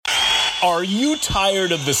Are you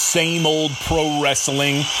tired of the same old pro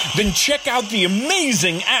wrestling? Then check out the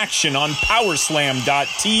amazing action on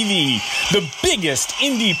Powerslam.tv, the biggest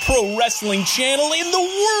indie pro wrestling channel in the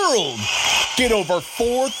world. Get over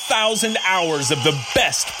 4,000 hours of the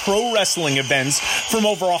best pro wrestling events from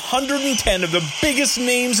over 110 of the biggest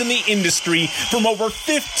names in the industry from over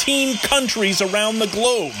 15 countries around the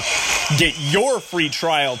globe. Get your free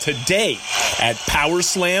trial today at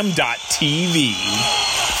Powerslam.tv.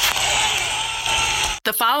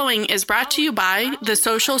 The following is brought to you by the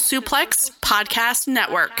Social Suplex Podcast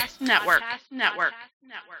Network.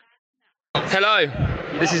 Hello,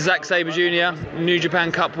 this is Zack Sabre Jr., New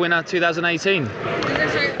Japan Cup winner 2018.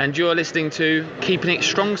 And you're listening to Keeping It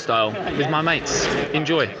Strong Style with my mates.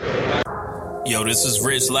 Enjoy. Yo, this is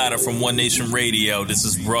Rich Latta from One Nation Radio. This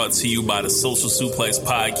is brought to you by the Social Suplex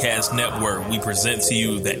Podcast Network. We present to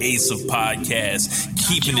you the Ace of Podcasts,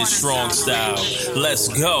 Keeping It Strong Style. Let's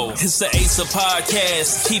go. It's the Ace of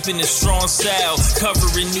Podcasts, Keeping It Strong Style.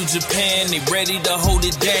 Covering New Japan, they ready to hold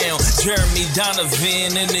it down. Jeremy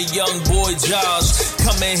Donovan and the young boy Josh.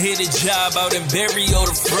 Come and hit a job out in Barrio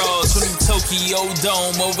the Frogs. From the Tokyo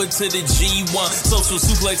Dome over to the G1. Social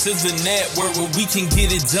Suplex is the network where we can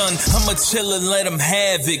get it done. I'ma chill and let them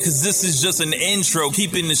have it, cause this is just an intro.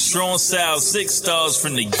 Keeping the strong style, 6 stars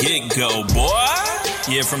from the get-go, boy.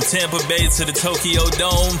 Yeah, from Tampa Bay to the Tokyo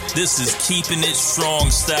Dome, this is Keeping It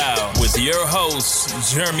Strong Style with your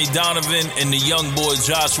hosts, Jeremy Donovan and the young boy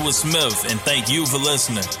Joshua Smith. And thank you for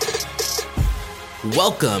listening.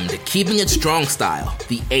 Welcome to Keeping It Strong Style,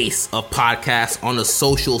 the ace of podcasts on the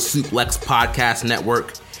Social Suplex Podcast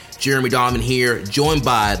Network. Jeremy Donovan here, joined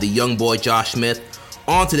by the young boy Josh Smith.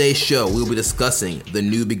 On today's show, we will be discussing the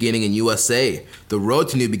new beginning in USA, the road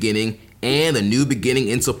to new beginning, and the new beginning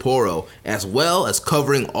in Sapporo, as well as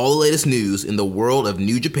covering all the latest news in the world of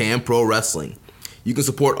New Japan Pro Wrestling. You can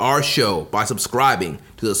support our show by subscribing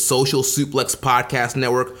to the Social Suplex Podcast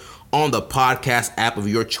Network on the podcast app of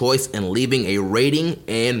your choice and leaving a rating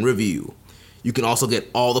and review. You can also get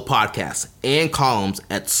all the podcasts and columns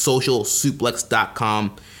at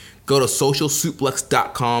socialsuplex.com. Go to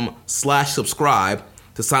socialsuplex.com/subscribe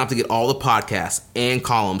to sign up to get all the podcasts and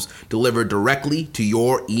columns delivered directly to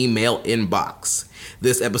your email inbox.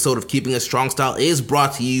 This episode of Keeping It Strong Style is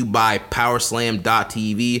brought to you by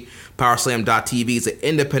Powerslam.tv. Powerslam.tv is an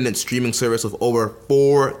independent streaming service with over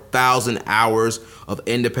 4,000 hours of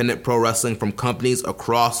independent pro wrestling from companies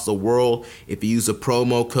across the world. If you use the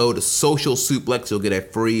promo code SOCIALSUPLEX, you'll get a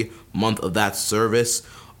free month of that service.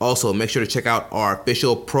 Also, make sure to check out our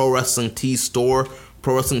official Pro Wrestling Tees store,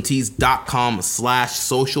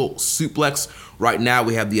 ProWrestlingTees.com/Social Suplex. Right now,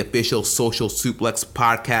 we have the official Social Suplex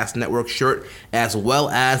Podcast Network shirt, as well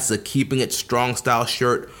as the Keeping It Strong Style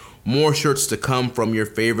shirt. More shirts to come from your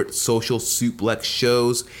favorite Social Suplex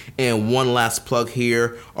shows. And one last plug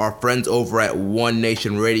here, our friends over at One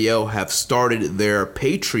Nation Radio have started their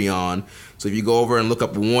Patreon. So if you go over and look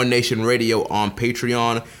up One Nation Radio on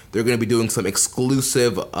Patreon, they're going to be doing some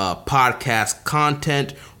exclusive podcast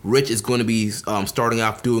content. Rich is going to be starting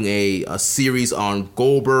off doing a series on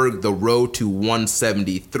Goldberg, the road to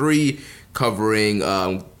 173, covering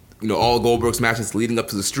all Goldberg's matches leading up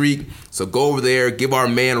to the streak. So go over there, give our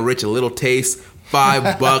man Rich a little taste,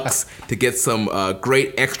 $5 to get some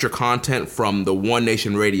great extra content from the One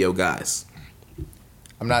Nation Radio guys.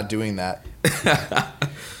 I'm not doing that.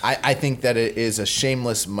 I think that it is a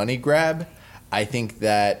shameless money grab. I think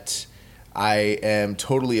that I am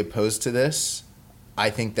totally opposed to this. I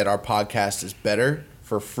think that our podcast is better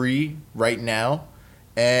for free right now,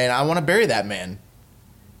 and I want to bury that man.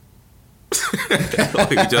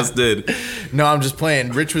 Like you just did. No, I'm just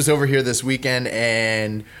playing. Rich was over here this weekend,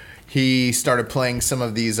 and he started playing some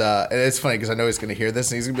of these. And it's funny because I know he's going to hear this,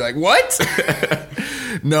 and he's going to be like, what?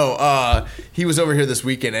 No, he was over here this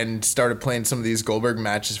weekend and started playing some of these Goldberg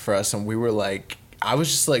matches for us, and we were like, I was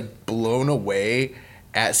just like blown away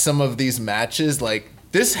at some of these matches. Like,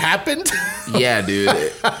 this happened? Yeah,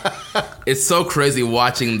 dude. It's so crazy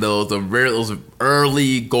watching those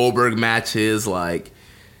early Goldberg matches. Like,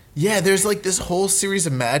 yeah, there's like this whole series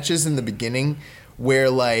of matches in the beginning where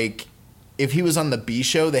like if he was on the B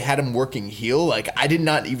show, they had him working heel. Like, I did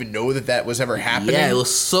not even know that was ever happening. Yeah, it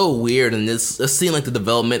was so weird. And it's seemed like the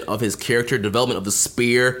development of his character, development of the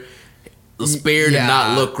spear. The spear did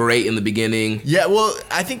not look great in the beginning. Yeah, well,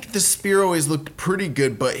 I think the spear always looked pretty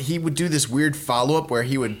good, but he would do this weird follow-up where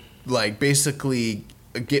he would, like, basically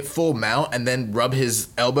get full mount and then rub his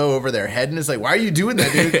elbow over their head. And it's like, why are you doing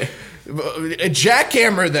that, dude?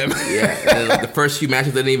 Jackhammer them. Yeah, the first few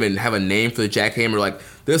matches didn't even have a name for the jackhammer. Like,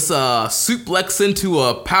 this suplex into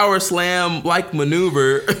a power slam like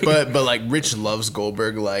maneuver. but like Rich loves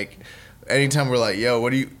Goldberg. Like anytime we're like, yo,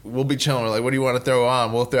 we'll be chilling. We're like, what do you want to throw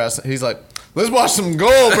on? We'll throw out some, he's like, let's watch some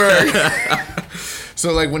Goldberg.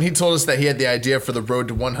 So like when he told us that he had the idea for the road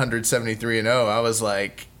to 173-0, I was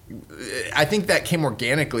like, I think that came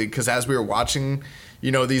organically because as we were watching,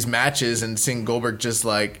 these matches and seeing Goldberg just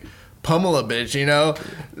like pummel a bitch,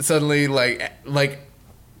 suddenly like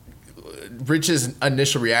Rich's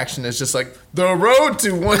initial reaction is just like the road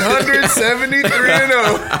to 173-0.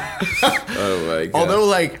 Oh my god! Although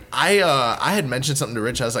like I had mentioned something to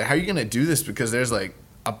Rich, I was like, how are you gonna do this? Because there's like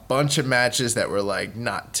a bunch of matches that were like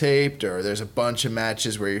not taped, or there's a bunch of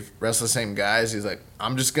matches where you wrestle the same guys. He's like,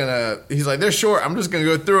 he's like, they're short. I'm just gonna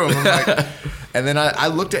go through them. I'm like, and then I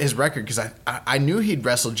looked at his record because I knew he'd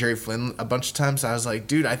wrestled Jerry Flynn a bunch of times. I was like,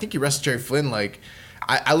 dude, I think he wrestled Jerry Flynn like.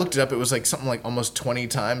 I looked it up. It was like something like almost 20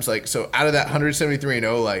 times. Like, so out of that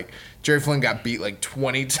 173-0, like Jerry Flynn got beat like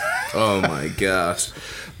 20 times. Oh my gosh!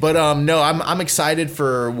 But no, I'm excited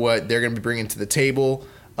for what they're gonna be bringing to the table.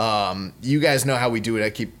 You guys know how we do it. I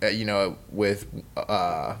keep with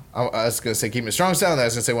I was gonna say Keeping It Strong Style, and I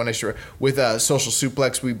was gonna say One Nation with Social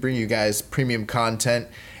Suplex. We bring you guys premium content,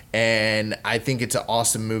 and I think it's an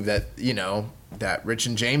awesome move that that Rich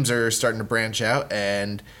and James are starting to branch out.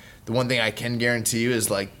 And the one thing I can guarantee you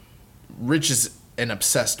is like Rich is an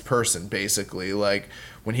obsessed person, basically. Like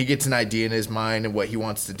when he gets an idea in his mind and what he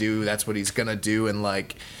wants to do, that's what he's gonna do. And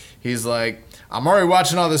like he's like, I'm already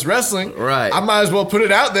watching all this wrestling. Right. I might as well put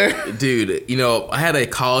it out there. Dude, I had a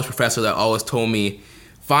college professor that always told me,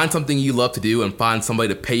 find something you love to do and find somebody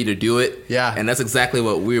to pay you to do it. Yeah. And that's exactly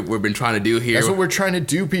what we've been trying to do here. That's what we're trying to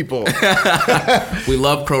do, people. We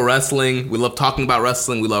love pro wrestling. We love talking about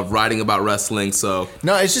wrestling. We love writing about wrestling. So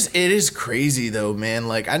no, it is crazy though, man.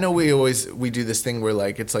 Like I know we do this thing where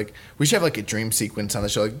like it's like we should have like a dream sequence on the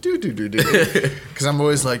show, like do. Because I'm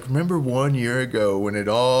always like, remember 1 year ago when it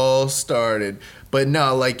all started. But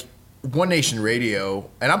no, like One Nation Radio,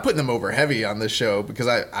 and I'm putting them over heavy on this show because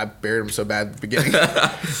I buried them so bad at the beginning.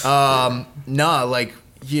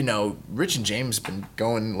 Rich and James been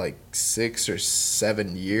going like 6 or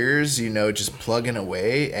 7 years, just plugging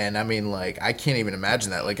away. And I mean, like, I can't even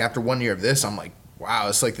imagine that. Like, after 1 year of this, I'm like, wow,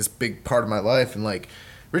 it's like this big part of my life. And like,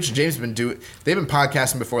 Rich and James they've been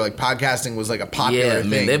podcasting before. Like, podcasting was like a popular thing.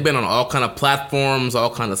 Man, they've been on all kind of platforms, all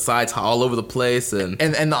kind of sites, all over the place. And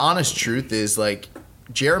the honest truth is, like,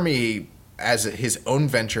 Jeremy, as his own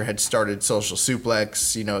venture, had started Social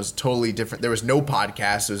Suplex. It was totally different. There was no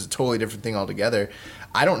podcast. It was a totally different thing altogether.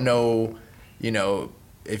 I don't know,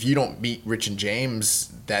 if you don't meet Rich and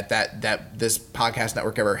James, that this podcast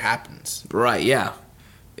network ever happens. Right, yeah.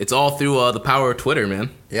 It's all through the power of Twitter, man.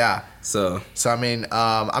 Yeah. So I mean,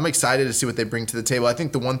 I'm excited to see what they bring to the table. I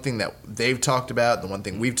think the one thing that they've talked about, the one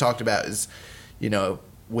thing we've talked about is,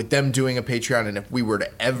 with them doing a Patreon, and if we were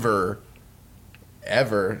to ever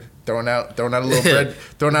throwing out a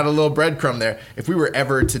little breadcrumb there. If we were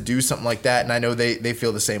ever to do something like that, and I know they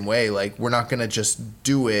feel the same way, like we're not gonna just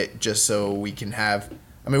do it just so we can have.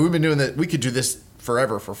 I mean, we've been doing that. We could do this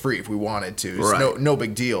forever for free if we wanted to. It's right. no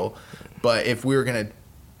big deal. But if we were gonna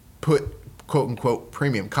put quote unquote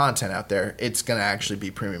premium content out there, it's gonna actually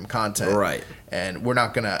be premium content, right? And we're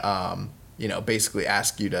not gonna basically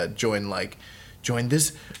ask you to join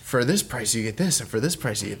this for this price you get this, and for this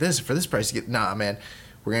price you get this, and for this price you get. Nah, man,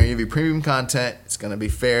 we're gonna give you premium content. It's gonna be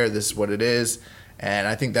fair. This is what it is, and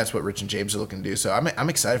I think that's what Rich and James are looking to do. So I'm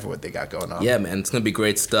excited for what they got going on. Yeah, man, it's gonna be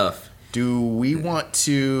great stuff. Do we want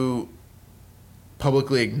to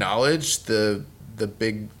publicly acknowledge the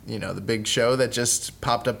big show that just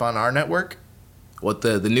popped up on our network? What,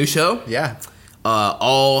 the new show? Yeah,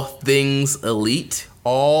 All Things Elite.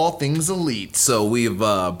 All Things Elite. So we've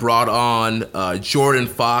brought on Jordan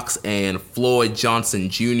Fox and Floyd Johnson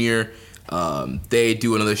Jr. They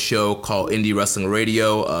do another show called Indie Wrestling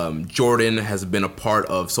Radio. Jordan has been a part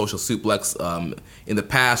of Social Suplex in the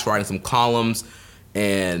past, writing some columns.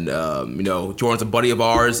 And, Jordan's a buddy of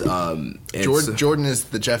ours. Jordan is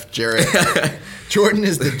the Jeff Jarrett. Jordan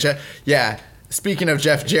is the Jeff... Yeah. Speaking of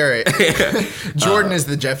Jeff Jarrett, Jordan is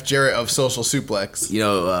the Jeff Jarrett of Social Suplex.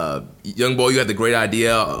 Young boy, you had the great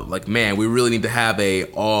idea. Like, man, we really need to have a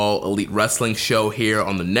all elite wrestling show here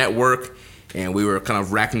on the network. And we were kind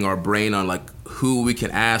of racking our brain on like who we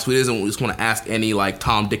can ask. We didn't just want to ask any like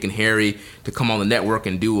Tom, Dick, and Harry to come on the network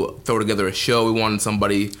and throw together a show. We wanted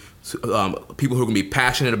somebody, people who can be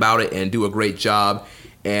passionate about it and do a great job.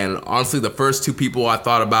 And honestly, the first two people I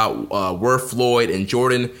thought about were Floyd and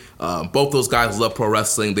Jordan. Both those guys love pro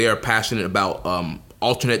wrestling. They are passionate about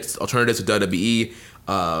alternatives to WWE.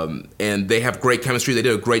 And they have great chemistry. They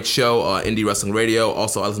did a great show, Indie Wrestling Radio.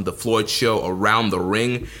 Also, I listened to Floyd's show, Around the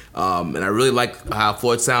Ring. And I really like how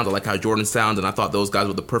Floyd sounds. I like how Jordan sounds. And I thought those guys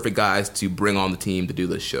were the perfect guys to bring on the team to do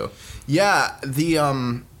this show. Yeah,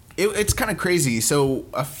 it's kind of crazy. So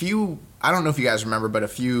I don't know if you guys remember, but a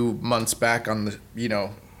few months back on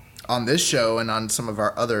this show and on some of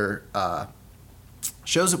our other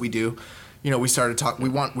shows that we do, we started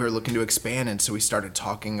talking. We were looking to expand, and so we started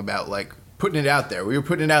talking about like putting it out there. We were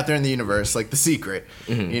putting it out there in the universe, like The Secret.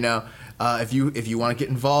 If you want to get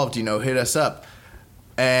involved, hit us up.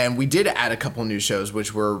 And we did add a couple new shows,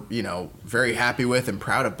 which we're very happy with and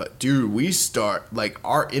proud of. But dude, our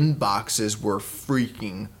inboxes were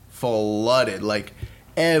freaking flooded. Like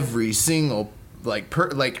every single I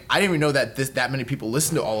didn't even know that many people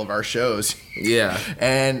listen to all of our shows. Yeah.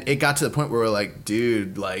 And it got to the point where we're like,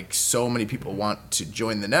 dude, like so many people want to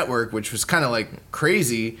join the network, which was kind of like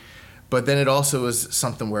crazy. But then it also was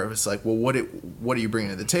something where it was like, well, what are you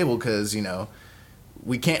bringing to the table? Because,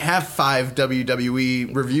 we can't have 5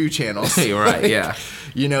 WWE review channels. You're right, yeah.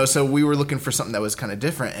 So we were looking for something that was kind of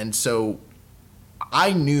different. And so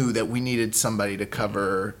I knew that we needed somebody to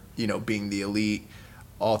cover, being the elite,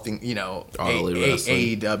 all things,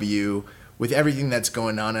 AEW, with everything that's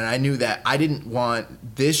going on. And I knew that I didn't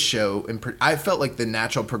want this show. I felt like the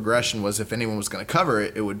natural progression was if anyone was going to cover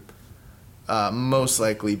it, it would most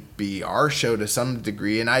likely be our show to some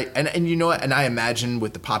degree. And I imagine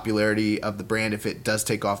with the popularity of the brand, if it does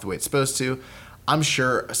take off the way it's supposed to, I'm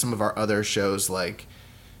sure some of our other shows like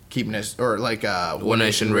Keeping Us or like One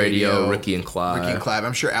Nation Radio, Ricky and Clive.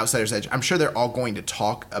 I'm sure Outsiders Edge. I'm sure they're all going to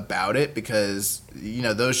talk about it because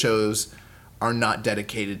those shows are not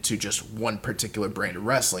dedicated to just one particular brand of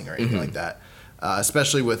wrestling or anything like that.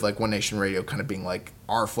 Especially with like One Nation Radio kind of being like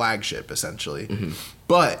our flagship essentially.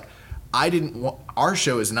 But our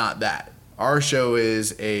show is not that. Our show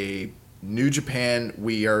is a New Japan.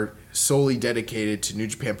 We are solely dedicated to New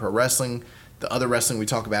Japan Pro Wrestling. The other wrestling we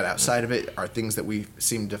talk about outside of it are things that we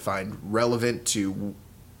seem to find relevant to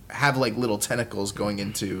have like little tentacles going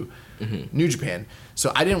into New Japan.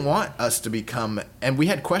 So I didn't want us to become, and we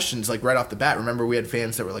had questions like right off the bat. Remember, we had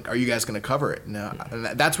fans that were like, "Are you guys going to cover it?" No, and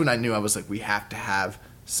that's when I knew I was like, we have to have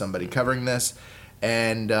somebody covering this,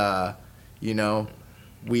 and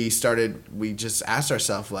we just asked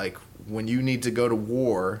ourselves, like, when you need to go to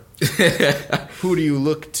war, who do you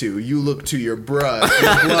look to? You look to your blood.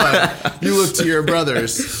 You look to your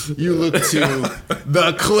brothers. You look to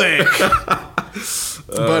the Clique.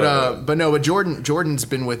 But Jordan's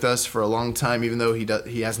been with us for a long time, even though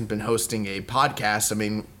he hasn't been hosting a podcast. I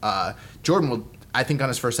mean, Jordan I think on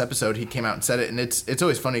his first episode, he came out and said it, and it's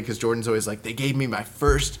always funny because Jordan's always like, they gave me my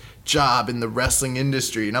first job in the wrestling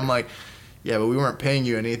industry, and I'm like, yeah, but we weren't paying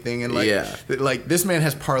you anything. And like this man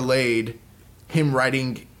has parlayed him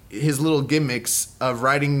writing his little gimmicks of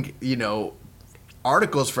writing,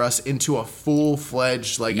 articles for us into a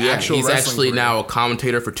full-fledged actual he's wrestling actually career. Now a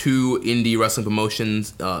commentator for 2 indie wrestling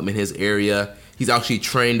promotions in his area. He's actually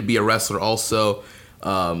trained to be a wrestler also.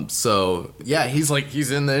 Yeah,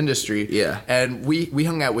 he's in the industry. Yeah. And we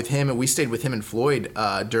hung out with him, and we stayed with him and Floyd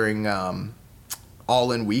during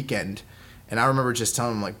All In Weekend. And I remember just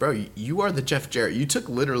telling him, like, bro, you are the Jeff Jarrett. You took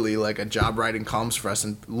literally, like, a job writing columns for us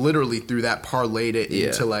and literally through that parlayed it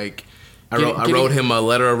into, like... I wrote him a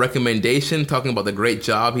letter of recommendation talking about the great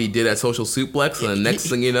job he did at Social Suplex, and the next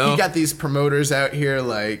thing you know... He got these promoters out here,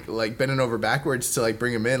 like bending over backwards to, like,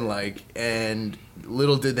 bring him in, like... And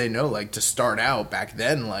little did they know, like, to start out back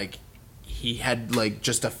then, like, he had, like,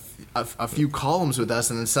 just a few columns with us,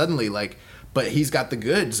 and then suddenly, like... But he's got the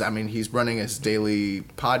goods. I mean, he's running his daily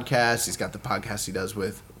podcast. He's got the podcast he does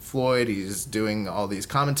with Floyd. He's doing all these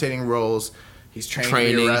commentating roles. He's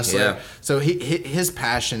training to be a wrestler. Yeah. So his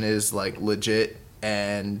passion is like legit.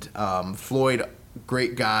 And Floyd,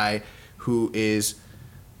 great guy who is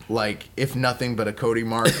like, if nothing but a Cody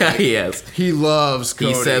mark. Like, yes. He loves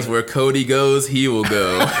Cody. He says where Cody goes, he will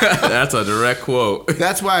go. That's a direct quote.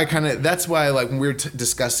 That's why like when we were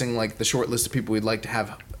discussing like the short list of people we'd like to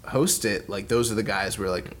have host it, like those are the guys we're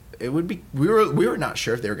like, it would be, we were not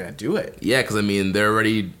sure if they were going to do it. Yeah, because I mean, they're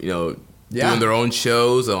already, doing their own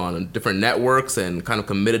shows on different networks and kind of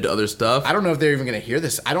committed to other stuff. I don't know if they're even going to hear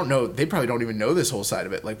this. I don't know. They probably don't even know this whole side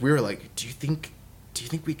of it. Like, we were like, do you think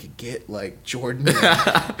we could get like Jordan?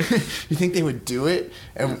 You think they would do it?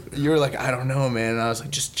 And you were like, I don't know, man. And I was like,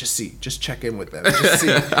 just check in with them, just see.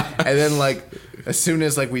 And then like, as soon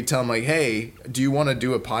as like we tell them like, hey, do you want to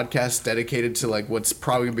do a podcast dedicated to like what's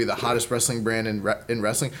probably gonna be the hottest wrestling brand in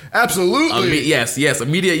wrestling? Absolutely. Yes,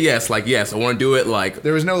 immediate yes. Like, yes, I want to do it. Like,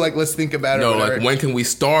 there was no like, let's think about it. No, like, when can we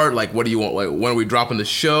start? Like, what do you want? Like, when are we dropping the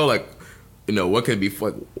show? Like, what can it be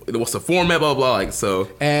like? What's the format? Blah blah. Like so.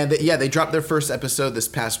 And they dropped their first episode this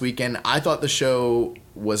past weekend. I thought the show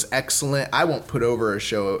was excellent. I won't put over a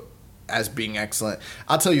show as being excellent.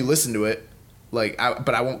 I'll tell you, listen to it.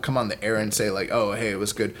 But I won't come on the air and say like, oh, hey, it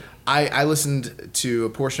was good. I listened to a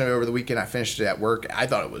portion of it over the weekend. I finished it at work. I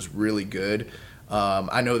thought it was really good.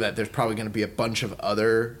 I know that there's probably going to be a bunch of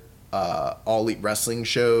other All Elite Wrestling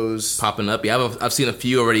shows popping up. Yeah, I've seen a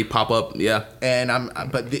few already pop up. Yeah,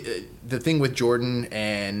 but the thing with Jordan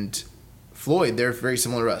and Floyd, they're very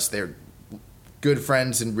similar to us. They're good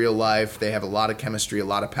friends in real life. They have a lot of chemistry, a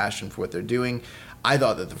lot of passion for what they're doing. I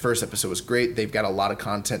thought that the first episode was great. They've got a lot of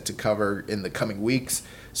content to cover in the coming weeks.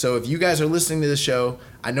 So if you guys are listening to the show,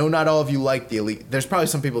 I know not all of you like the Elite. There's probably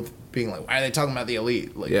some people being like, why are they talking about the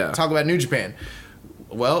Elite? Talk about New Japan.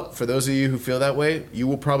 Well, for those of you who feel that way, you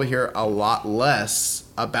will probably hear a lot less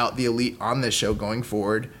about the Elite on this show going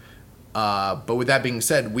forward. But with that being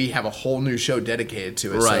said, we have a whole new show dedicated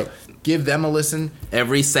to it. Right. So give them a listen.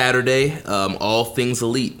 Every Saturday, All Things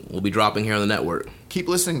Elite will be dropping here on the network. Keep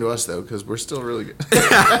listening to us though, because we're still really good.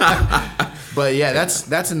 But yeah,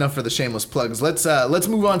 that's enough for the shameless plugs. Let's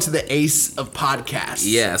move on to the ace of podcasts.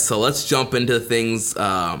 Yeah, so let's jump into things.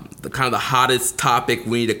 The hottest topic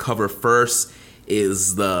we need to cover first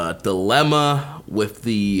is the dilemma with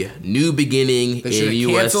the New Beginning in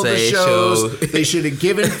USA shows. They should have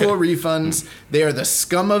given full refunds. They are the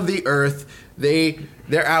scum of the earth.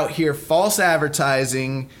 They're out here false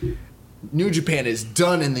advertising. New Japan is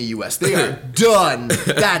done in the U.S. They are done.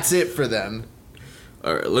 That's it for them.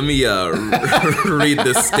 All right, let me read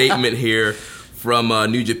this statement here from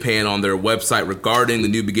New Japan on their website regarding the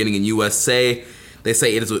New Beginning in USA. They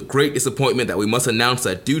say, it is with great disappointment that we must announce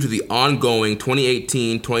that due to the ongoing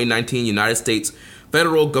 2018-2019 United States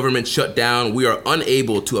federal government shutdown, we are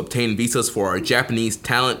unable to obtain visas for our Japanese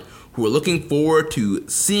talent who are looking forward to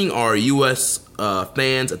seeing our U.S.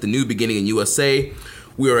 fans at the New Beginning in USA.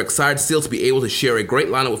 We are excited still to be able to share a great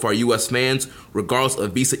lineup with our U.S. fans, regardless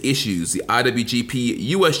of visa issues. The IWGP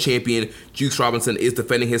U.S. champion, Juice Robinson, is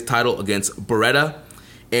defending his title against Beretta.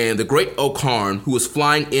 And the Great O'Khan, who is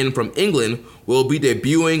flying in from England, will be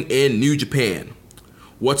debuting in New Japan.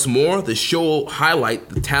 What's more, the show will highlight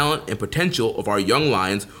the talent and potential of our young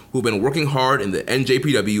lions who have been working hard in the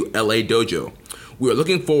NJPW LA dojo. We are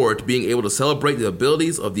looking forward to being able to celebrate the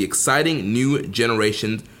abilities of the exciting new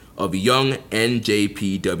generation of young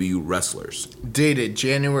NJPW wrestlers. Dated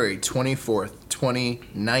January 24th,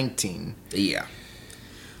 2019. Yeah.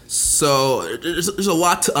 So there's a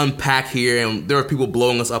lot to unpack here, and there are people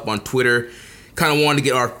blowing us up on Twitter, kind of wanting to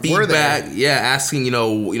get our feedback. Yeah, asking,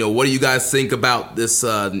 what do you guys think about this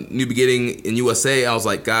New Beginning in USA? I was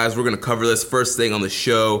like, guys, we're going to cover this first thing on the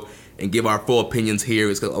show and give our full opinions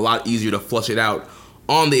here. It's a lot easier to flush it out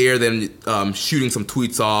on the air than shooting some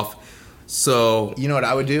tweets off. So, you know what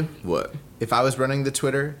I would do? What? If I was running the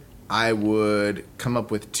Twitter, I would come up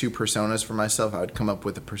with two personas for myself. I would come up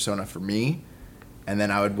with a persona for me, and then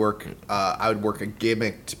I would work a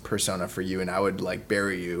gimmicked persona for you, and I would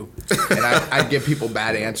bury you, and I'd give people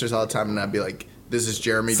bad answers all the time, and I'd be like, "This is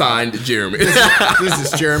Jeremy." Signed, Jeremy.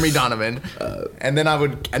 This is Jeremy Donovan, and then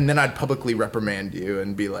I'd publicly reprimand you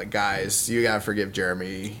and be like, "Guys, you gotta forgive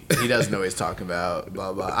Jeremy. He doesn't know what he's talking about."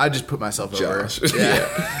 Blah blah. I just put myself over.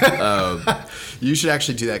 Yeah. You should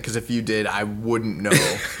actually do that, because if you did, I wouldn't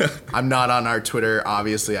know. I'm not on our Twitter.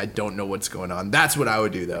 Obviously, I don't know what's going on. That's what I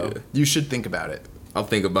would do, though. Yeah. You should think about it. I'll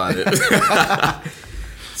think about it.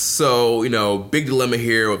 So, big dilemma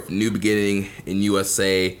here with New Beginning in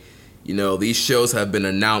USA. These shows have been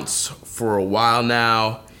announced for a while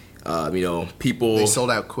now. People... They sold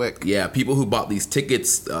out quick. Yeah, people who bought these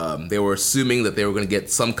tickets, they were assuming that they were going to get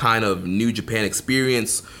some kind of New Japan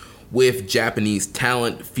experience with Japanese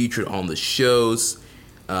talent featured on the shows.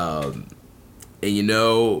 There's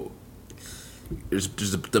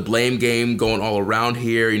the blame game going all around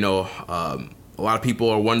here. A lot of people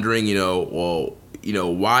are wondering,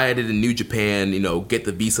 why didn't New Japan, get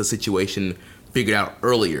the visa situation figured out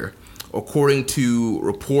earlier? According to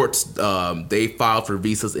reports, they filed for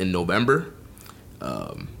visas in November,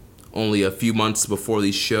 only a few months before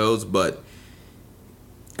these shows. But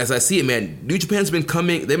as I see it, man, New Japan's been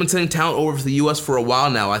coming. They've been sending talent over to the U.S. for a while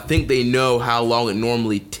now. I think they know how long it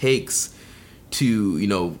normally takes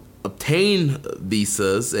to, obtain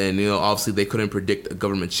visas, and obviously they couldn't predict a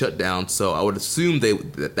government shutdown. So I would assume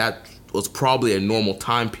that was probably a normal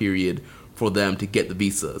time period for them to get the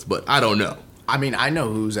visas. But I don't know. I mean, I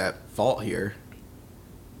know who's at fault here.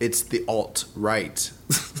 It's the alt-right.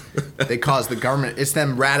 They caused the government. It's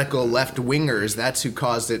them radical left-wingers. That's who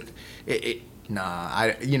caused it.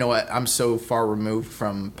 Nah, you know what? I'm so far removed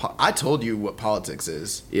from. I told you what politics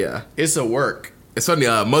is. Yeah. It's a work. It's funny,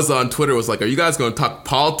 Muzza on Twitter was like, are you guys going to talk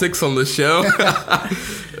politics on the show?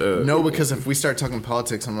 No, because if we start talking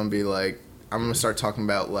politics, I'm going to be like, I'm going to start talking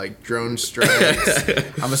about, like, drone strikes.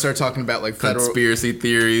 I'm going to start talking about, like, federal... Conspiracy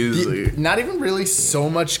theories. Not even really so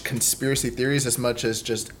much conspiracy theories as much as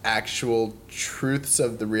just actual truths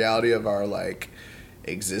of the reality of our, like,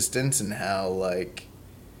 existence and how, like,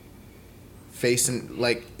 facing,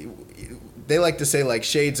 like... They like to say, like,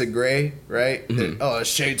 shades of gray, right? Mm-hmm. Oh,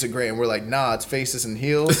 shades of gray. And we're like, nah, it's faces and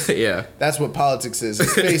heels. Yeah. That's what politics is.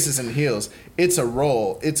 It's faces and heels. It's a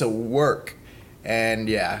role. It's a work. And,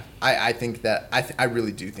 yeah, I think that... I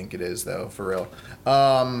really do think it is, though, for real.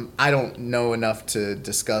 I don't know enough to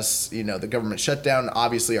discuss, the government shutdown.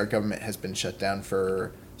 Obviously, our government has been shut down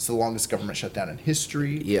for... It's the longest government shutdown in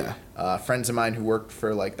history. Yeah. Friends of mine who worked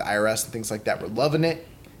for, like, the IRS and things like that were loving it.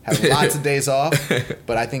 Having lots of days off,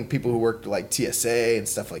 but I think people who worked like TSA and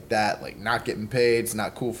stuff like that, like not getting paid, it's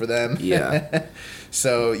not cool for them. Yeah.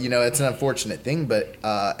 So, it's an unfortunate thing, but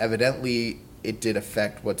evidently it did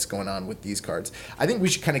affect what's going on with these cards. I think we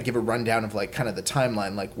should kind of give a rundown of like kind of the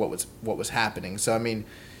timeline, like what was happening. So, I mean,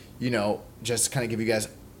 just to kind of give you guys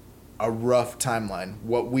a rough timeline,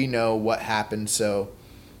 what we know, what happened. So,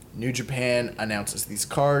 New Japan announces these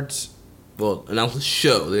cards. Well, announced the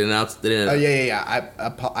show. They didn't. Oh yeah.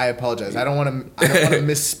 I apologize. I don't want to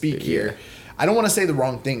misspeak here. I don't want to say the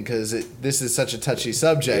wrong thing because this is such a touchy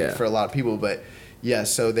subject for a lot of people. But yeah,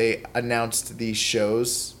 so they announced these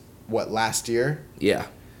shows. What, last year? Yeah.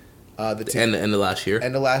 End of last year.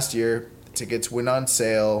 End of last year. The tickets went on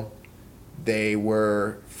sale. They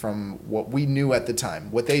were, from what we knew at the time,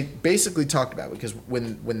 what they basically talked about. Because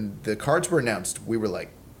when the cards were announced, we were like,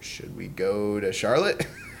 should we go to Charlotte?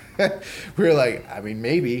 We were like, I mean,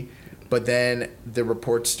 maybe. But then the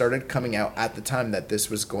reports started coming out at the time that this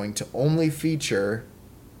was going to only feature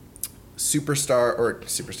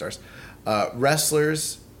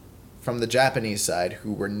wrestlers from the Japanese side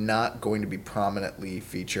who were not going to be prominently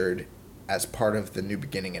featured as part of the New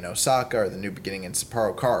Beginning in Osaka or the New Beginning in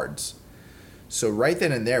Sapporo cards. So right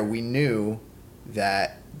then and there, we knew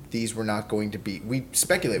that these were not going to be... We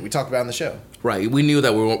speculated. We talked about it on the show. Right. We knew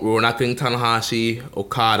that we were not getting Tanahashi,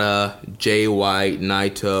 Okada, Jay White,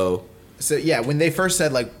 Naito. So, yeah, when they first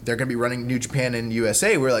said, like, they're going to be running New Japan in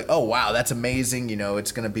USA, we were like, oh, wow, that's amazing.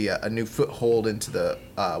 It's going to be a new foothold into the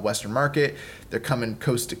Western market. They're coming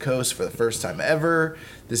coast to coast for the first time ever.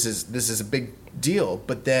 This is a big deal.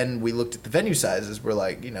 But then we looked at the venue sizes. We're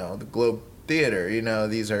like, the Globe Theater,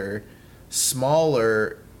 these are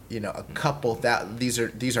smaller... a couple that these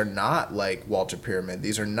are not like Walter Pyramid.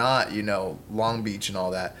 These are not, Long Beach and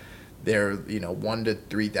all that. They're, 1,000 to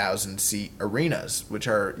 3,000 seat arenas, which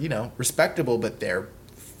are, respectable, but they're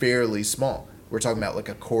fairly small. We're talking about like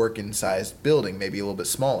a Korakuen sized building, maybe a little bit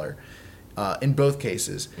smaller, in both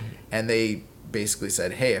cases. And they basically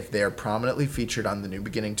said, hey, if they're prominently featured on the New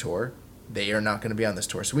Beginning tour, they are not going to be on this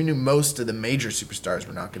tour. So we knew most of the major superstars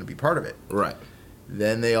were not going to be part of it. Right.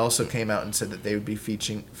 Then they also came out and said that they would be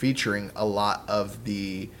featuring a lot of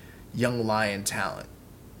the young lion talent,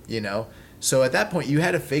 So at that point, you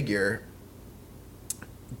had to figure,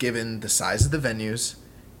 given the size of the venues,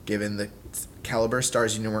 given the caliber of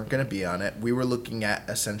stars you knew weren't going to be on it, we were looking at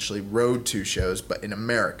essentially road to shows, but in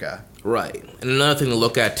America. Right. And another thing to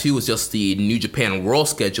look at, too, is just the New Japan World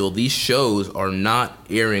schedule. These shows are not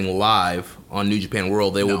airing live on New Japan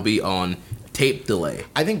World. They will be on... tape delay.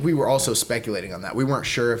 I think we were also speculating on that. We weren't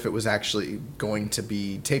sure if it was actually going to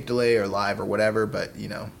be tape delay or live or whatever, but,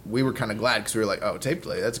 we were kind of glad because we were like, oh, tape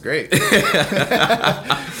delay, that's great.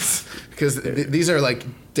 Because these are like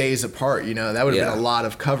days apart, that would have been a lot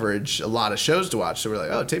of coverage, a lot of shows to watch. So we're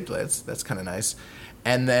like, oh, tape delay, that's kind of nice.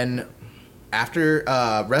 And then after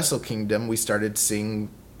Wrestle Kingdom, we started seeing,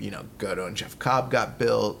 Goto and Jeff Cobb got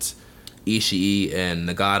built. Ishii and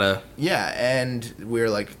Nagata. Yeah, and we're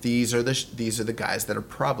like, these are the guys that are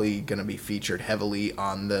probably going to be featured heavily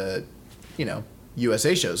on the,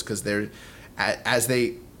 USA shows because they're as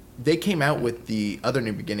they came out with the other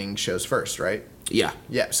New Beginning shows first, right? Yeah.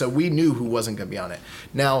 Yeah. So we knew who wasn't going to be on it.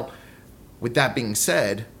 Now, with that being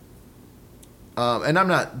said, and I'm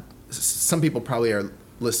not. Some people probably are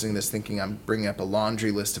listening to this thinking I'm bringing up a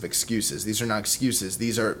laundry list of excuses. These are not excuses.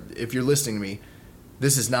 These are, if you're listening to me.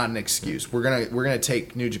 This is not an excuse. We're gonna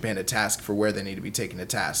take New Japan to task for where they need to be taken to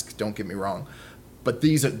task. Don't get me wrong, but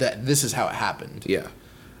this is how it happened. Yeah.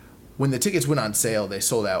 When the tickets went on sale, they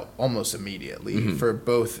sold out almost immediately for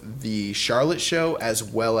both the Charlotte show as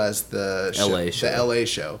well as the LA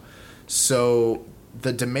show. So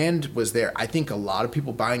the demand was there. I think a lot of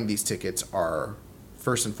people buying these tickets are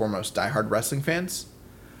first and foremost diehard wrestling fans.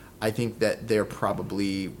 I think that they're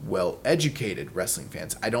probably well-educated wrestling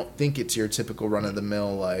fans. I don't think it's your typical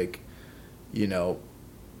run-of-the-mill, like, you know,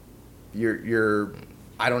 you're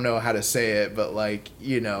I don't know how to say it, but like,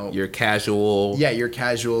 you know, Your casual. yeah, your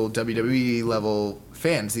casual WWE level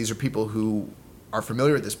fans. These are people who are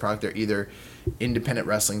familiar with this product. They're either independent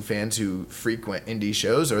wrestling fans who frequent indie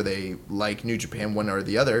shows, or they like New Japan, one or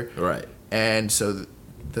the other. Right. And so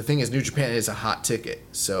the thing is, New Japan is a hot ticket.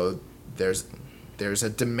 So there's a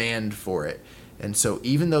demand for it. And so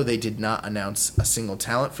even though they did not announce a single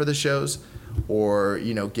talent for the shows, or,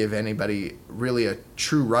 you know, give anybody really a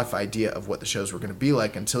true rough idea of what the shows were going to be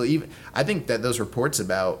like until even, I think that those reports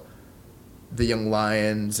about the Young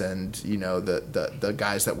Lions and, you know, the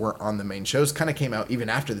guys that weren't on the main shows kind of came out even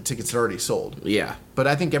after the tickets had already sold. Yeah. But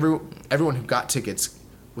I think everyone who got tickets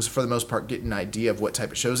was, for the most part, getting an idea of what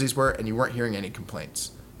type of shows these were, and you weren't hearing any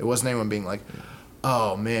complaints. It wasn't anyone being like,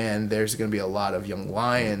 oh man, there's going to be a lot of Young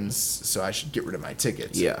Lions, so I should get rid of my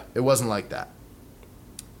tickets. Yeah. It wasn't like that.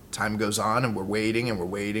 Time goes on, and we're waiting, and we're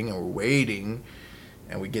waiting, and we're waiting,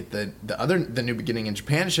 and we get the New Beginning in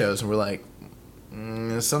Japan shows, and we're like,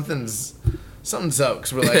 something's up,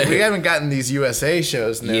 because we're like, we haven't gotten these USA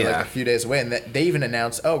shows, and they're like a few days away, and they even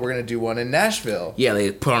announced, oh, we're going to do one in Nashville. Yeah,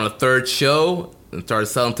 they put on a third show and started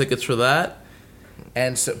selling tickets for that.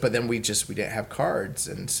 And so, but then we didn't have cards,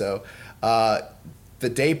 and so the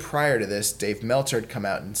day prior to this, Dave Meltzer had come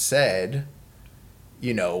out and said,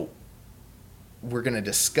 you know, we're going to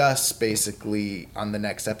discuss basically on the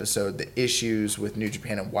next episode the issues with New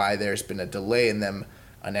Japan and why there's been a delay in them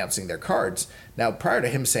announcing their cards. Now, prior to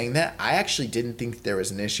him saying that, I actually didn't think there was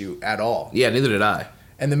an issue at all. Yeah, neither did I.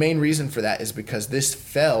 And the main reason for that is because this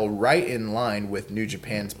fell right in line with New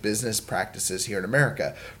Japan's business practices here in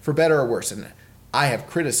America, for better or worse. And I have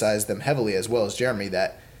criticized them heavily, as well as Jeremy,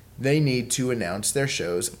 that they need to announce their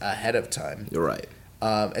shows ahead of time. You're right.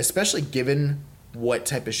 Especially given what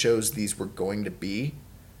type of shows these were going to be.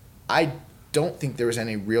 I don't think there was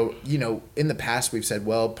any real, you know, in the past we've said,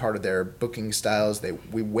 well, part of their booking styles,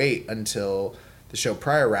 we wait until the show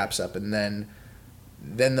prior wraps up, and then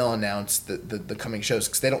they'll announce the coming shows,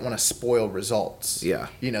 because they don't want to spoil results. Yeah.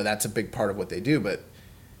 You know, that's a big part of what they do, but,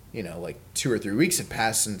 you know, like 2 or 3 weeks had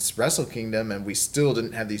passed since Wrestle Kingdom, and we still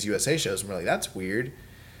didn't have these USA shows, and we're like, that's weird.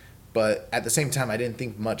 But at the same time, I didn't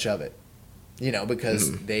think much of it, you know,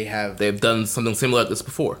 because they've done something similar like this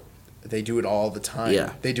before. They do it all the time.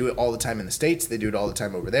 Yeah. They do it all the time in the States. They do it all the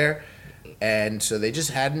time over there. And so they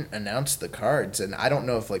just hadn't announced the cards. And I don't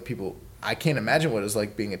know if, like, people... I can't imagine what it was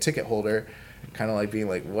like being a ticket holder, kind of like being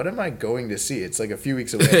like, what am I going to see? It's like a few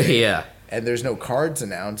weeks away. Yeah. And there's no cards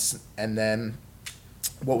announced. And then,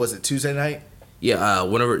 what was it, Tuesday night? Yeah,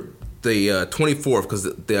 whenever... The 24th, because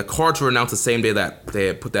the cards were announced the same day that they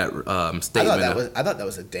had put that statement. I thought that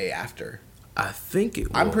was a day after. I think it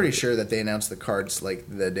was. I'm pretty sure that they announced the cards like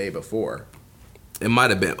the day before. It might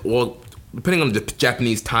have been. Well, depending on the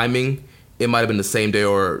Japanese timing, it might have been the same day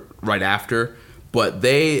or right after. But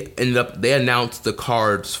they announced the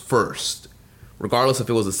cards first. Regardless if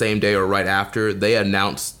it was the same day or right after, they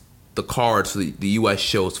announced the cards for the U.S.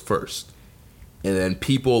 shows first. And then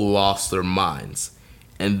people lost their minds.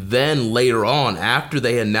 And then later on, after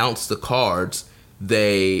they announced the cards,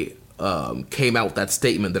 they came out with that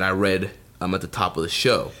statement that I read at the top of the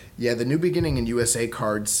show. Yeah, the New Beginning in USA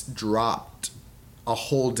cards dropped a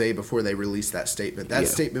whole day before they released that statement. That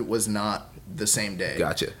statement was not the same day.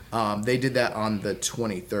 Gotcha. They did that on the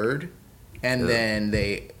 23rd, and then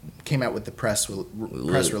they came out with the press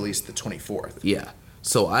release the 24th. Yeah.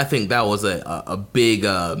 So I think that was a big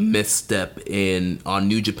misstep on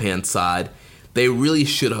New Japan's side. They really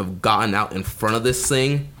should have gotten out in front of this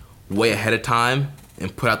thing way ahead of time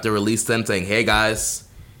and put out their release then saying, hey guys,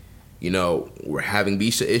 you know, we're having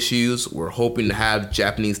visa issues. We're hoping to have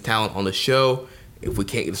Japanese talent on the show. If we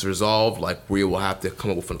can't get this resolved, like, we will have to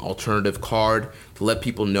come up with an alternative card to let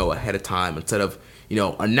people know ahead of time, instead of, you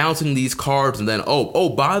know, announcing these cards and then, oh,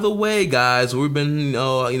 by the way, guys, we've been, you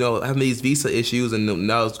know, having these visa issues, and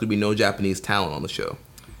now there's going to be no Japanese talent on the show.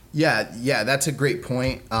 Yeah, that's a great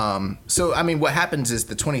point. So, I mean, what happens is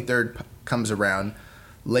the 23rd comes around,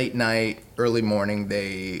 late night, early morning,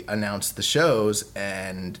 they announce the shows,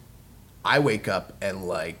 and I wake up and,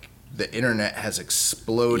 like, the internet has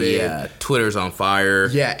exploded. Yeah, Twitter's on fire.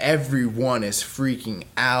 Yeah, everyone is freaking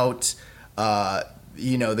out.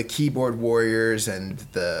 You know, the keyboard warriors and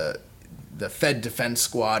the Fed defense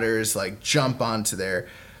squatters, like, jump onto their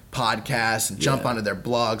podcasts and jump onto their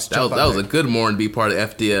blogs. That was a good morning to be part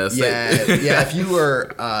of FDS. Yeah, if you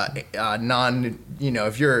were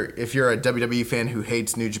if you're a WWE fan who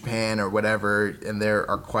hates New Japan or whatever, and there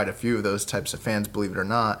are quite a few of those types of fans, believe it or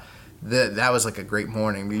not, that was like a great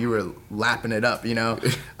morning. You were lapping it up,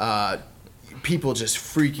 people just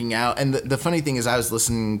freaking out. And the funny thing is, I was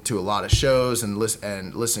listening to a lot of shows and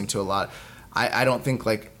listening to a lot. I don't think,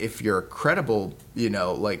 like, if you're credible, you're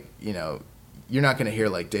not going to hear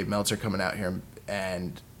like Dave Meltzer coming out here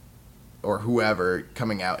or whoever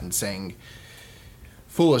coming out and saying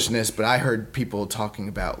foolishness, but I heard people talking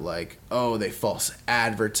about like, oh, they false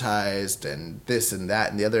advertised and this and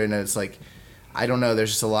that and the other, and it's like, I don't know,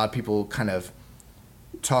 there's just a lot of people kind of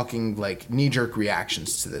talking like knee-jerk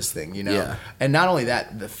reactions to this thing, Yeah. And not only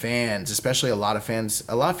that, the fans, especially a lot of fans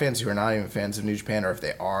who are not even fans of New Japan, or if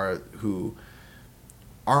they are, who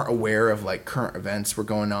aren't aware of like current events were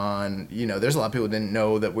going on. There's a lot of people who didn't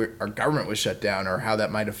know that our government was shut down or how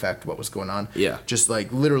that might affect what was going on. Yeah. Just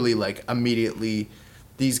like literally like immediately,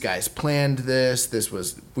 these guys planned this.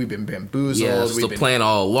 We've been bamboozled. Yeah, it's the plan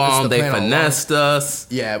all along. They finessed us.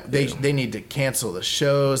 Yeah, they need to cancel the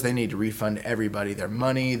shows. They need to refund everybody their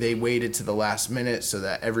money. They waited to the last minute so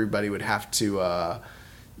that everybody would have to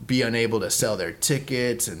be unable to sell their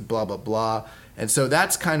tickets and blah blah blah. And so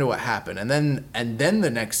that's kind of what happened. And then the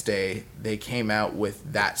next day they came out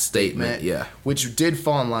with that statement, yeah, which did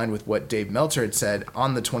fall in line with what Dave Meltzer had said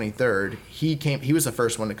on the 23rd. He was the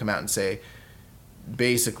first one to come out and say,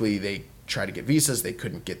 basically, they tried to get visas, they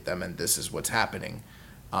couldn't get them, and this is what's happening.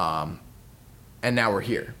 And now we're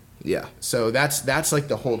here. Yeah. So that's like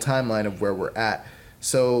the whole timeline of where we're at.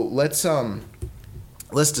 So let's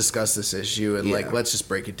discuss this issue and let's just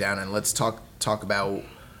break it down and let's talk about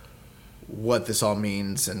what this all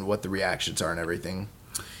means and what the reactions are and everything.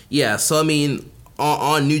 Yeah. So I mean,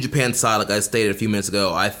 on New Japan's side, like I stated a few minutes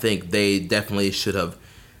ago, I think they definitely should have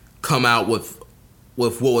come out with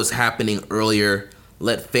what was happening earlier,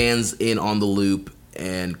 let fans in on the loop,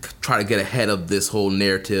 and try to get ahead of this whole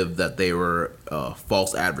narrative that they were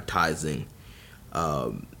false advertising.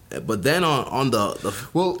 But then on the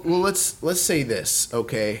well, let's say this,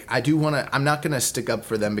 okay? I'm not gonna stick up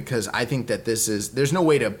for them because I think that there's no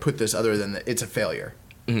way to put this other than that it's a failure.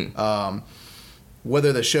 Mm-hmm.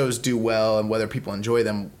 Whether the shows do well and whether people enjoy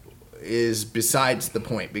them is besides the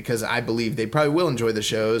point, because I believe they probably will enjoy the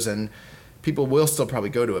shows and people will still probably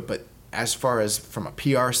go to it. But as far as from a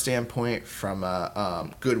PR standpoint, from a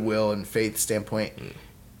goodwill and faith standpoint,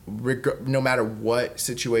 no matter what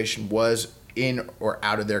situation was in or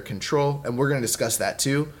out of their control, and we're going to discuss that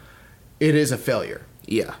too, it is a failure.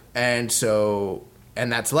 Yeah. And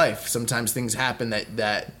that's life. Sometimes things happen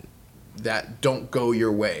that don't go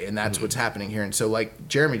your way, and that's what's happening here. And so, like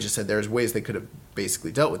Jeremy just said, there's ways they could have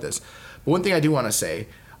basically dealt with this. But one thing I do want to say,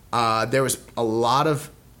 there was a lot of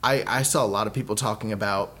I saw a lot of people talking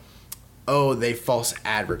about, oh, they false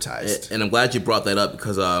advertised. And I'm glad you brought that up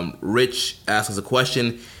because Rich asked us a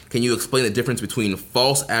question. Can you explain the difference between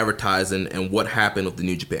false advertising and what happened with the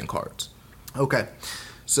New Japan cards? Okay.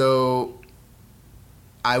 So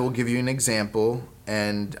I will give you an example,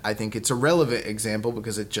 and I think it's a relevant example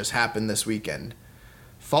because it just happened this weekend.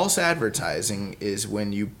 False advertising is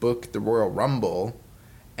when you book the Royal Rumble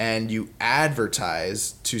and you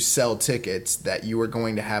advertise to sell tickets that you are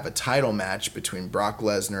going to have a title match between Brock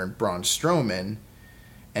Lesnar and Braun Strowman.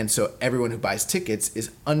 And so everyone who buys tickets is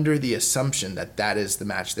under the assumption that that is the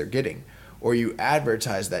match they're getting. Or you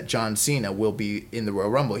advertise that John Cena will be in the Royal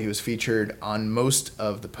Rumble. He was featured on most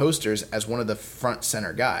of the posters as one of the front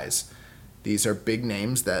center guys. These are big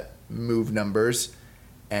names that move numbers,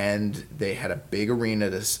 and they had a big arena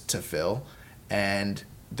to fill. And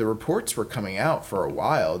the reports were coming out for a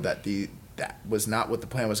while that that was not what the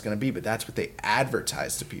plan was going to be, but that's what they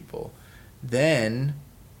advertised to people. Then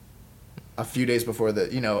a few days before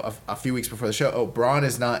a few weeks before the show, Braun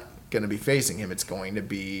is not going to be facing him. It's going to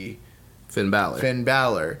be Finn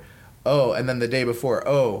Balor. Oh, and then the day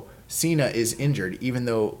before, Cena is injured, even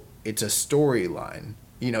though it's a storyline.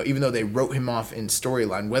 Even though they wrote him off in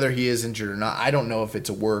storyline, whether he is injured or not, I don't know if it's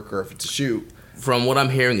a work or if it's a shoot. From what I'm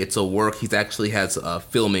hearing, it's a work. He actually has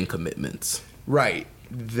filming commitments. Right.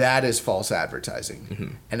 That is false advertising.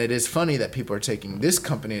 Mm-hmm. And it is funny that people are taking this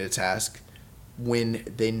company to task when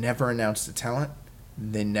they never announced the talent.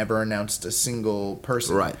 They never announced a single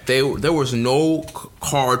person. Right. There was no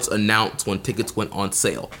cards announced when tickets went on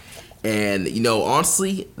sale. And,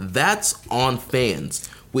 honestly, that's on fans.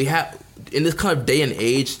 We have, in this kind of day and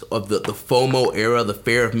age of the FOMO era, the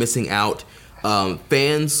fear of missing out,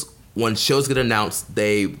 fans, when shows get announced,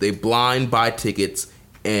 they blind buy tickets,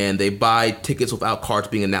 and they buy tickets without cards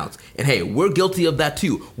being announced. And hey, we're guilty of that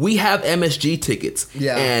too. We have MSG tickets.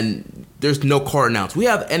 Yeah. And there's no card announced. We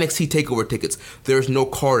have NXT TakeOver tickets. There's no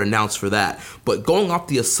card announced for that. But going off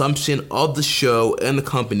the assumption of the show and the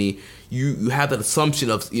company, you have that assumption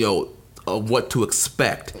of, of what to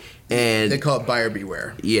expect. And they call it buyer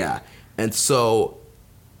beware. Yeah. And so,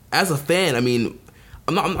 as a fan, I mean,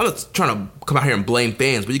 I'm not trying to come out here and blame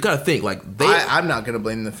fans, but you got to think, like, I'm not going to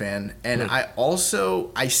blame the fan. And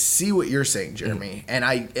I see what you're saying, Jeremy. And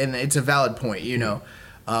it's a valid point,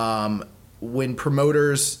 when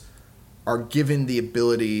promoters are given the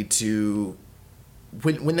ability to,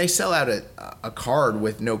 when they sell out a card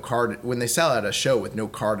with no card, when they sell out a show with no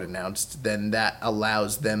card announced, then that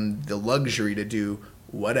allows them the luxury to do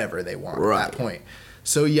whatever they want at that point.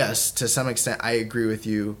 So yes, to some extent, I agree with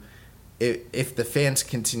you. If the fans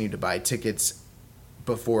continue to buy tickets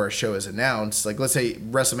before a show is announced, like let's say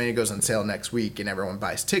WrestleMania goes on sale next week and everyone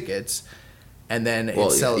buys tickets, and then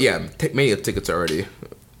it sells. Yeah, Mania tickets already.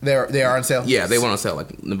 They are on sale? Yeah, they went on sale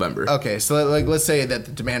like November. Okay, so like let's say that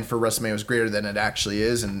the demand for WrestleMania was greater than it actually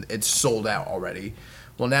is and it's sold out already.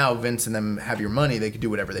 Well, now Vince and them have your money. They can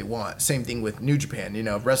do whatever they want. Same thing with New Japan.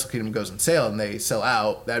 If Wrestle Kingdom goes on sale and they sell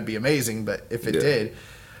out, that'd be amazing. But if it did,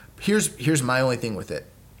 here's my only thing with it.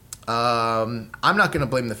 I'm not going to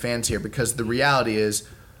blame the fans here because the reality is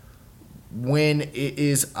when it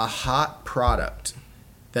is a hot product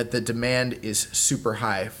that the demand is super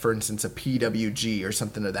high, for instance, a PWG or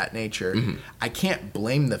something of that nature, I can't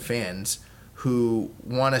blame the fans who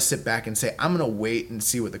want to sit back and say, I'm going to wait and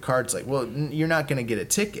see what the card's like. Well, you're not going to get a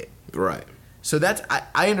ticket. Right. So that's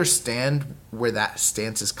I understand where that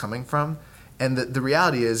stance is coming from. And the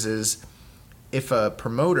reality is if a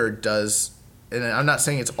promoter does, and I'm not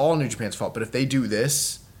saying it's all New Japan's fault, but if they do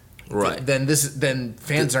this, right, then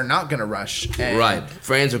fans are not going to rush. Right,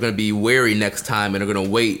 fans are going to be wary next time and are going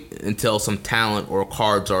to wait until some talent or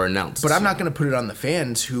cards are announced. But I'm not going to put it on the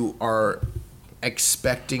fans who are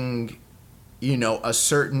expecting, a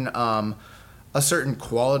certain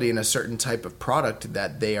quality and a certain type of product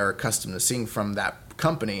that they are accustomed to seeing from that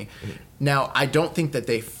company. Now, I don't think that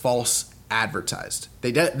they false advertised.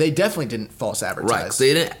 They definitely didn't false advertise. Right,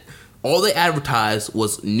 they didn't. All they advertised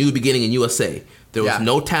was New Beginning in USA. There was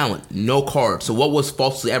no talent, no card. So what was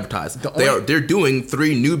falsely advertised? They're doing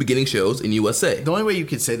 3 New Beginning shows in USA. The only way you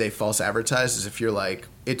could say they false advertised is if you're like,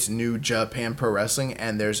 it's New Japan Pro Wrestling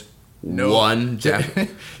and there's one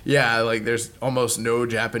there's almost no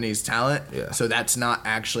Japanese talent. Yeah. So that's not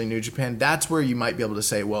actually New Japan. That's where you might be able to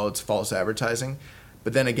say, well, it's false advertising.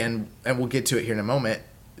 But then again, and we'll get to it here in a moment,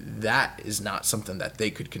 that is not something that they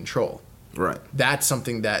could control. Right. That's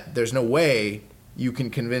something that there's no way you can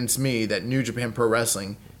convince me that New Japan Pro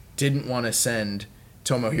Wrestling didn't want to send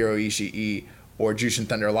Tomohiro Ishii or Jushin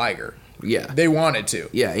Thunder Liger. Yeah. They wanted to.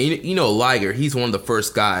 Yeah, Liger, he's one of the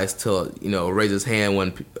first guys to, raise his hand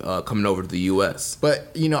when coming over to the U.S.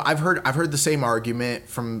 But, I've heard the same argument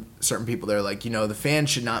from certain people. They're like, the fans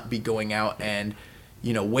should not be going out and,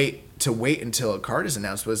 wait until a card is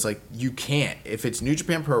announced. But it's like, you can't. If it's New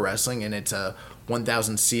Japan Pro Wrestling and it's a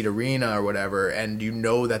 1,000 seat arena or whatever, and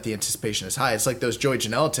that the anticipation is high, it's like those Joey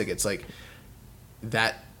Janela tickets, like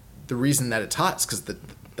that. The reason that it's hot is because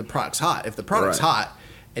the product's hot. If the product's hot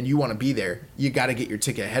and you want to be there, you got to get your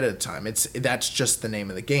ticket ahead of time. That's just the name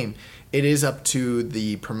of the game. It is up to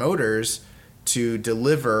the promoters to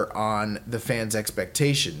deliver on the fans'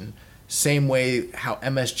 expectation. Same way how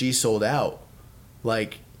MSG sold out.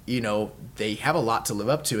 Like, they have a lot to live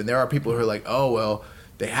up to, and there are people who are like, oh well,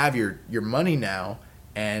 they have your money now,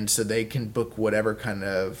 and so they can book whatever kind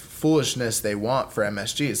of foolishness they want for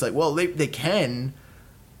MSG. It's like, well, they can,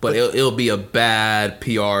 but it'll be a bad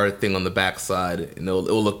PR thing on the backside, and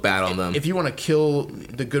it'll look bad on them. If you want to kill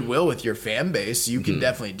the goodwill with your fan base, you can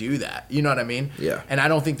definitely do that. You know what I mean? Yeah. And I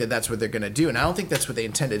don't think that that's what they're going to do, and I don't think that's what they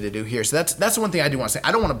intended to do here. So that's the one thing I do want to say.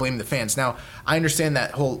 I don't want to blame the fans. Now, I understand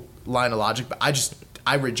that whole line of logic, but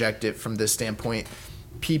I reject it from this standpoint.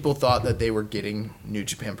 People thought that they were getting New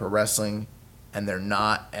Japan Pro Wrestling, and they're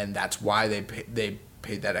not, and that's why they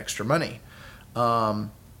paid that extra money. But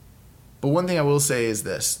one thing I will say is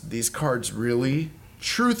this. These cards really,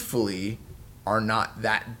 truthfully, are not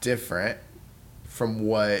that different from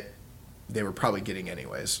what they were probably getting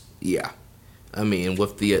anyways. Yeah. I mean,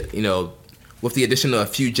 with the addition of a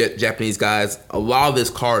few Japanese guys, a lot of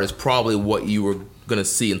this card is probably what you were going to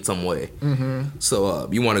see in some way. Mm-hmm. So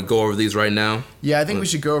you want to go over these right now? Yeah, I think we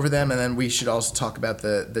should go over them, and then we should also talk about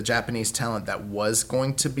the Japanese talent that was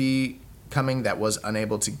going to be coming that was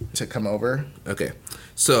unable to come over. Okay.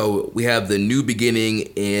 So we have the New Beginning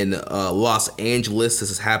in Los Angeles. This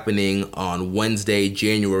is happening on Wednesday,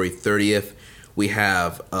 January 30th. We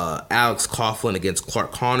have Alex Coughlin against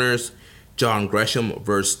Clark Connors, John Gresham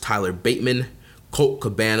versus Tyler Bateman, Colt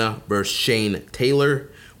Cabana versus Shane Taylor.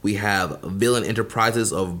 We have Villain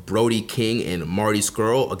Enterprises of Brody King and Marty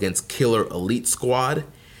Scurll against Killer Elite Squad.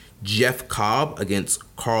 Jeff Cobb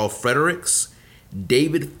against Carl Fredericks.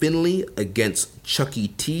 David Finlay against Chucky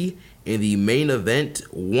T. In the main event,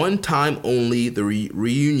 one time only, the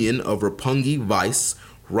reunion of Roppongi Vice,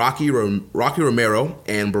 Rocky Romero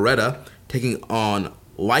and Beretta taking on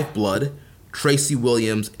Lifeblood, Tracy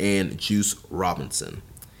Williams, and Juice Robinson.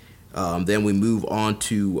 Then we move on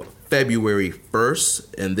to February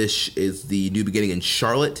 1st, and this is the New Beginning in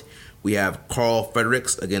Charlotte. We have Carl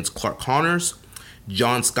Fredericks against Clark Connors,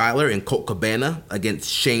 John Schuyler and Colt Cabana against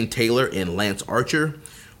Shane Taylor and Lance Archer.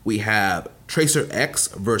 We have Tracer X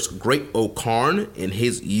versus Great O'Karn in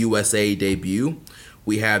his USA debut.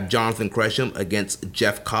 We have Jonathan Gresham against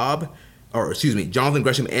Jonathan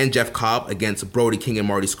Gresham and Jeff Cobb against Brody King and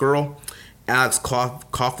Marty Scurll. Alex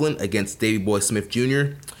Coughlin against Davey Boy Smith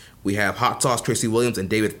Jr. We have Hot Sauce Tracy Williams and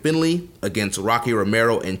David Finlay against Rocky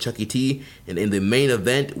Romero and Chucky T. And in the main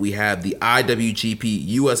event, we have the IWGP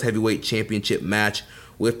US Heavyweight Championship match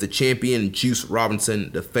with the champion Juice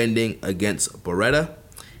Robinson defending against Beretta.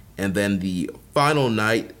 And then the final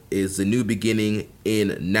night is the New Beginning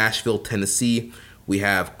in Nashville, Tennessee. We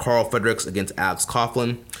have Carl Fredericks against Alex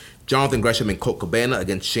Coughlin, Jonathan Gresham and Colt Cabana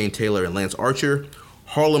against Shane Taylor and Lance Archer,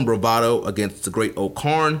 Harlem Bravado against the Great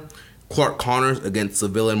O'Karn, Clark Connors against the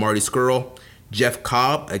Villain Marty Scurll, Jeff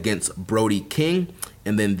Cobb against Brody King,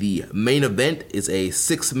 and then the main event is a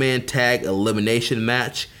 6-man tag elimination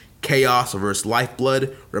match. Chaos versus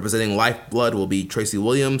Lifeblood. Representing Lifeblood will be Tracy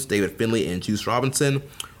Williams, David Finlay, and Juice Robinson.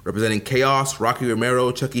 Representing Chaos, Rocky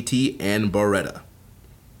Romero, Chucky T, and Beretta.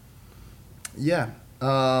 Yeah.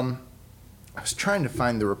 I was trying to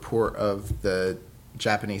find the report of the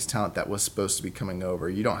Japanese talent that was supposed to be coming over.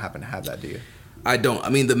 You don't happen to have that, do you? I don't. I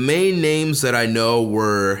mean, the main names that I know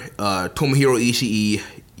were Tomohiro Ishii,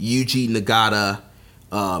 Yuji Nagata,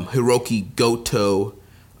 Hiroki Goto.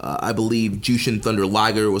 I believe Jushin Thunder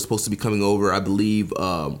Liger was supposed to be coming over. I believe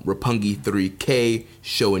Roppongi 3K,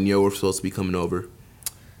 Sho and Yo were supposed to be coming over.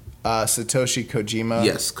 Satoshi Kojima.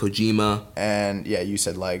 Yes, Kojima. And, yeah, you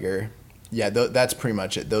said Liger. Yeah, that's pretty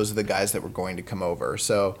much it. Those are the guys that were going to come over.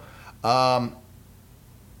 So, yeah,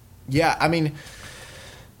 I mean...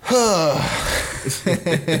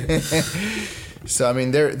 So, I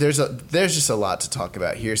mean, there's just a lot to talk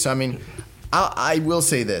about here. So, I mean, I will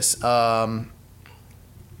say this. There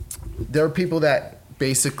are people that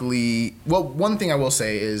basically... Well, one thing I will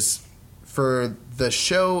say is for the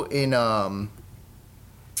show in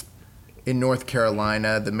North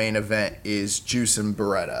Carolina, the main event is Juice and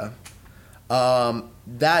Beretta.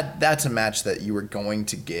 That's a match that you were going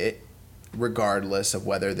to get regardless of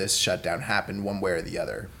whether this shutdown happened one way or the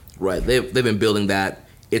other. Right. They've been building that.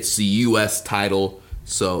 It's the U.S. title,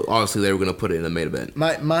 so obviously they were going to put it in the main event.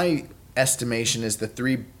 My estimation is the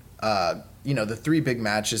three big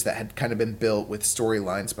matches that had kind of been built with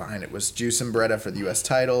storylines behind it was Juice and Beretta for the U.S.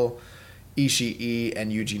 title, Ishii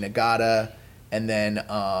and Yuji Nagata, and then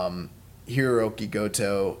Hiroki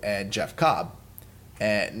Goto and Jeff Cobb.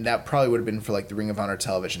 And that probably would have been for like the Ring of Honor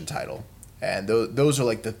television title. And those are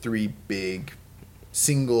like the three big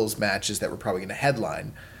singles matches that we're probably going to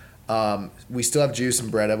headline. We still have Juice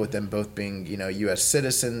and Beretta with them both being, U.S.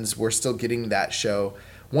 citizens. We're still getting that show.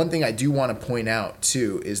 One thing I do want to point out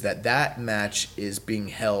too is that match is being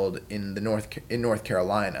held in North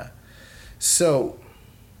Carolina. So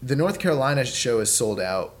the North Carolina show is sold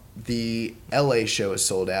out. The L.A. show is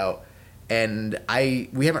sold out, and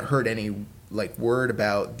we haven't heard any word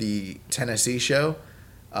about the Tennessee show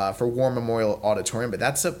for War Memorial Auditorium, but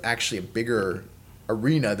that's actually a bigger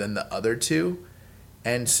arena than the other two.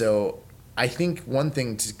 And so I think one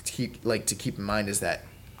thing to keep in mind is that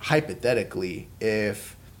hypothetically,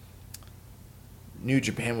 if New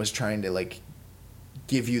Japan was trying to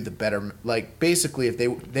give you the better, basically if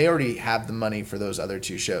they already have the money for those other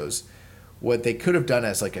two shows, what they could have done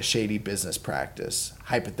as a shady business practice,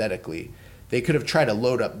 hypothetically, they could have tried to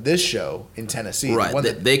load up this show in Tennessee. Right.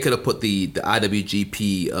 They could have put the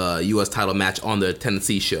IWGP U.S. title match on the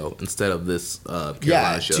Tennessee show instead of this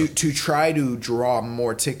Carolina show. To try to draw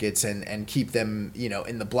more tickets and keep them,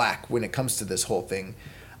 in the black when it comes to this whole thing.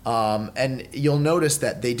 And you'll notice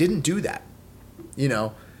that they didn't do that.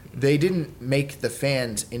 They didn't make the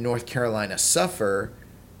fans in North Carolina suffer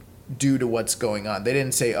due to what's going on. They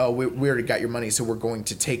didn't say, oh, we already got your money, so we're going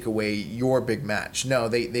to take away your big match. No,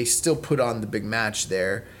 they still put on the big match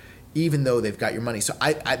there, even though they've got your money. So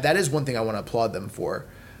I that is one thing I want to applaud them for.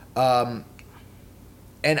 And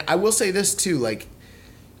I will say this too,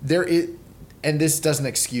 there is, and this doesn't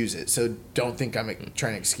excuse it, so don't think I'm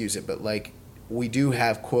trying to excuse it, but we do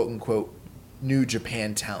have quote unquote New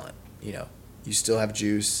Japan talent. You know, you still have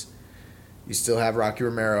Juice, you still have Rocky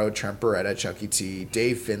Romero, Trent Beretta, Chucky T,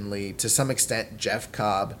 Dave Finlay, to some extent Jeff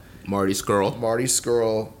Cobb, Marty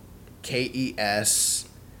Skrull, KES,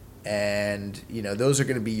 and you know those are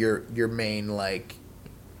going to be your main like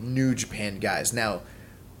New Japan guys. Now,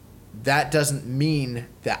 that doesn't mean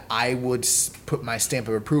that I would put my stamp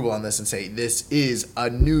of approval on this and say this is a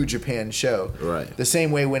New Japan show. Right. The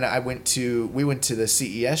same way when we went to the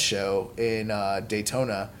CES show in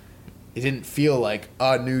Daytona, it didn't feel like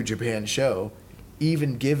a New Japan show,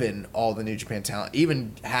 even given all the New Japan talent,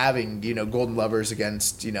 even having, you know, Golden Lovers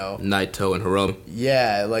against, you know, Naito and Hiromu.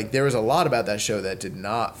 Yeah, like there was a lot about that show that did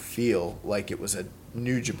not feel like it was a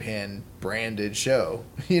New Japan branded show,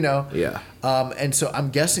 you know? Yeah. And so I'm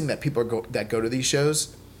guessing that people that go to these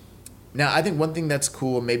shows. Now, I think one thing that's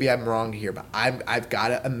cool, maybe I'm wrong here, but I've got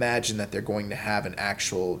to imagine that they're going to have an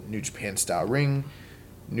actual New Japan style ring,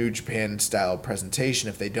 New Japan style presentation.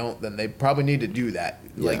 If they don't, then they probably need to do that.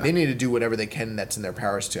 Yeah. Like they need to do whatever they can that's in their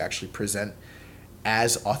powers to actually present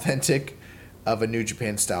as authentic of a New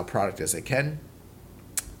Japan style product as they can.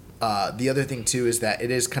 The other thing too is that it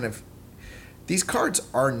is kind of, these cards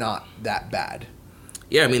are not that bad.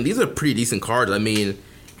 Yeah, I mean these are pretty decent cards. I mean,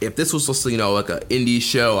 if this was just, you know, like an indie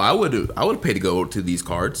show, I would pay to go to these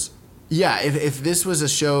cards. Yeah, if this was a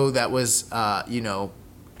show that was you know,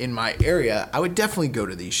 in my area, I would definitely go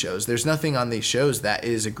to these shows. There's nothing on these shows that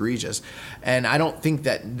is egregious, and I don't think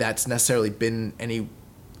that that's necessarily been any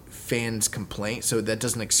fans' complaint. So that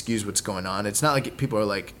doesn't excuse what's going on. It's not like people are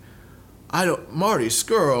like, Marty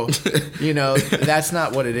Skrull, you know, that's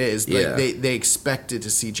not what it is. Like Yeah. they expected to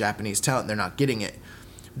see Japanese talent, and they're not getting it.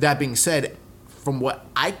 That being said, from what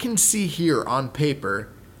I can see here on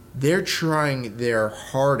paper, they're trying their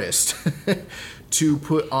hardest to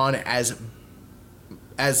put on as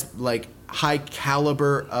like high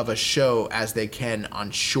caliber of a show as they can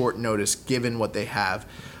on short notice, given what they have.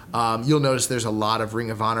 You'll notice there's a lot of Ring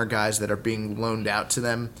of Honor guys that are being loaned out to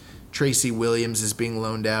them. Tracy Williams is being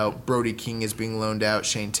loaned out. Brody King is being loaned out.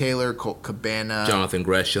 Shane Taylor, Colt Cabana, Jonathan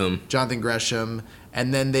Gresham.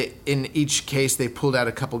 And then in each case, they pulled out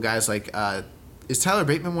a couple guys like, is Tyler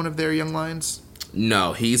Bateman one of their young lions?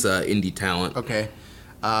 No, he's an indie talent. Okay.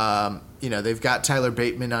 You know, they've got Tyler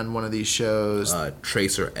Bateman on one of these shows.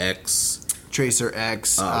 Tracer X,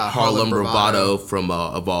 Harlem Bravado from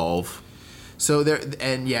Evolve. So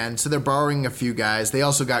they're borrowing a few guys. They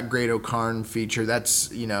also got Great O'Karn feature.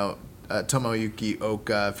 That's, you know, Tomoyuki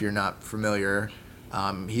Oka, if you're not familiar.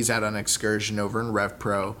 He's out on excursion over in Rev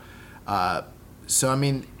Pro. So, I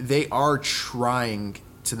mean, they are trying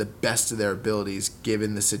to the best of their abilities,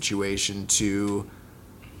 given the situation, to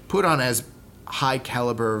put on as high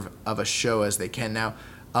caliber of a show as they can. Now,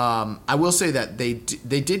 I will say that they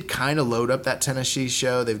did kind of load up that Tennessee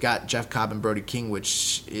show. They've got Jeff Cobb and Brody King,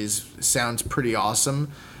 which sounds pretty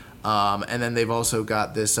awesome. And then they've also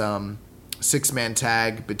got this 6-man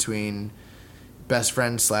tag between Best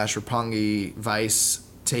Friend / Roppongi Vice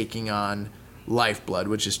taking on Lifeblood,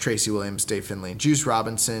 which is Tracy Williams, Dave Finlay, and Juice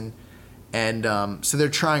Robinson. And so they're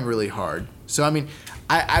trying really hard. So, I mean,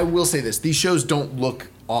 I will say this. These shows don't look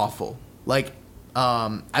awful. Like,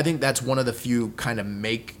 I think that's one of the few kind of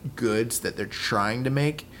make goods that they're trying to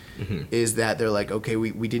make, is that they're like, okay,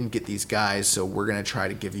 we didn't get these guys, so we're going to try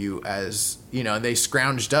to give you as, you know, and they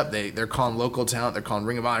scrounged up. They're calling local talent. They're calling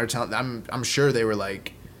Ring of Honor talent. I'm sure they were,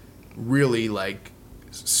 like, really, like,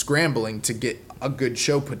 scrambling to get a good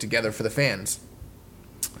show put together for the fans.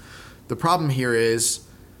 The problem here is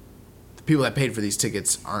the people that paid for these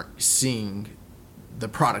tickets aren't seeing the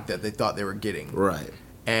product that they thought they were getting. Right.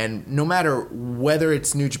 And no matter whether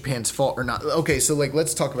it's New Japan's fault or not. Okay, so like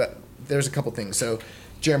let's talk about. There's a couple things. So,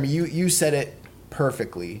 Jeremy, you said it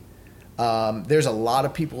perfectly. There's a lot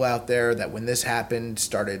of people out there that when this happened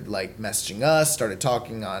started like messaging us, started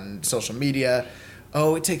talking on social media.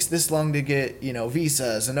 Oh, it takes this long to get, you know,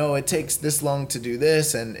 visas, and oh, it takes this long to do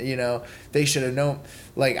this, and you know they should have known.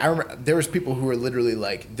 Like I remember, there was people who were literally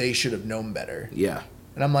like they should have known better. Yeah.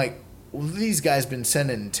 And I'm like, well, these guys been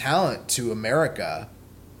sending talent to America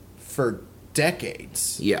for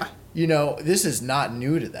decades. Yeah. You know, this is not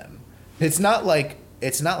new to them. It's not like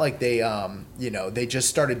they you know, they just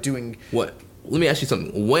started doing What? Let me ask you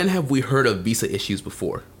something. When have we heard of visa issues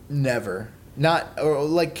before? Never. Not or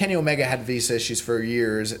like Kenny Omega had visa issues for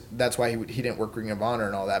years. That's why he didn't work Ring of Honor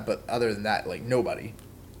and all that, but other than that, like nobody.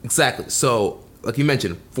 Exactly. So, like you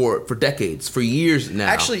mentioned, for decades, for years now.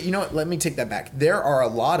 Actually, you know what? Let me take that back. There are a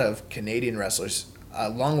lot of Canadian wrestlers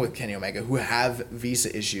along with Kenny Omega who have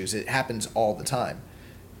visa issues. It happens all the time.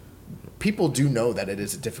 People do know that it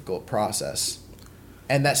is a difficult process.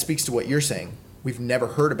 And that speaks to what you're saying. We've never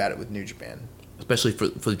heard about it with New Japan. Especially for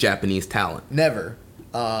the Japanese talent. Never.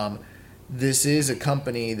 This is a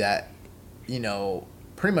company that,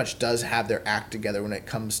 pretty much does have their act together when it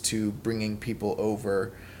comes to bringing people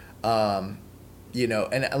over. And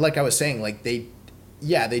like I was saying, like they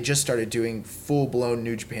just started doing full-blown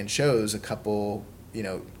New Japan shows a couple,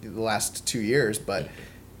 the last 2 years, but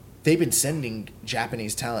they've been sending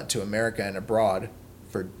Japanese talent to America and abroad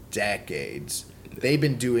for decades. They've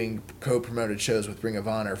been doing co-promoted shows with Ring of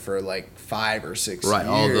Honor for like 5 or 6 years. Right,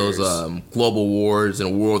 all those Global Wars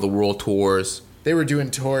and War of the World tours. They were doing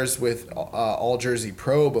tours with All Jersey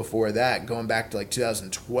Pro before that, going back to like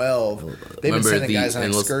 2012. They've been sending guys on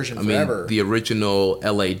excursion forever. The original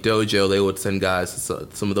LA Dojo, they would send guys to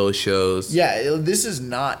some of those shows. Yeah, this is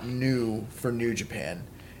not new for New Japan.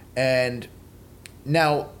 And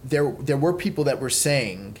now there were people that were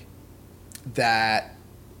saying that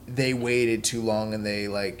they waited too long and they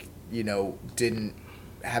didn't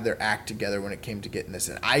have their act together when it came to getting this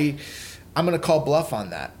in. I'm going to call bluff on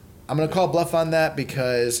that.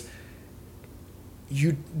 Because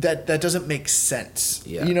that doesn't make sense.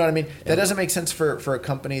 Yeah. You know what I mean? That doesn't make sense for a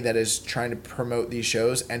company that is trying to promote these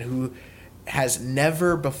shows and who has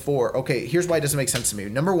never before. Okay, here's why it doesn't make sense to me.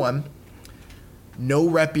 Number one, no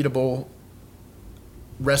reputable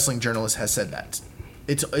wrestling journalist has said that.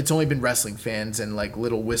 It's only been wrestling fans and like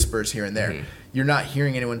little whispers here and there. Mm-hmm. You're not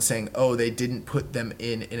hearing anyone saying, "Oh, they didn't put them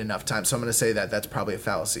in enough time." So I'm going to say that's probably a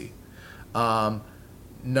fallacy.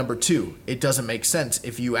 Number two, it doesn't make sense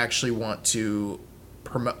if you actually want to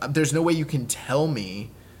promote. There's no way you can tell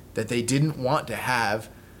me that they didn't want to have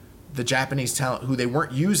the Japanese talent who they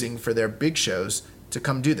weren't using for their big shows to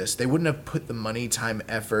come do this. They wouldn't have put the money, time,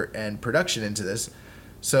 effort, and production into this.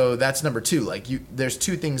 So that's number two. Like there's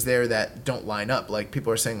two things there that don't line up. Like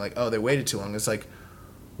people are saying like, oh, they waited too long. It's like,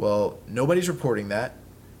 well, nobody's reporting that,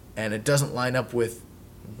 and it doesn't line up with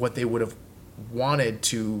what they would have wanted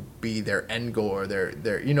to be their end goal or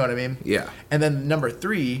their you know what I mean? Yeah. And then number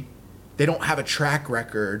three, they don't have a track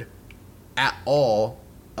record at all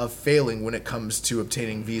of failing when it comes to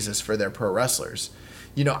obtaining visas for their pro wrestlers.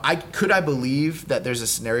 I believe that there's a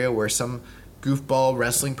scenario where some goofball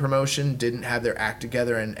wrestling promotion didn't have their act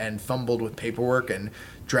together and fumbled with paperwork and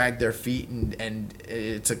dragged their feet and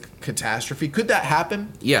it's a catastrophe. Could that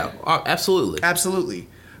happen? Yeah, absolutely. Absolutely.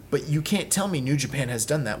 But you can't tell me New Japan has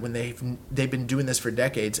done that when they've been doing this for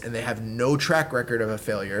decades and they have no track record of a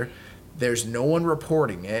failure. There's no one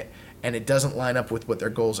reporting it, and it doesn't line up with what their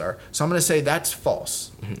goals are. So I'm going to say that's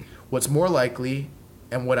false. Mm-hmm. What's more likely,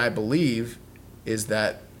 and what I believe, is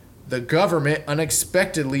that the government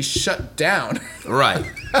unexpectedly shut down. Right.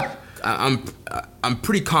 I'm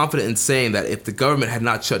pretty confident in saying that if the government had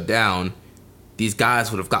not shut down, these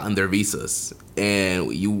guys would have gotten their visas, and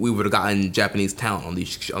we would have gotten Japanese talent on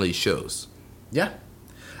these shows. Yeah,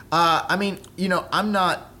 I'm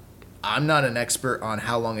not an expert on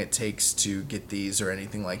how long it takes to get these or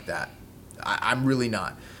anything like that. I'm really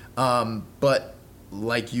not. But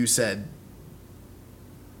like you said,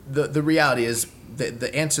 the reality is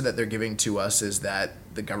the answer that they're giving to us is that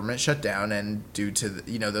the government shut down, and due to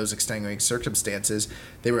those extenuating circumstances,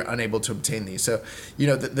 they were unable to obtain these. So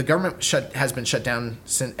the government has been shut down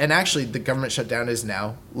since, and actually the government shutdown is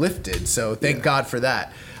now lifted. So thank God for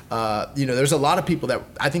that. There's a lot of people that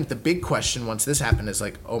I think the big question once this happened is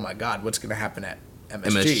like, oh my God, what's going to happen at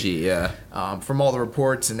MSG? Yeah. From all the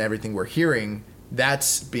reports and everything we're hearing,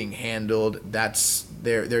 that's being handled. That's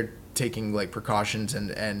they're taking like precautions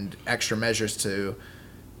and extra measures to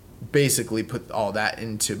basically put all that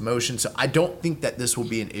into motion. So I don't think that this will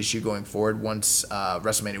be an issue going forward once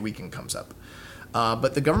WrestleMania weekend comes up.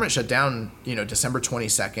 But the government shut down, December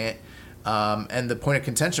 22nd. And the point of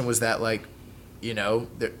contention was that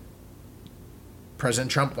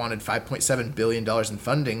President Trump wanted $5.7 billion in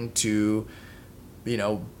funding to,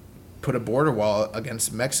 put a border wall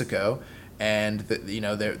against Mexico. And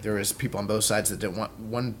there was people on both sides that didn't want.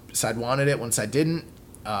 One side wanted it, one side didn't.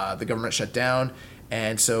 The government shut down,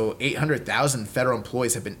 and so 800,000 federal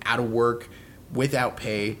employees have been out of work without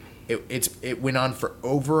pay. It went on for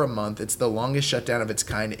over a month. It's the longest shutdown of its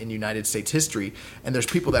kind in United States history. And there's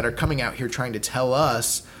people that are coming out here trying to tell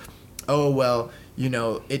us, oh well,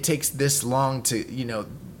 it takes this long to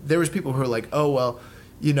There was people who are like, oh well,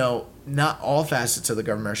 not all facets of the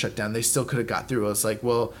government are shut down. They still could have got through. It's like,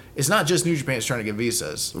 well, it's not just New Japan is trying to get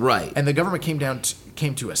visas. Right. And the government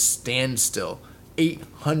came to a standstill.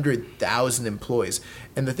 800,000 employees.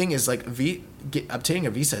 And the thing is, like, obtaining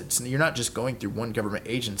a visa, you're not just going through one government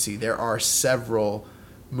agency. There are several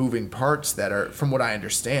moving parts that are, from what I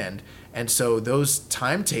understand. And so those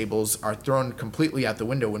timetables are thrown completely out the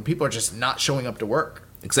window when people are just not showing up to work.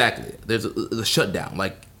 Exactly. There's a shutdown.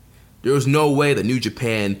 Like, there was no way that New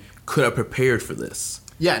Japan could have prepared for this.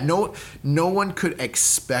 Yeah, no one could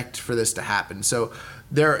expect for this to happen. So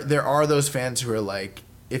there are those fans who are like,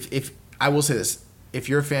 if I will say this, if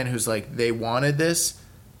you're a fan who's like, they wanted this,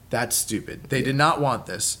 that's stupid. They did not want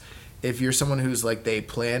this. If you're someone who's like, they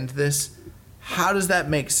planned this, how does that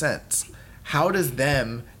make sense? How does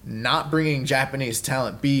them not bringing Japanese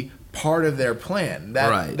talent be part of their plan?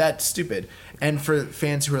 That's stupid. And for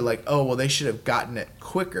fans who are like, oh, well, they should have gotten it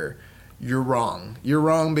quicker, you're wrong. You're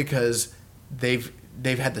wrong because they've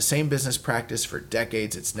had the same business practice for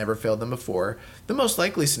decades. It's never failed them before. The most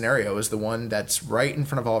likely scenario is the one that's right in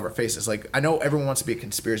front of all of our faces. Like, I know everyone wants to be a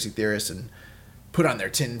conspiracy theorist and put on their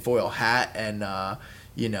tinfoil hat and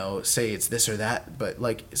say it's this or that, but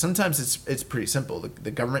like sometimes it's pretty simple.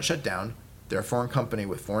 The government shut down. They're a foreign company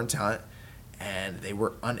with foreign talent, and they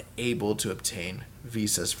were unable to obtain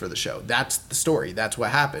visas for the show. That's the story. That's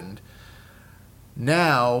what happened.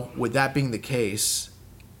 Now, with that being the case,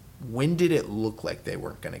 when did it look like they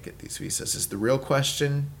weren't going to get these visas is the real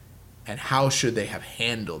question, and how should they have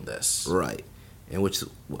handled this? Right. And which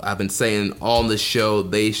I've been saying on this show,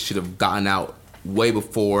 they should have gotten out way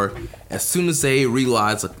before. As soon as they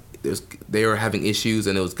realized they were having issues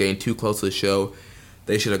and it was getting too close to the show,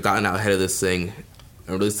 they should have gotten out ahead of this thing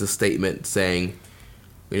and released a statement saying,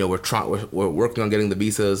 we're working on getting the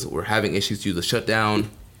visas. We're having issues due to the shutdown.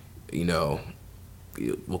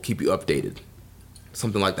 We'll keep you updated.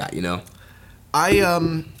 Something like that,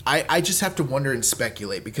 I just have to wonder and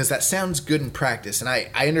speculate because that sounds good in practice, and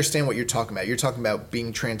I understand what you're talking about. You're talking about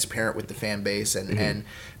being transparent with the fan base, and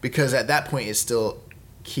because at that point it still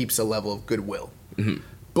keeps a level of goodwill. Mm-hmm.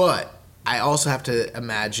 But I also have to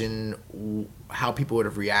imagine how people would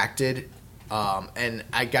have reacted, and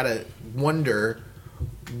I gotta wonder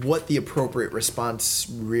what the appropriate response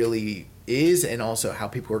really is, and also how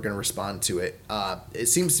people are going to respond to it. It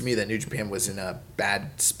seems to me that New Japan was in a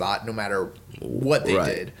bad spot no matter what they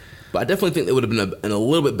did. But I definitely think they would have been in a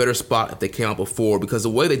little bit better spot if they came out before, because the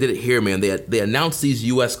way they did it here, man, they announced these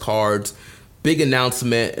U.S. cards, big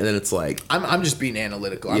announcement, and then it's like... I'm just being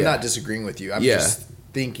analytical. I'm not disagreeing with you. I'm just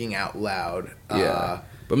thinking out loud. But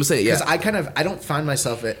I'm saying, because I don't find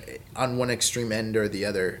myself on one extreme end or the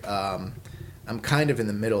other. I'm kind of in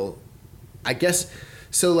the middle, I guess.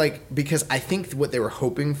 So, because I think what they were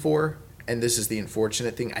hoping for, and this is the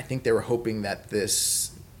unfortunate thing, I think they were hoping that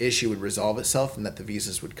this issue would resolve itself and that the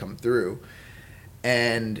visas would come through.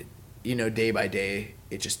 And, day by day,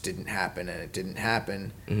 it just didn't happen, and it didn't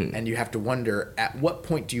happen. Mm-hmm. And you have to wonder, at what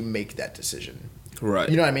point do you make that decision? Right.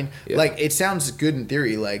 You know what I mean? Yeah. It sounds good in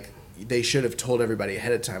theory, they should have told everybody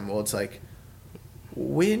ahead of time. Well, it's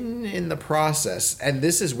when in the process, and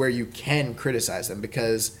this is where you can criticize them,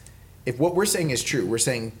 because if what we're saying is true, we're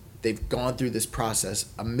saying they've gone through this process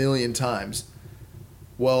a million times.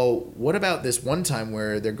 Well, what about this one time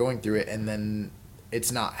where they're going through it and then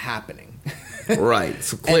it's not happening? Right.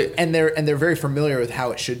 So and they're very familiar with how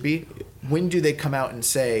it should be. When do they come out and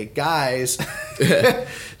say, guys,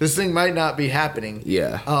 this thing might not be happening?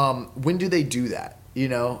 Yeah. When do they do that?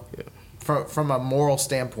 Yeah. From a moral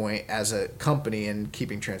standpoint, as a company and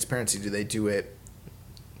keeping transparency, do they do it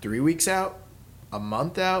 3 weeks out, a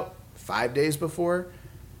month out, 5 days before?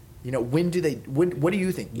 When do they? What do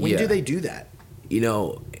you think? When do they do that?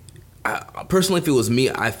 I personally, if it was me,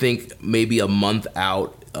 I think maybe a month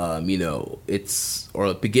out.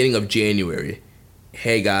 Or beginning of January.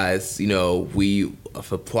 Hey guys, we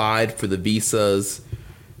have applied for the visas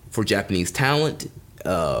for Japanese talent.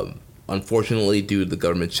 Unfortunately, due to the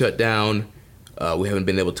government shutdown, we haven't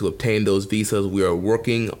been able to obtain those visas. We are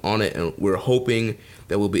working on it, and we're hoping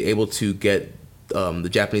that we'll be able to get the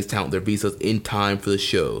Japanese talent their visas in time for the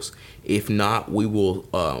shows. If not, we will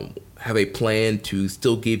have a plan to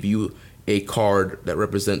still give you a card that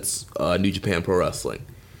represents New Japan Pro Wrestling,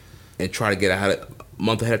 and try to get a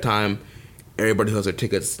month ahead of time. Everybody who has their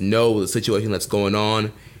tickets know the situation that's going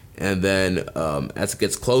on, and then as it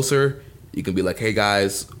gets closer, you can be like, hey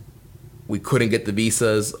guys, we couldn't get the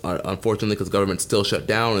visas, unfortunately, because the government's still shut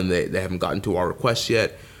down and they haven't gotten to our request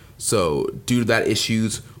yet. So due to that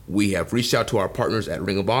issues, we have reached out to our partners at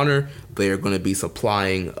Ring of Honor. They are going to be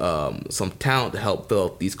supplying some talent to help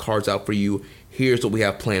fill these cards out for you. Here's what we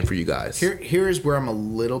have planned for you guys. Here is where I'm a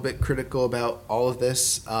little bit critical about all of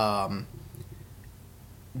this.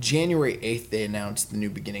 January 8th, they announced the New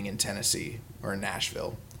Beginning in Tennessee, or in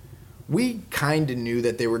Nashville. We kind of knew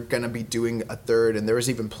that they were going to be doing a third, and there was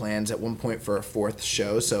even plans at one point for a fourth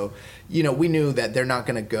show. So, we knew that they're not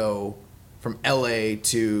going to go from LA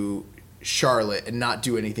to Charlotte and not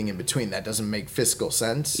do anything in between. That doesn't make fiscal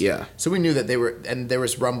sense. Yeah. So we knew that they were, and there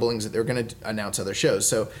was rumblings that they were going to announce other shows.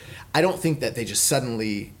 So I don't think that they just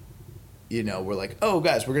suddenly, were like, oh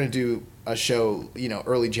guys, we're going to do a show,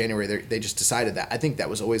 early January. They just decided that. I think that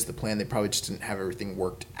was always the plan. They probably just didn't have everything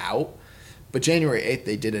worked out. But January 8th,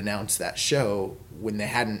 they did announce that show. When they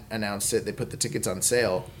hadn't announced it, they put the tickets on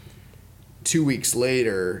sale. 2 weeks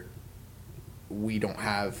later, we don't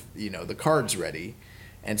have, the cards ready.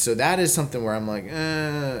 And so that is something where I'm like,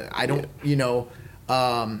 I don't,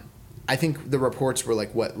 I think the reports were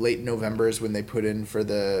like, late November is when they put in for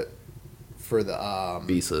the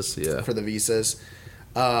visas, yeah. For the visas.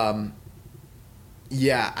 I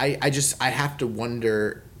have to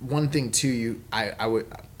wonder, one thing too, I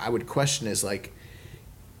would question is like,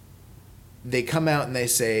 they come out and they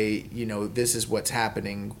say, this is what's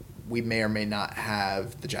happening. We may or may not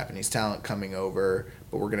have the Japanese talent coming over,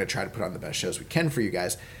 but we're going to try to put on the best shows we can for you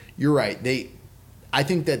guys. You're right. I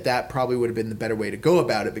think that probably would have been the better way to go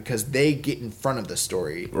about it because they get in front of the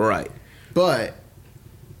story. Right. But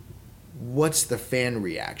what's the fan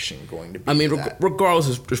reaction going to be? I mean,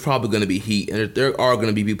 regardless, there's probably going to be heat, and there are going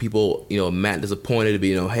to be people, mad, disappointed to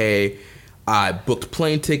be, hey, I booked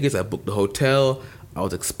plane tickets, I booked the hotel, I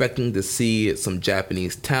was expecting to see some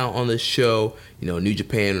Japanese talent on this show. New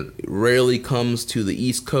Japan rarely comes to the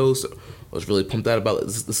East Coast. I was really pumped out about it.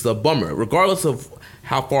 This is a bummer. Regardless of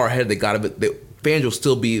how far ahead they got of it, the fans will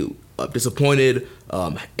still be disappointed,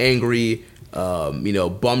 angry,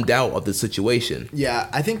 bummed out of the situation. Yeah,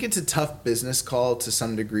 I think it's a tough business call to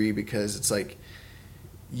some degree because it's like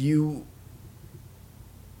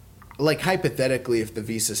hypothetically, if the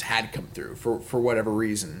visas had come through for whatever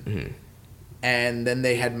reason, mm-hmm. and then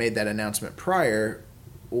they had made that announcement prior,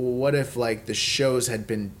 what if like the shows had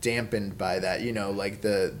been dampened by that?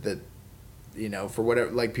 For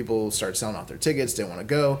whatever, like people start selling off their tickets, didn't want to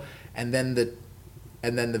go, and then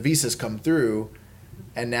the visas come through,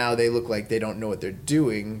 and now they look like they don't know what they're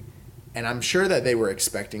doing. And I'm sure that they were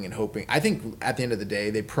expecting and hoping. I think at the end of the day,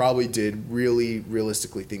 they probably did really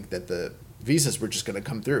realistically think that the visas were just going to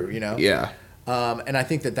come through, Yeah. And I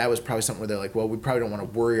think that was probably something where they're like, well, we probably don't want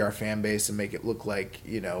to worry our fan base and make it look like,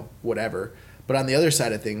 whatever. But on the other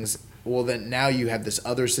side of things, well, then now you have this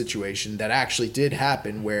other situation that actually did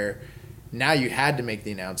happen where now you had to make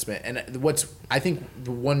the announcement. And I think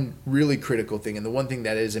the one really critical thing and the one thing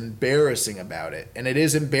that is embarrassing about it, and it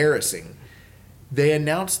is embarrassing, they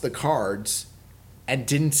announced the cards and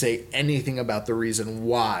didn't say anything about the reason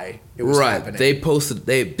why it was happening.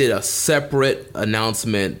 They did a separate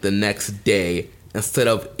announcement the next day instead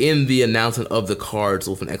of in the announcement of the cards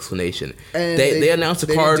with an explanation. And they announced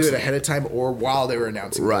the cards. They didn't do it ahead of time or while they were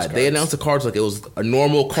announcing those cards. They announced the cards like it was a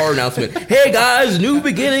normal card announcement. Hey guys, new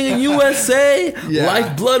beginning in USA. Yeah.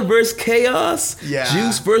 Lifeblood versus Chaos. Yeah.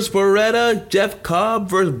 Juice versus Beretta. Jeff Cobb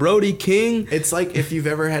versus Brody King. It's like if you've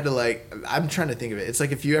ever had to I'm trying to think of it. It's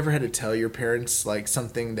like if you ever had to tell your parents like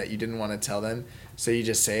something that you didn't want to tell them. So you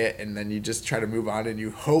just say it and then you just try to move on and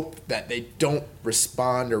you hope that they don't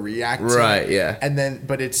respond or react to it. Right, yeah. And then,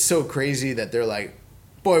 but it's so crazy that they're like,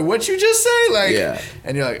 boy, what'd you just say? Like, yeah.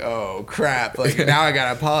 And you're like, oh crap. Like now I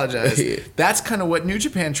gotta apologize. Yeah. That's kind of what New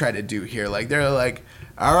Japan tried to do here. Like they're like,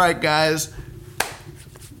 all right guys,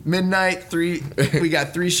 midnight, we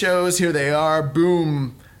got 3 shows, here they are,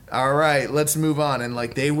 boom. All right, let's move on. And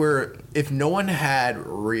like if no one had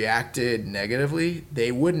reacted negatively,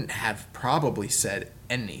 they wouldn't have probably said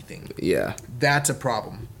anything. Yeah. That's a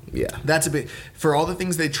problem. Yeah. That's a big, for all the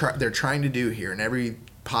things they're trying to do here and every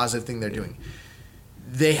positive thing they're doing,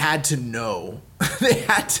 they had to know,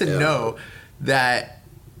 know that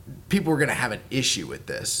people were going to have an issue with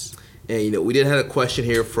this. And we did have a question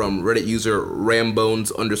here from Reddit user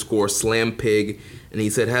Rambones_SlamPig, and he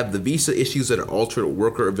said, have the visa issues that are altered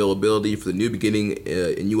worker availability for the New Beginning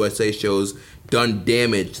in USA shows done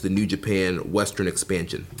damage to the New Japan Western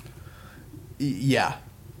expansion? Yeah,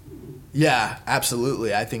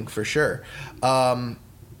 absolutely. I think for sure.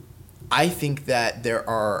 I think that there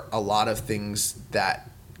are a lot of things that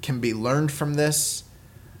can be learned from this.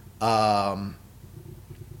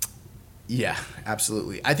 Yeah,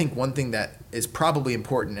 absolutely. I think one thing that is probably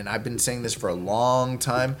important, and I've been saying this for a long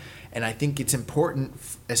time, and I think it's important,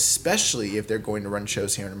 especially if they're going to run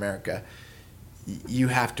shows here in America, you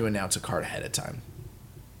have to announce a card ahead of time.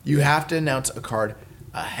 You have to announce a card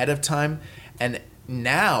ahead of time, and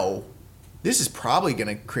now this is probably going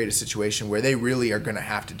to create a situation where they really are going to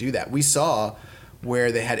have to do that. We saw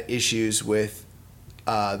where they had issues with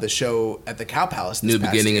the show at the Cow Palace. New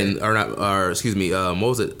Beginning what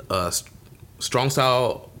was it? Strong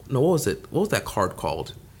Style. No, what was it? What was that card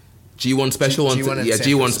called? G1 special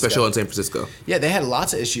G1 special in San Francisco. Yeah, they had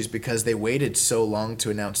lots of issues because they waited so long to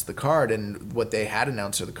announce the card, and what they had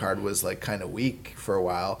announced for the card was like kind of weak for a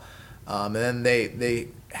while. And then they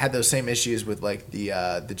had those same issues with like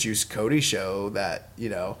the Juice Cody show that, you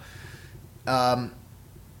know, I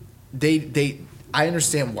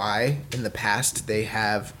understand why in the past they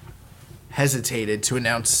have hesitated to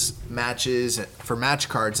announce matches for match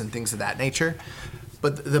cards and things of that nature.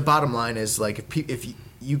 But the bottom line is, like, if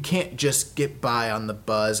you can't just get by on the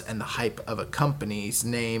buzz and the hype of a company's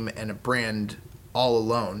name and a brand all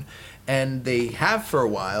alone. And they have for a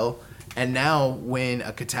while, and now when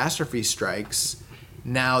a catastrophe strikes,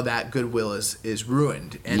 now that goodwill is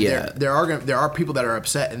ruined. And there are people that are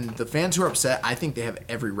upset, and the fans who are upset, I think they have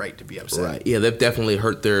every right to be upset. Right. Yeah, they've definitely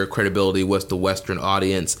hurt their credibility with the Western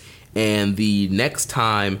audience. And the next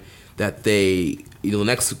time that the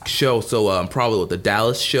next show, so probably with the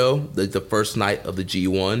Dallas show, the first night of the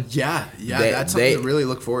G1. Yeah, that's something to really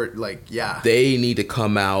look forward. Like, yeah, they need to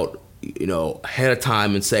come out, you know, ahead of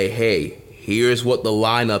time and say, hey, here's what the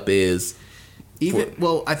lineup is.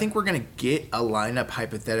 Well, I think we're gonna get a lineup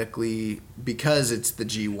hypothetically because it's the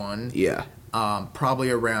G1. Yeah. Probably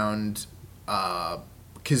around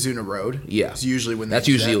Kizuna Road. Yeah. It's usually when that's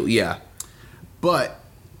usually that. Yeah. But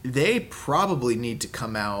they probably need to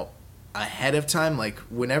come out ahead of time, like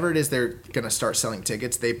whenever it is they're going to start selling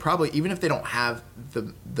tickets. They probably, even if they don't have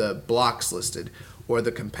the blocks listed or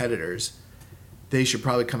the competitors, they should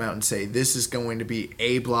probably come out and say, this is going to be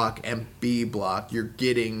A block and B block. You're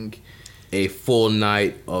getting a full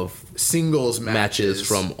night of singles matches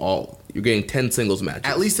from all. You're getting 10 singles matches.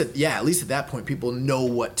 At least at that point, people know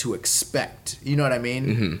what to expect. You know what I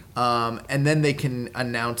mean? Mm-hmm. And then they can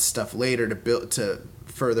announce stuff later to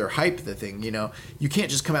further hype the thing. You know, you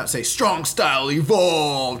can't just come out and say Strong Style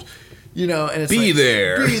Evolved. You know, and it's be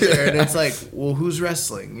there, and it's like, well, who's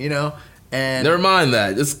wrestling? You know, and never mind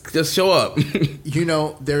that. Just show up. You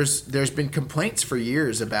know, there's been complaints for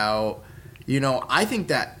years about, you know, I think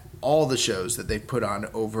that all the shows that they've put on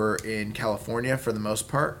over in California, for the most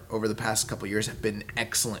part, over the past couple of years, have been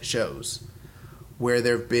excellent shows. Where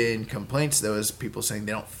there have been complaints, though, is people saying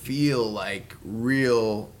they don't feel like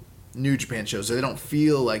real New Japan shows, or they don't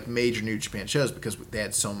feel like major New Japan shows because they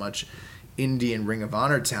had so much indie and Ring of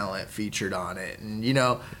Honor talent featured on it. And, you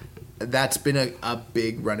know, that's been a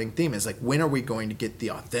big running theme. Is like, when are we going to get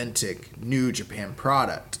the authentic New Japan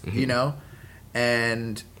product, you know?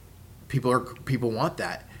 And people want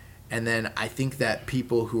that. And then I think that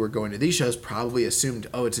people who are going to these shows probably assumed,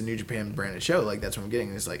 oh, it's a New Japan branded show. Like, that's what I'm getting.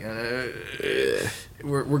 And it's like,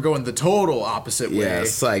 we're going the total opposite way. Yeah,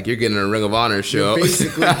 it's like you're getting a Ring of Honor show. You're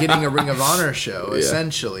basically getting a Ring of Honor show,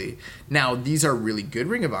 essentially. Now, these are really good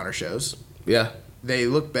Ring of Honor shows. Yeah. They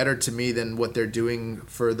look better to me than what they're doing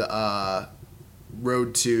for the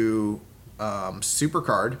Road to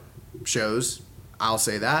Supercard shows. I'll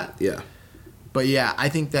say that. Yeah. But yeah, I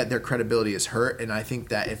think that their credibility is hurt, and I think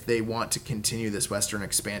that if they want to continue this Western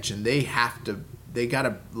expansion, they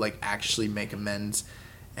gotta like actually make amends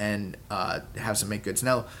and have some make goods.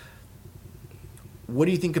 Now, what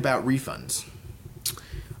do you think about refunds?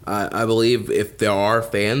 I believe if there are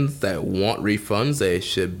fans that want refunds, they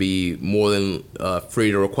should be more than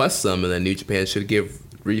free to request them, and then New Japan should give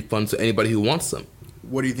refunds to anybody who wants them.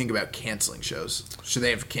 What do you think about canceling shows? Should they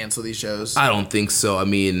have canceled these shows? I don't think so. I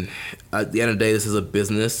mean, at the end of the day, this is a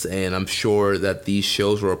business, and I'm sure that these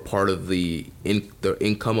shows were a part of the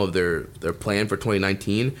income of their plan for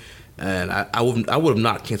 2019. And I would have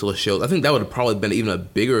not canceled the shows. I think that would have probably been even a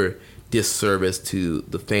bigger disservice to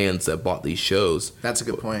the fans that bought these shows. That's a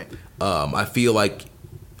good point. I feel like,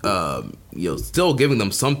 still giving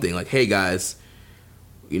them something. Like, hey, guys,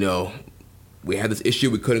 we had this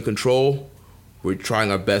issue we couldn't control. We're trying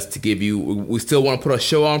our best to give you. We still want to put a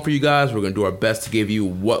show on for you guys. We're going to do our best to give you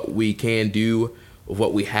what we can do with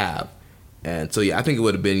what we have. And so, yeah, I think it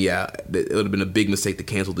would have been a big mistake to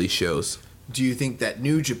cancel these shows. Do you think that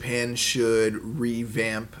New Japan should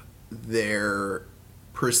revamp their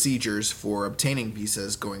procedures for obtaining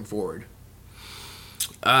visas going forward?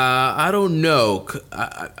 I don't know,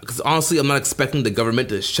 because honestly, I'm not expecting the government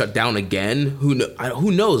to shut down again.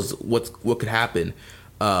 Who knows what could happen?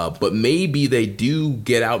 But maybe they do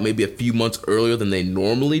get out maybe a few months earlier than they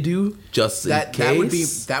normally do, just in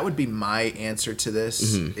case. That would be my answer to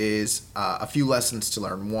this. Mm-hmm. Is a few lessons to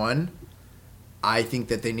learn. One, I think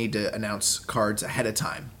that they need to announce cards ahead of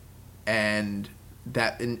time, and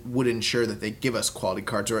that would ensure that they give us quality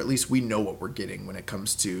cards, or at least we know what we're getting when it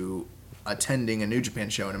comes to attending a New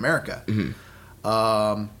Japan show in America.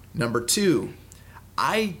 Mm-hmm. Number two,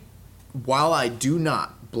 while I do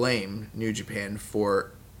not blame New Japan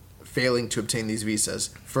for failing to obtain these visas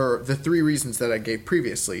for the 3 reasons that I gave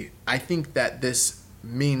previously. I think that this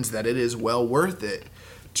means that it is well worth it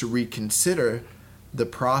to reconsider the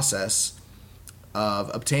process of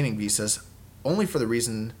obtaining visas, only for the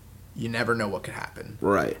reason you never know what could happen.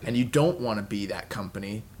 Right. And you don't want to be that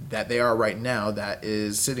company that they are right now that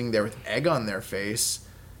is sitting there with egg on their face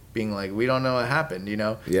being like, we don't know what happened, you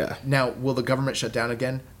know? Yeah. Now, will the government shut down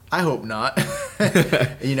again? I hope not.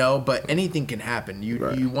 You know, but anything can happen.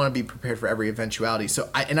 You want to be prepared for every eventuality. So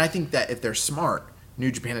I think that if they're smart,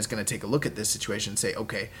 New Japan is going to take a look at this situation and say,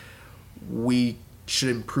 okay, we should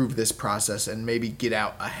improve this process and maybe get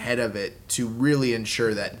out ahead of it to really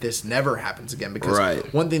ensure that this never happens again. Because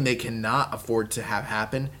one thing they cannot afford to have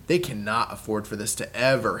happen, they cannot afford for this to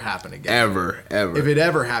ever happen again. Ever. If it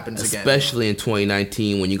ever happens again. Especially in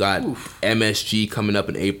 2019 when you got MSG coming up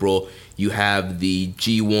in April. You have the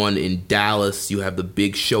G1 in Dallas. You have the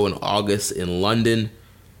big show in August in London.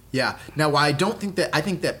 Yeah. Now, I think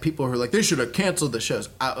that people who are like, they should have canceled the shows.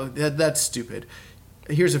 That's stupid.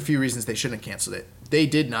 Here's a few reasons they shouldn't have canceled it. They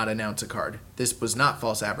did not announce a card. This was not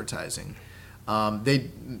false advertising.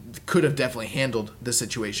 They could have definitely handled the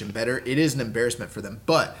situation better. It is an embarrassment for them.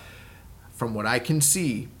 But from what I can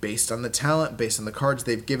see, based on the talent, based on the cards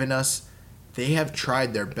they've given us, they have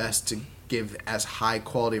tried their best to give as high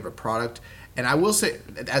quality of a product. And I will say,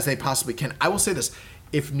 as they possibly can, I will say this.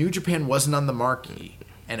 If New Japan wasn't on the marquee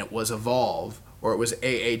and it was Evolve or it was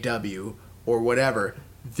AAW or whatever,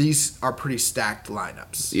 these are pretty stacked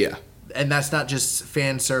lineups. Yeah. And that's not just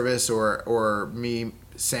fan service or me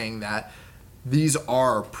saying that. These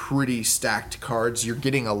are pretty stacked cards. You're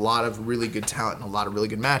getting a lot of really good talent and a lot of really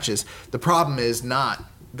good matches. The problem is not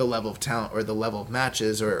the level of talent or the level of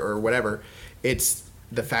matches or whatever. It's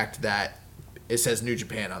the fact that it says New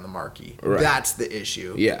Japan on the marquee. Right. That's the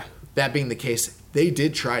issue. Yeah. That being the case, they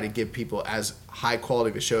did try to give people as high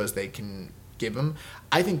quality of a show as they can give them.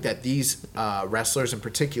 I think that these wrestlers in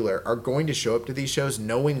particular are going to show up to these shows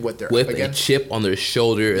knowing what they're with up against. A chip on their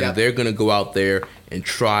shoulder, and they're going to go out there and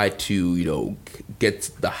try to, get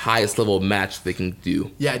the highest level of match they can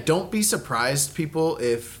do. Yeah, don't be surprised, people,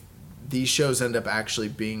 if these shows end up actually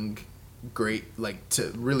being great, like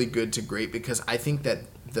to really good to great, because I think that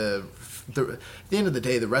at the end of the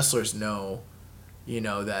day, the wrestlers know,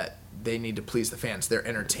 that they need to please the fans. They're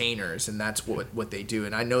entertainers, and that's what they do.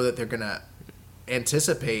 And I know that they're going to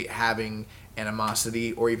anticipate having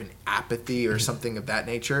animosity or even apathy or something of that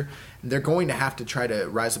nature. And they're going to have to try to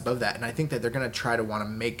rise above that. And I think that they're going to try to want to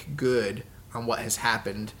make good on what has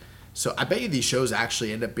happened. So I bet you these shows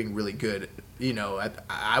actually end up being really good.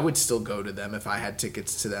 I would still go to them if I had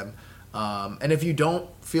tickets to them. And if you don't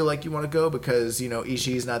feel like you want to go because,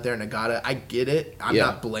 Ishii's not there, Nagata, I get it. I'm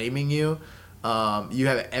not blaming you. You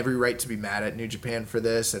have every right to be mad at New Japan for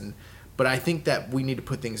this. But I think that we need to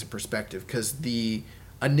put things in perspective because the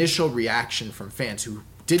initial reaction from fans who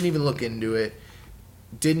didn't even look into it,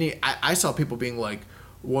 I saw people being like,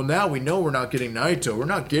 well, now we know we're not getting Naito. We're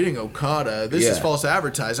not getting Okada. This is false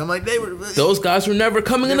advertising. I'm like, those guys were never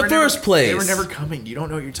coming in the first place. They were never coming. You don't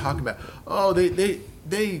know what you're talking about. Oh, they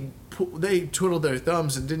twiddled their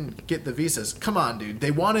thumbs and didn't get the visas. Come on, dude.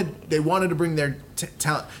 They wanted to bring their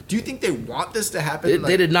talent. Do you think they want this to happen?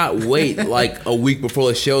 They did not wait like a week before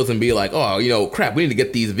the shows and be like, oh, crap, we need to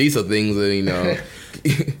get these visa things. And,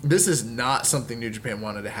 This is not something New Japan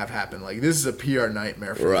wanted to have happen. Like, this is a PR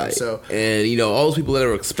nightmare for them. So, and, all those people that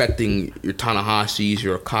are expecting your Tanahashis,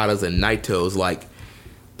 your Okadas, and Naitos, like,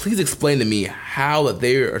 please explain to me how that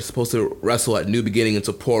they are supposed to wrestle at New Beginning in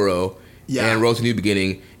Sapporo and Road to New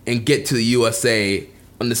Beginning and get to the USA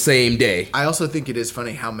on the same day. I also think it is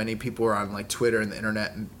funny how many people are on, like, Twitter and the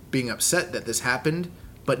internet being upset that this happened,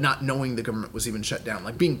 but not knowing the government was even shut down,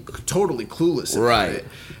 like being totally clueless about it.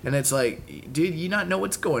 And it's like, dude, you not know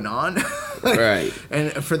what's going on?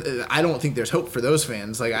 And I don't think there's hope for those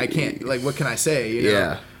fans. Like, I can't, like, what can I say? You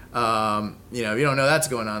know, you don't know that's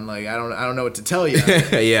going on. Like, I don't know what to tell you.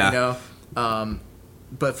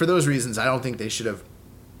 But for those reasons, I don't think they should have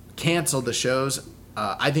canceled the shows.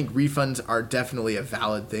 I think refunds are definitely a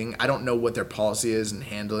valid thing. I don't know what their policy is in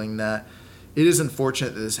handling that. It is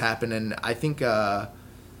unfortunate that this happened, and I think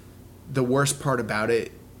the worst part about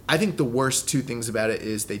it, I think the worst two things about it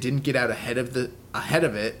is they didn't get out ahead of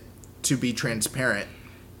it to be transparent.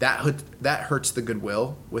 That hurts the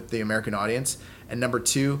goodwill with the American audience. And number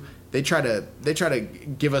two, they try to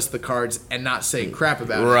give us the cards and not say crap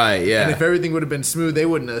about it. And if everything would have been smooth, they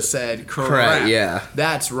wouldn't have said crap.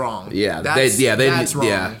 That's wrong. That's wrong.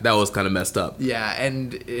 Yeah, that was kind of messed up. Yeah,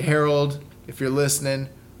 and Harold, if you're listening,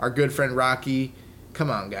 our good friend Rocky, come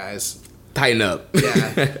on, guys. tighten up.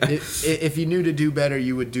 Yeah. If you knew to do better,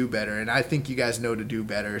 you would do better. And I think you guys know to do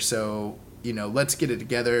better. So, let's get it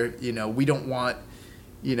together. We don't want,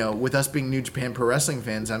 with us being New Japan Pro Wrestling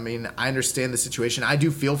fans, I mean, I understand the situation. I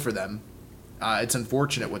do feel for them. It's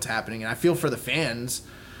unfortunate what's happening. And I feel for the fans.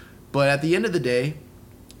 But at the end of the day,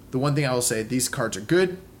 the one thing I will say, these cards are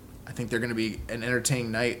good. I think they're going to be an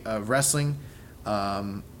entertaining night of wrestling.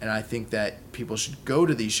 And I think that people should go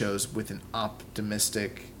to these shows with an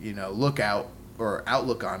optimistic,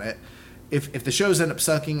 outlook on it. If the shows end up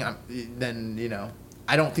sucking, then,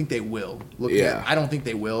 I don't think they will. I don't think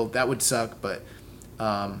they will. That would suck, but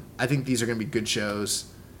I think these are going to be good shows,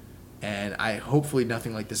 and hopefully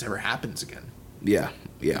nothing like this ever happens again. Yeah,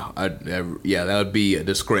 that would be a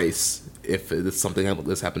disgrace if something like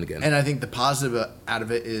this happened again. And I think the positive out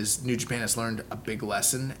of it is New Japan has learned a big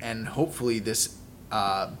lesson, and hopefully this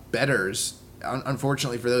betters.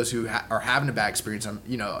 Unfortunately, for those who are having a bad experience,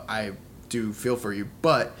 I do feel for you,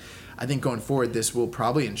 but I think going forward, this will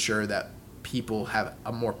probably ensure that people have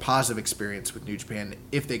a more positive experience with New Japan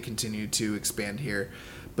if they continue to expand here.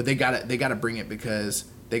 But they gotta bring it, because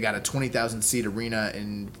they got a 20,000 seat arena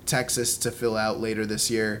in Texas to fill out later this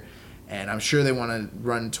year, and I'm sure they want to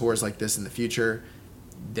run tours like this in the future.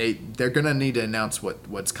 They're gonna need to announce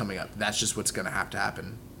what's coming up. That's just what's gonna have to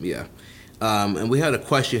happen. Yeah. And we had a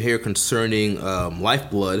question here concerning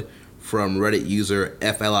Lifeblood from Reddit user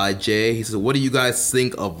FLIJ. He says, what do you guys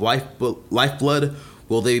think of Lifeblood?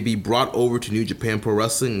 Will they be brought over to New Japan Pro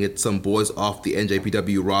Wrestling and get some boys off the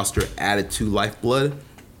NJPW roster added to Lifeblood?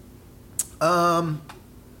 I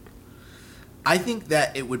think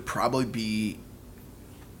that it would probably be...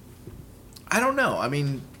 I don't know. I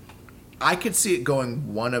mean, I could see it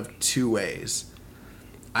going one of two ways.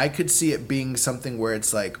 I could see it being something where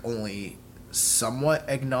it's like only somewhat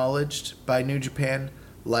acknowledged by New Japan.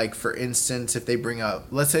 Like, for instance, if they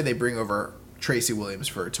let's say they bring over Tracy Williams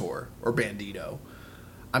for a tour, or Bandito.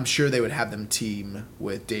 I'm sure they would have them team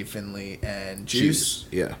with Dave Finlay and Juice.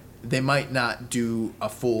 Yeah. They might not do a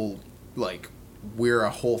full, we're a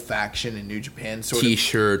whole faction in New Japan sort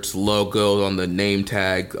T-shirts, logos on the name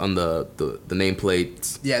tag, on the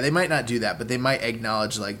nameplates. Yeah, they might not do that, but they might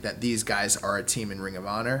acknowledge that these guys are a team in Ring of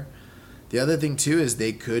Honor. The other thing too is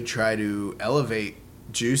they could try to elevate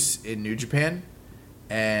Juice in New Japan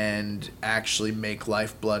and actually make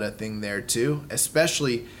Lifeblood a thing there too,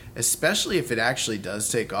 especially if it actually does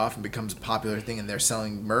take off and becomes a popular thing and they're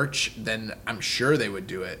selling merch. Then I'm sure they would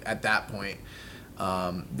do it at that point.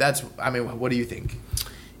 What do you think?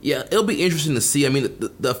 Yeah, it'll be interesting to see. I mean,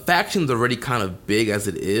 the faction's already kind of big as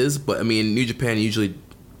it is, but I mean, New Japan usually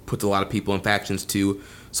puts a lot of people in factions too.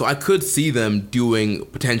 So I could see them doing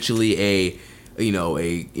potentially a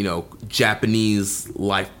Japanese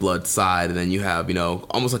Lifeblood side, and then you have,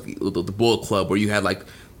 almost like the Bullet Club, where you had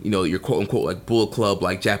your quote unquote Bullet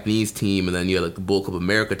Club Japanese team, and then you had the Bullet Club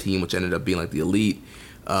America team, which ended up being the Elite.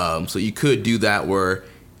 So you could do that where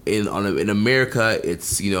in America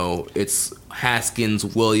it's Haskins,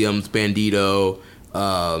 Williams, Bandito,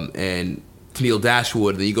 and Tennille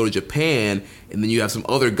Dashwood. And then you go to Japan, and then you have some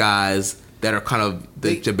other guys that are kind of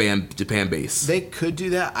the Japan base. They could do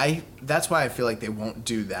that. That's why I feel like they won't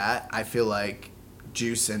do that. I feel like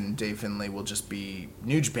Juice and Dave Finlay will just be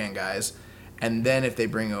New Japan guys, and then if they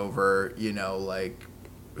bring over,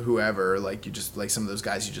 whoever, some of those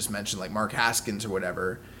guys you just mentioned, like Mark Haskins or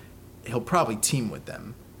whatever, he'll probably team with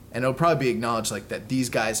them, and it'll probably be acknowledged that these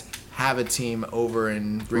guys have a team over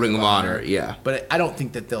in Ring of Honor. Yeah, but I don't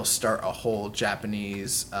think that they'll start a whole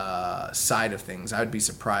Japanese side of things. I would be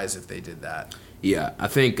surprised if they did that. Yeah, I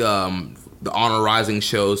think the Honor Rising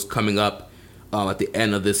shows coming up at the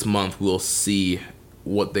end of this month, we'll see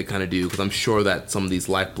what they kind of do, because I'm sure that some of these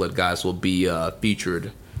Lifeblood guys will be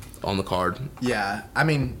featured on the card. Yeah, I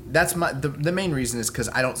mean, that's the main reason is because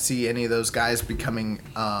I don't see any of those guys becoming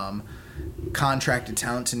contracted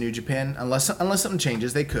talent to New Japan unless something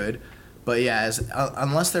changes. They could, but yeah,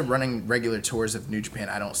 unless they're running regular tours of New Japan,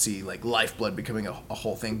 I don't see Lifeblood becoming a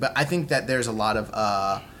whole thing. But I think that there's a lot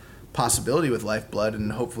of possibility with Lifeblood,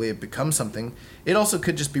 and hopefully it becomes something. It also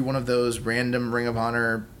could just be one of those random Ring of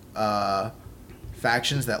Honor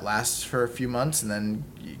factions that lasts for a few months and then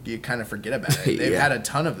you kind of forget about it. They've had a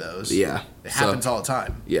ton of those. Yeah, it happens all the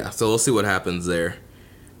time. Yeah, so we'll see what happens there.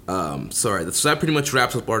 So that pretty much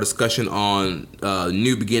wraps up our discussion on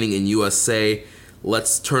New Beginning in USA.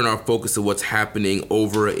 Let's turn our focus to what's happening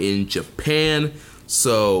over in Japan.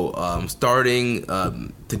 So starting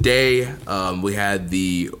today, we had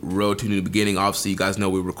the Road to New Beginning. Obviously, you guys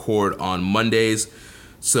know we record on Mondays.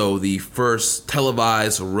 So the first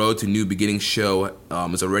televised Road to New Beginning show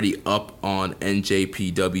is already up on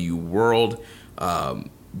NJPW World.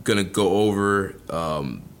 gonna go over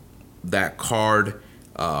that card.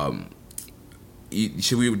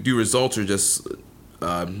 Should we do results or just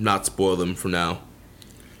not spoil them for now?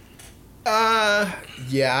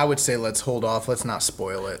 Yeah, I would say let's hold off. Let's not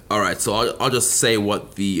spoil it. All right, so I'll just say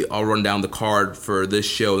I'll run down the card for this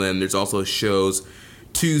show. Then there's also shows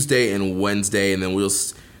Tuesday and Wednesday, and then we'll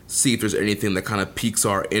see if there's anything that kind of piques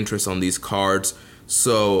our interest on these cards.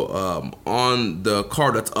 So on the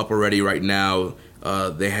card that's up already right now,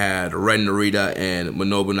 they had Ren Narita and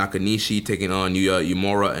Minobu Nakanishi taking on Yuya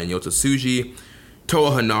Uemura and Yota Tsuji.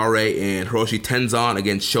 Toa Hanare and Hiroshi Tenzan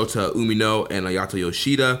against Shota Umino and Ayato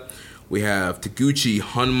Yoshida. We have Taguchi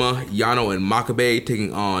Honma, Yano, and Makabe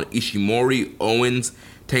taking on Ishimori, Owens,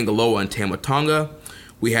 Tangaloa, and Tama Tonga.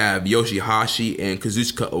 We have Yoshihashi and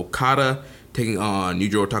Kazuchika Okada taking on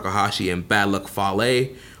Yujiro Takahashi and Bad Luck Fale.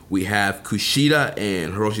 We have Kushida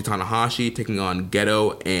and Hiroshi Tanahashi taking on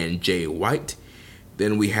Geto and Jay White.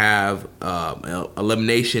 Then we have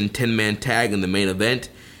elimination 10-man tag in the main event.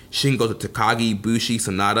 Shingo Takagi, Bushi,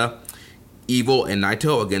 Sanada, Evil, and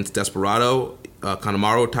Naito against Desperado,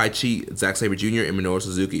 Kanemaru, Taichi, Zack Sabre Jr., and Minoru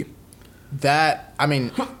Suzuki.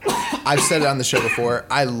 I've said it on the show before.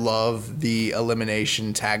 I love the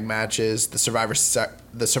elimination tag matches, the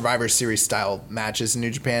Survivor Series style matches in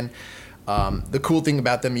New Japan. The cool thing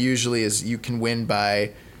about them usually is you can win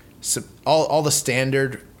by all the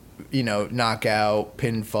standard, knockout,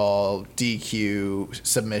 pinfall, DQ,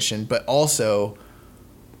 submission, but also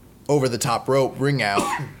over the top rope, ring out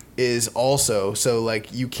is also, so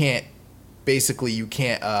like you can't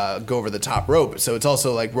go over the top rope. So it's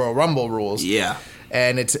also like Royal Rumble rules. Yeah.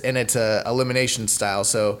 And it's a elimination style.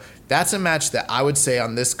 So that's a match that I would say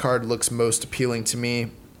on this card looks most appealing to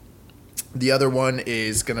me. The other one would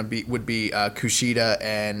be Kushida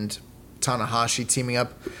and Tanahashi teaming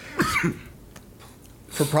up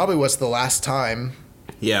for probably what's the last time.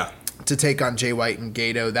 Yeah. To take on Jay White and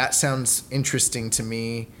Geto. That sounds interesting to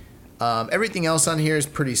me. Everything else on here is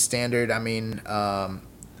pretty standard. I mean,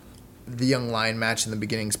 the Young Lion match in the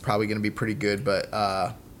beginning is probably going to be pretty good, but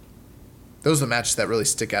those are the matches that really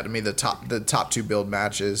stick out to me. The top two build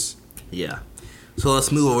matches. Yeah. So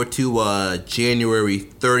let's move over to January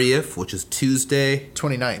 30th, which is Tuesday.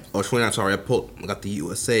 29th. Oh, 29th. Sorry, I got the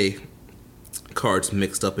USA cards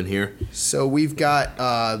mixed up in here. So we've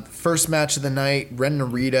got first match of the night, Ren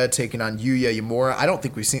Narita taking on Yuya Uemura. I don't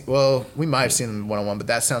think we've seen, well, we might have seen them one-on-one, but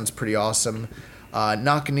that sounds pretty awesome.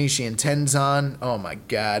 Nakanishi and Tenzan, oh my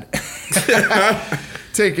god.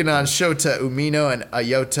 Taking on Shota Umino and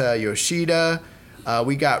Ayota Yoshida.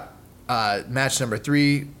 We got match number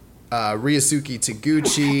 3, Ryusuke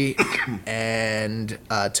Taguchi and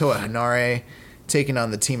Toa Hanare taking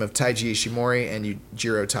on the team of Taiji Ishimori and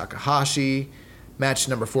Yujiro Takahashi. Match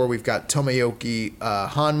number 4, we've got Tomoyoki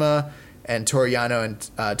Hanma and Toru Yano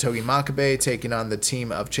and Togi Makabe taking on the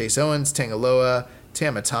team of Chase Owens, Tangaloa,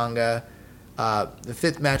 Tama Tonga. The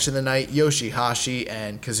 5th match of the night, Yoshihashi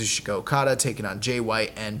and Kazuchika Okada taking on Jay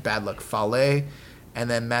White and Bad Luck Fale. And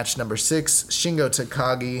then match number 6, Shingo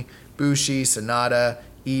Takagi, Bushi, Sanada,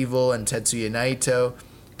 Evil, and Tetsuya Naito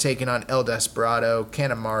taking on El Desperado,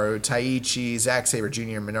 Kanemaru, Taichi, Zack Sabre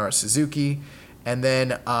Jr., and Minoru Suzuki. And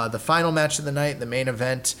then the final match of the night, the main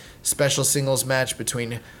event, special singles match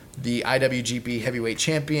between the IWGP Heavyweight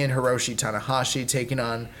Champion Hiroshi Tanahashi taking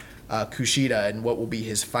on Kushida and what will be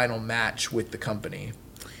his final match with the company.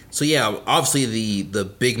 So yeah, obviously the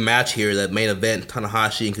big match here, that main event,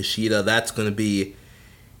 Tanahashi and Kushida, that's going to be,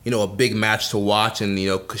 a big match to watch, and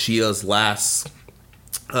Kushida's last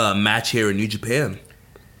match here in New Japan.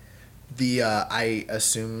 I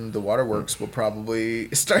assume the Waterworks will probably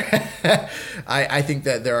start. I think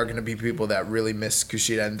that there are going to be people that really miss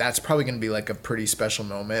Kushida, and that's probably going to be like a pretty special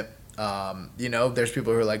moment. There's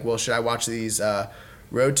people who are like, well, should I watch these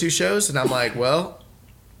Road 2 shows? And I'm like, well,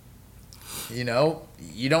 you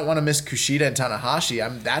don't want to miss Kushida and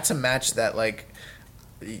Tanahashi. That's a match that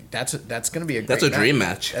that's going to be a great match. Dream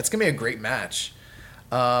match. That's going to be a great match.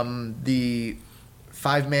 The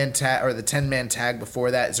 5-man tag or the 10-man tag before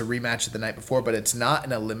that is a rematch of the night before, but it's not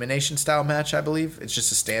an elimination style match, I believe. It's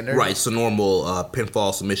just a standard. Right, it's a normal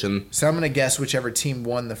pinfall submission. So I'm going to guess whichever team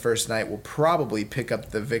won the first night will probably pick up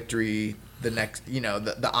the victory the next,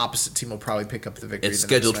 the opposite team will probably pick up the victory. It's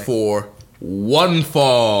scheduled for one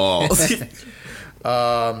fall.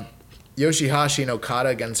 Yoshihashi and Okada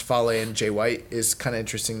against Fale and Jay White is kind of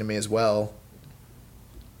interesting to me as well.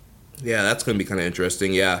 Yeah, that's going to be kind of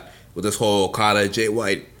interesting, yeah. With this whole Okada, Jay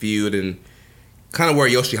White feud and kind of where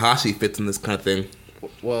Yoshihashi fits in this kind of thing.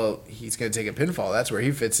 Well, he's going to take a pinfall. That's where he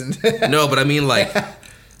fits in. No, but I mean,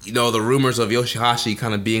 the rumors of Yoshihashi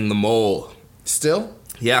kind of being the mole. Still?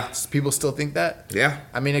 Yeah. People still think that? Yeah.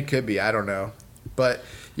 I mean, it could be. I don't know. But,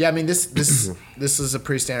 yeah, I mean, this is a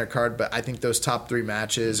pretty standard card, but I think those top 3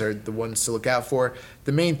 matches are the ones to look out for.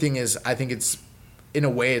 The main thing is I think it's, in a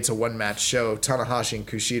way, it's a one-match show. Tanahashi and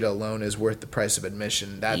Kushida alone is worth the price of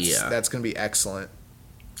admission. That's going to be excellent.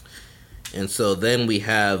 And so then we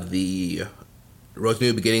have the Road to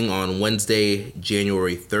New Beginning on Wednesday,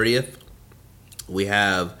 January 30th. We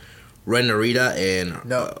have Ren Narita and...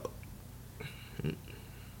 No.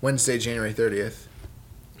 Wednesday, January 30th.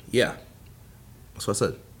 Yeah. That's what I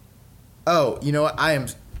said. Oh, you know what? I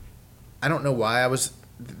don't know why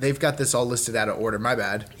they've got this all listed out of order. My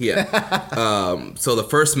bad. Yeah. So the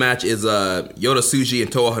first match is Yota Tsuji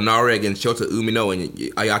and Toa Hanare against Shota Umino and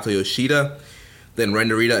Ayato Yoshida. Then Ren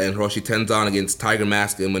Narita and Hiroshi Tenzan against Tiger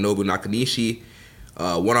Mask and Minobu Nakanishi.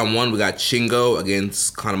 One-on-one, we got Shingo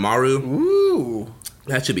against Kanemaru. Ooh.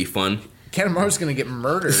 That should be fun. Kanemaru's going to get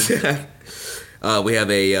murdered. We have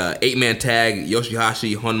a 8-man tag,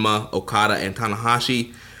 Yoshihashi, Honma, Okada, and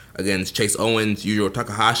Tanahashi against Chase Owens, Yujiro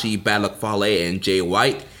Takahashi, Bad Luck Fale, and Jay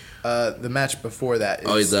White. The match before that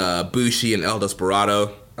is... Bushi and El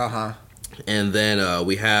Desperado. Uh-huh. And then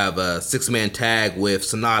we have a 6-man tag with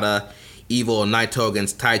Sonata, Evil, and Naito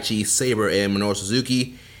against Taichi, Sabre, and Minoru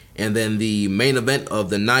Suzuki. And then the main event of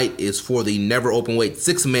the night is for the Never Openweight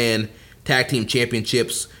 6-man tag team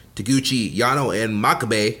championships, Taguchi, Yano, and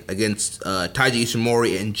Makabe against Taiji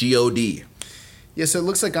Ishimori and G.O.D. Yeah, so it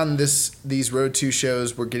looks like on these Road 2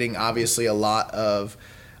 shows, we're getting obviously a lot of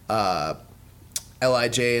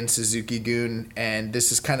LIJ and Suzuki-gun, and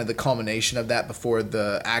this is kind of the culmination of that before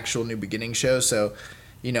the actual New Beginning show. So,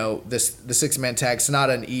 you know, the 6-man tag,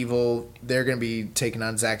 Sonata and Evil, they're going to be taking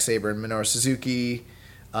on Zack Sabre and Minoru Suzuki,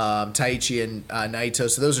 Taichi and Naito.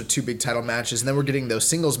 So those are 2 big title matches. And then we're getting those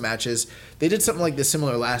singles matches. They did something like this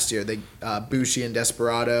similar last year. They Bushi and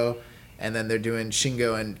Desperado, and then they're doing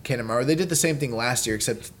Shingo and Kanemaru. They did the same thing last year,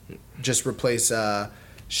 except just replace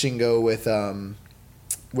Shingo with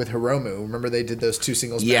Hiromu. Remember they did those 2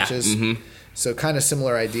 singles matches? Mm-hmm. So kind of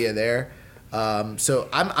similar idea there. So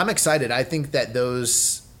I'm excited. I think that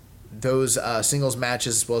those singles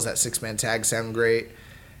matches as well as that 6-man tag sound great.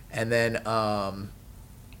 And then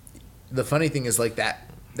the funny thing is like that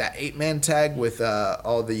 8-man tag with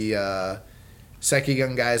all the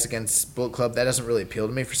Sekigun guys against Bullet Club, that doesn't really appeal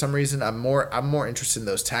to me for some reason. I'm more interested in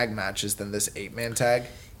those tag matches than this 8-man tag.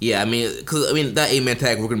 Yeah, because that 8-man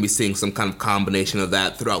tag, we're going to be seeing some kind of combination of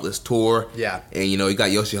that throughout this tour. Yeah. And, you got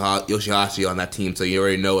Yoshihashi on that team, so you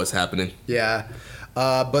already know what's happening. Yeah.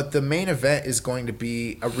 But the main event is going to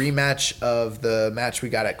be a rematch of the match we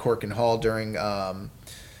got at Corkin Hall during...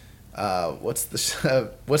 what's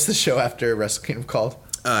the show after Wrestle Kingdom called?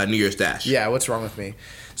 New Year's Dash. Yeah, what's wrong with me?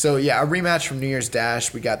 So yeah, a rematch from New Year's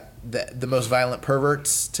Dash. We got the most violent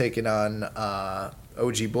perverts taking on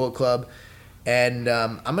OG Bullet Club, and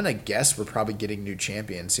I'm gonna guess we're probably getting new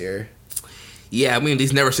champions here. Yeah,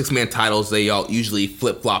 these never 6-man titles, they all usually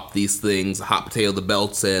flip flop these things, hot potato the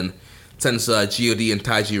belts, and since G.O.D. and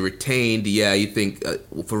Taiji retained, yeah, you think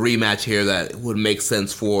for rematch here that would make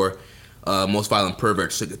sense for most violent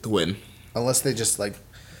perverts to get the win. Unless they just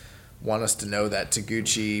want us to know that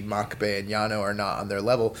Taguchi, Makabe, and Yano are not on their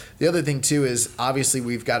level. The other thing too is obviously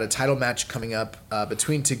we've got a title match coming up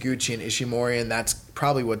between Taguchi and Ishimori, and that's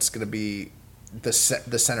probably what's going to be the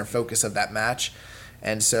center focus of that match.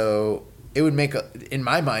 And so it would make, in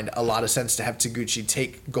my mind, a lot of sense to have Taguchi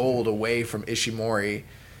take gold away from Ishimori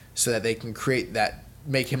so that they can create that,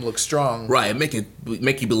 make him look strong. Right, make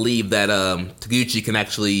you believe that Taguchi can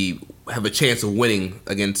actually have a chance of winning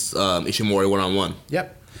against Ishimori one-on-one.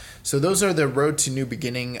 Yep. So those are the Road to New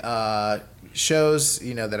Beginning shows,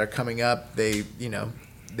 that are coming up. They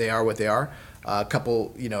are what they are. A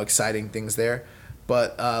couple, exciting things there.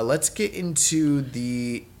 But let's get into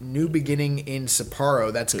the New Beginning in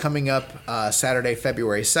Sapporo. That's coming up Saturday,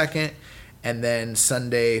 February 2nd, and then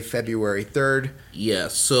Sunday, February 3rd. Yeah,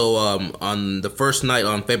 so on the first night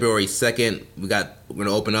on February 2nd, we're going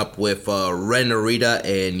to open up with Ren Narita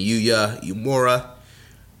and Yuya Uemura.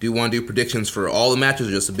 Do you want to do predictions for all the matches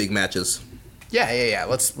or just the big matches? Yeah.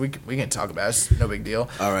 We can talk about it. It's no big deal.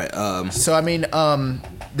 All right. So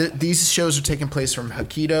these shows are taking place from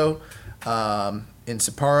Hokkaido in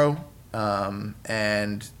Sapporo,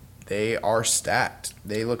 and they are stacked.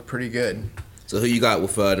 They look pretty good. So who you got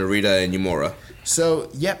with Narita and Uemura? So,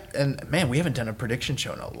 yep, and man, we haven't done a prediction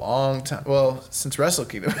show in a long time. Well, since Wrestle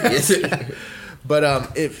Kingdom.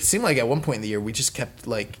 But it seemed like at one point in the year we just kept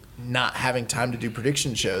like not having time to do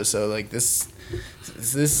prediction shows. So like this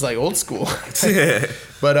is like old school.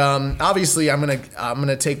 But obviously I'm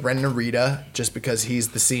gonna take Ren Narita just because he's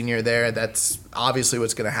the senior there. That's obviously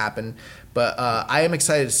what's gonna happen. But I am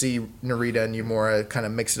excited to see Narita and Yumura kind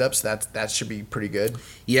of mix it up. So that should be pretty good.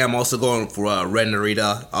 Yeah, I'm also going for Ren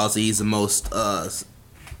Narita. Obviously, he's the most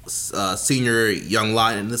senior young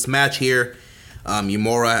lion in this match here.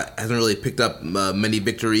 Yumura hasn't really picked up many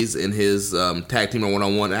victories in his tag team or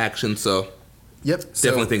one-on-one action, so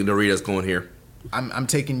definitely think Narita's going here. I'm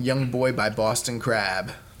taking Young Boy by Boston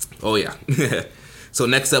Crab. Oh, yeah. So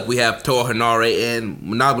next up, we have Toa Henare and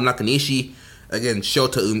Manabu Nakanishi against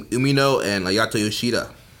Shota Umino and Ayato Yoshida.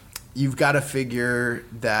 You've got to figure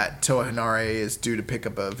that Toa Henare is due to pick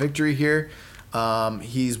up a victory here.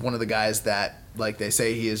 He's one of the guys that, like they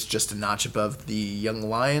say, he is just a notch above the Young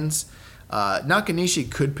Lions. Nakanishi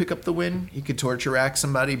could pick up the win. He could torture rack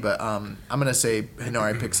somebody, but I'm going to say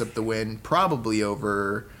Henare picks up the win, probably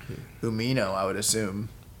over Umino, I would assume.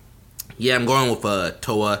 Yeah, I'm going with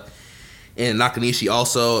Toa and Nakanishi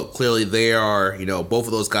also. Clearly, they are, both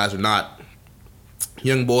of those guys are not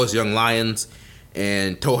young boys, young lions.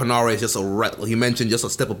 And Toa Henare is just he mentioned, just a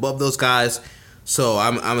step above those guys. So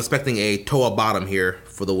I'm expecting a Toa bottom here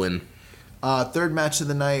for the win. Third match of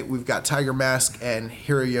the night, we've got Tiger Mask and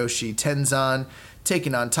Hiroyoshi Tenzan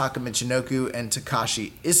taking on Taka Michinoku and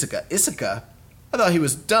Takashi Iizuka. Iizuka? I thought he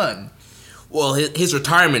was done. Well, his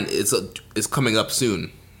retirement is coming up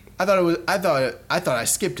soon. I thought I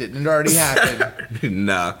skipped it and it already happened.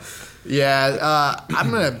 Nah. Yeah,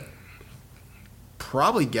 I'm gonna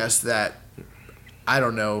probably guess that. I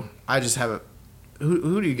don't know. I just have a.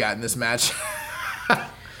 Who do you got in this match?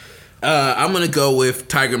 I'm going to go with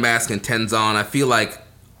Tiger Mask and Tenzan. I feel like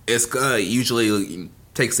Iizuka usually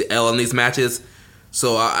takes the L in these matches.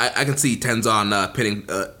 So I can see Tenzan pinning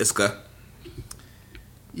Iizuka.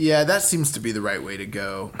 Yeah, that seems to be the right way to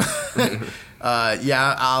go.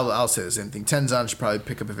 Yeah, I'll say the same thing. Tenzan should probably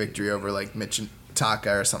pick up a victory over like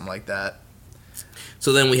Taka or something like that.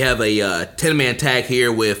 So then we have a 10-man tag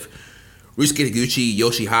here with Ryusuke Taguchi,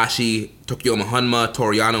 Yoshihashi, Tokiyama Honma,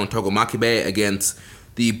 Toriano, and Togo Makabe against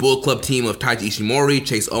the Bullet Club team of Taiji Ishimori,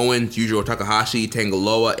 Chase Owens, Yujiro Takahashi,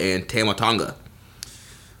 Tangaloa, and Tama Tonga.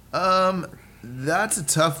 That's a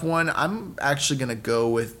tough one. I'm actually going to go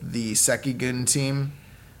with the Sekigun team.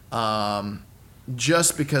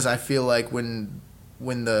 Just because I feel like when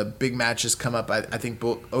the big matches come up, I think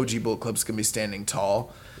OG Bullet Club's going to be standing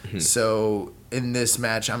tall. Mm-hmm. So in this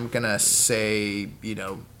match, I'm going to say,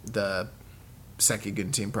 the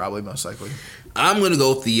Sekigun team probably most likely. I'm going to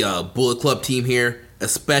go with the Bullet Club team here,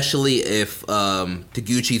 especially if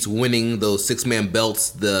Taguchi's winning those 6-man belts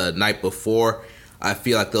the night before. I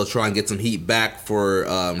feel like they'll try and get some heat back for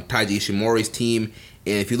Taiji Ishimori's team.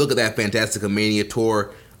 And if you look at that Fantastica Mania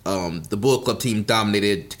tour, the Bullet Club team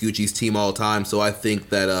dominated Taguchi's team all the time. So I think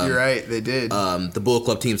that... You're right, they did. The Bullet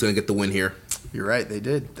Club team's going to get the win here. You're right, they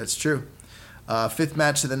did. That's true. Fifth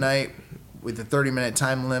match of the night. With a 30-minute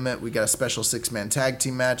time limit, we got a special 6-man tag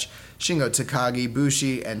team match. Shingo Takagi,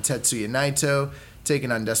 Bushi, and Tetsuya Naito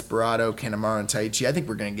taking on Desperado, Kanemaru, and Taichi. I think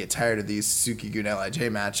we're going to get tired of these Suzuki-gun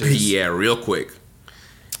LIJ matches. Yeah, real quick.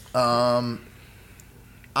 I'm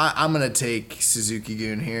going to take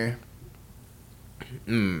Suzuki-gun here.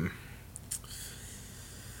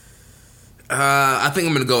 I think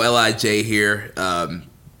I'm going to go LIJ here,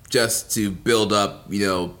 just to build up,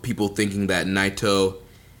 people thinking that Naito...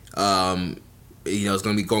 is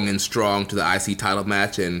going to be going in strong to the IC title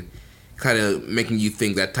match and kind of making you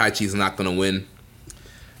think that Taichi is not going to win.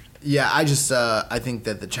 Yeah, I think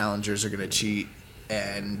that the challengers are going to cheat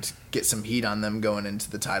and get some heat on them going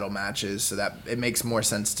into the title matches, so that it makes more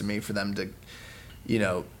sense to me for them to,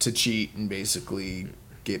 to cheat and basically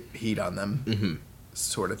get heat on them,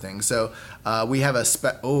 sort of thing. So we have a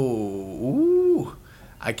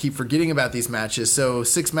I keep forgetting about these matches. So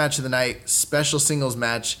 6th match of the night, special singles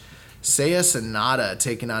match. Seiya Sanada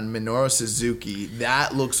taking on Minoru Suzuki.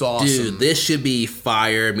 That looks awesome. Dude, this should be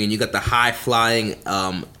fire. I mean, you got the high-flying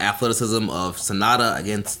athleticism of Sanada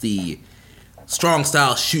against the strong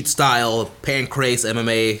style, shoot style, pancrase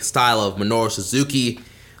MMA style of Minoru Suzuki.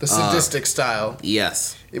 The sadistic style.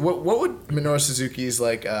 Yes. What would Minoru Suzuki's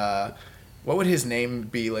what would his name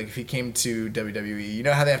be like if he came to WWE? You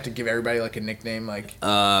know how they have to give everybody like a nickname, like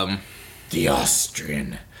the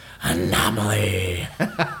Austrian Anomaly.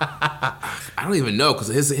 I don't even know because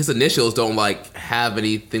his initials don't have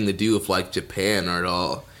anything to do with Japan or at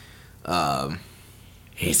all.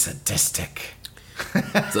 He's sadistic.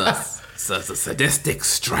 It's a sadistic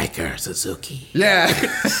striker, Suzuki. Yeah,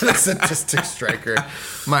 sadistic striker.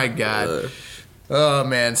 My God. Oh,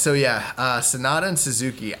 man. So, yeah, Sanada and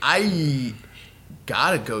Suzuki. I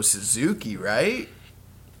gotta go Suzuki, right?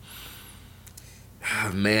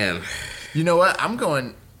 Oh, man. You know what? I'm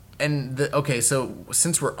going... Okay, so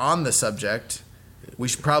since we're on the subject, we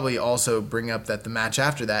should probably also bring up that the match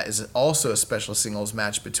after that is also a special singles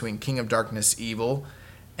match between King of Darkness Evil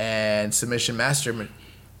and Submission Master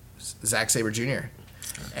Zack Sabre Jr.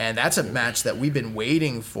 And that's a match that we've been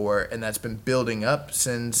waiting for, and that's been building up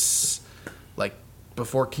since, like,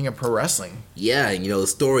 before King of Pro Wrestling. Yeah, and, the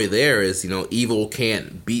story there is, Evil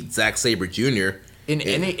can't beat Zack Sabre Jr., In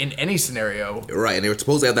any scenario. Right, and they were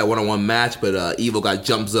supposed to have that one-on-one match, but Evil got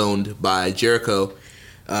jump zoned by Jericho.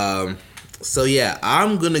 So yeah,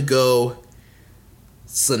 I'm going to go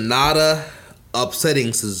Sanada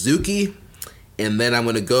upsetting Suzuki, and then I'm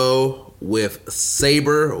going to go with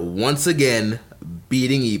Sabre once again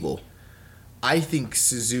beating Evil. I think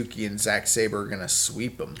Suzuki and Zack Sabre are going to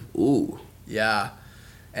sweep him. Ooh. Yeah,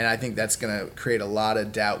 and I think that's going to create a lot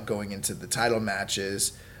of doubt going into the title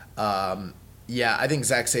matches. Yeah, I think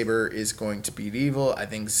Zack Sabre is going to beat Evil. I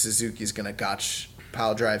think Suzuki's going to gotch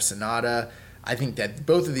pile drive Sanada. I think that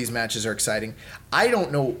both of these matches are exciting. I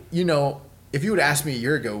don't know, if you would ask me a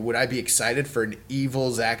year ago, would I be excited for an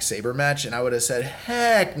Evil Zack Sabre match? And I would have said,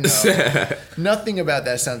 heck no. Nothing about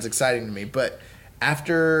that sounds exciting to me. But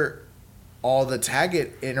after all the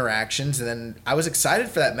Taggart interactions, and then I was excited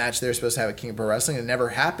for that match they were supposed to have at King of Pro Wrestling. It never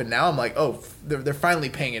happened. Now I'm like, oh, they're finally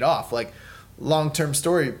paying it off. Like, long-term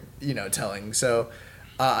story, telling. So,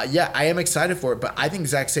 yeah, I am excited for it, but I think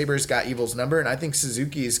Zack Sabre's got Evil's number, and I think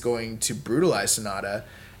Suzuki is going to brutalize Sanada.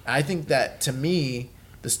 And I think that, to me,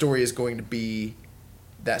 the story is going to be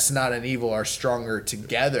that Sanada and Evil are stronger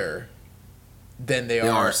together than they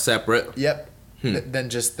are separate. Yep.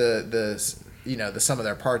 Than just the sum of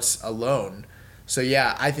their parts alone. So,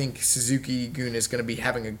 yeah, I think Suzuki-gun is going to be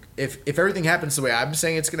having if everything happens the way I'm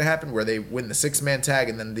saying it's going to happen, where they win the 6-man tag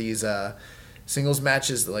and then these singles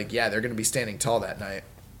matches, they're going to be standing tall that night.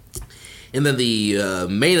 And then the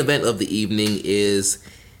main event of the evening is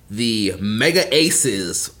the Mega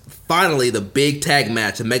Aces. Finally, the big tag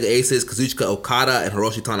match. The Mega Aces, Kazuchika Okada and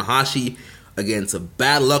Hiroshi Tanahashi against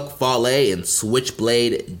Bad Luck Fale and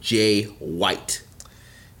Switchblade Jay White.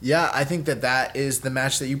 Yeah, I think that is the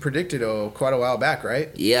match that you predicted quite a while back, right?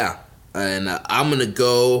 Yeah, and I'm going to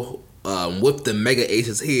go with the Mega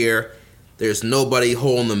Aces here. There's nobody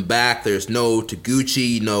holding them back. There's no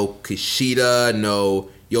Taguchi, no Kushida, no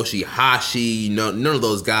Yoshihashi, none of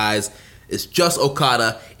those guys. It's just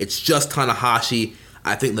Okada. It's just Tanahashi.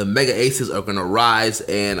 I think the Mega Aces are going to rise,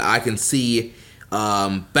 and I can see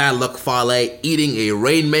Bad Luck Fale eating a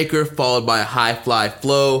Rainmaker followed by a High Fly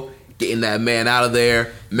Flow, getting that man out of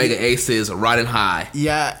there. Mega Aces riding high.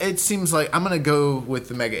 Yeah, it seems like I'm going to go with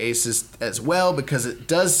the Mega Aces as well, because it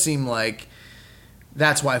does seem like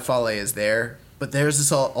that's why Fale is there. But there's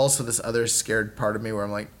also this other scared part of me where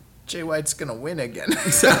I'm like, Jay White's gonna win again.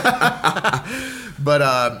 But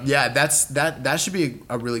yeah, that should be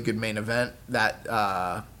a really good main event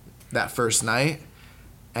that first night.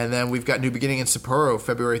 And then we've got New Beginning in Sapporo,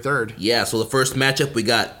 February 3rd. Yeah, so the first matchup, we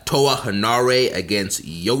got Toa Henare against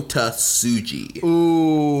Yota Tsuji.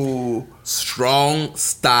 Ooh. Strong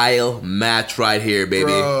style match right here, baby.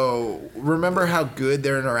 Bro, remember how good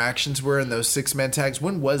their interactions were in those 6-man tags?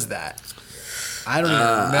 When was that? I don't even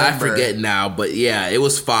remember. I forget now, but yeah, it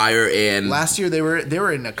was fire. And last year they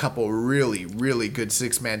were in a couple really, really good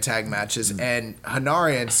 6-man tag matches. And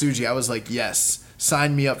Henare and Tsuji, I was like, yes,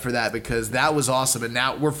 sign me up for that, because that was awesome. And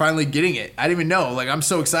now we're finally getting it. I didn't even know. Like, I'm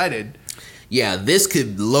so excited. Yeah, this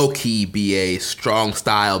could low-key be a strong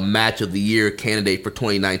style match of the year candidate for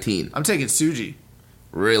 2019. I'm taking Tsuji.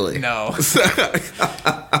 Really? No.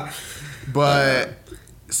 But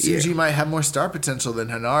Tsuji might have more star potential than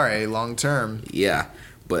Henare long term. Yeah.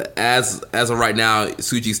 But as of right now,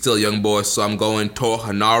 Tsuji's still a young boy, so I'm going Toa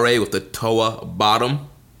Henare with the Toa bottom.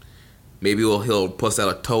 Maybe he'll puss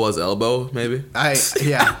out a Toa's elbow, maybe.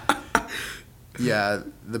 Yeah. Yeah,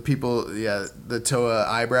 the Toa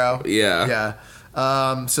eyebrow. Yeah.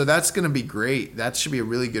 Yeah. So that's going to be great. That should be a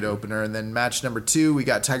really good opener. And then match number 2, we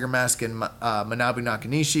got Tiger Mask and Manabu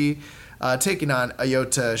Nakanishi taking on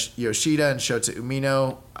Ayota Yoshida and Shota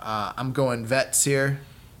Umino. I'm going vets here.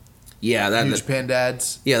 Yeah, New Japan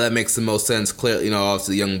dads. Yeah, that makes the most sense. Clearly,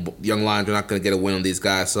 obviously young lions are not going to get a win on these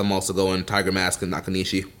guys, so I'm also going Tiger Mask and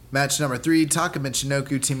Nakanishi. Match number 3, Taka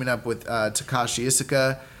Michinoku teaming up with Takashi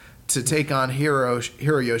Iizuka to take on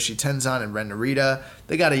Hiroyoshi Tenzan and Ren Narita.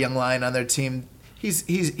 They got a young lion on their team. He's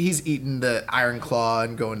eating the Iron Claw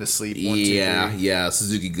and going to sleep. 1, 2, 3. Yeah,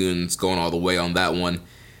 Suzuki-gun's going all the way on that one.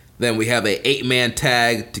 Then we have a 8-man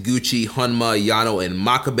tag, Taguchi, Honma, Yano, and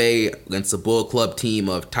Makabe against the Bullet Club team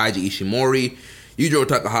of Taiji Ishimori, Yujiro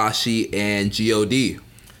Takahashi, and G.O.D.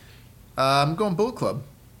 I'm going Bullet Club.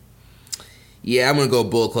 Yeah, I'm going to go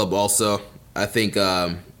Bullet Club also. I think,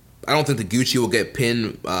 I don't think Taguchi will get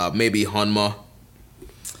pinned, maybe Honma.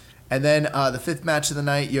 And then the 5th match of the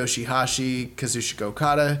night, Yoshihashi, Kazuchika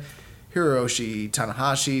Okada, Hiroshi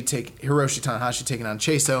Tanahashi taking on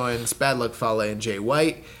Chase Owens, Bad Luck Fale, and Jay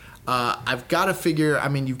White. I've got to figure, I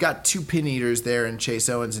mean, you've got 2 pin eaters there in Chase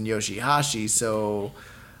Owens and Yoshihashi, so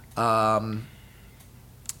how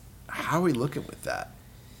are we looking with that?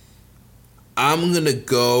 I'm going to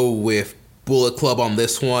go with Bullet Club on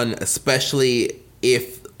this one, especially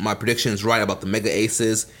if my prediction is right about the Mega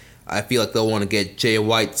Aces. I feel like they'll want to get Jay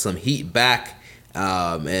White some heat back,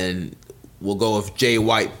 and we'll go with Jay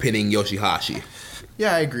White pinning Yoshihashi.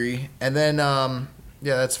 Yeah, I agree. And then, yeah,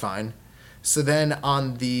 that's fine. So then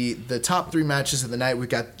on the top 3 matches of the night, we've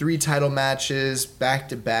got 3 title matches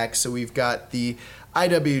back-to-back. So we've got the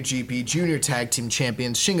IWGP Junior Tag Team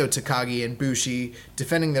Champions Shingo Takagi and Bushi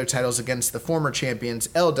defending their titles against the former champions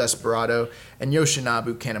El Desperado and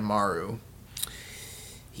Yoshinobu Kanemaru.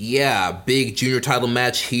 Yeah, big junior title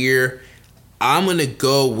match here. I'm going to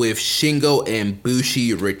go with Shingo and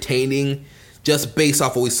Bushi retaining, just based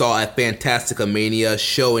off what we saw at Fantastica Mania.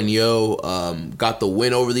 Sho and Yo got the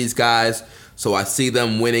win over these guys, so I see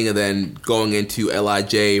them winning and then going into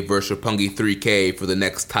LIJ versus Roppongi 3K for the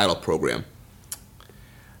next title program.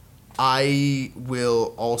 I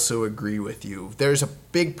will also agree with you. There's a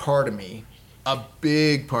big part of me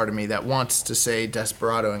that wants to say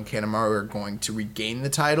Desperado and Kanemaru are going to regain the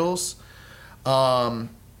titles.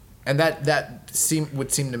 And that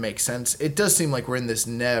would seem to make sense. It does seem like we're in this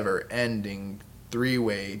never-ending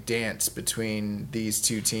 3-way dance between these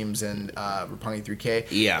 2 teams and Roppongi 3K.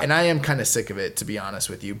 Yeah. And I am kind of sick of it, to be honest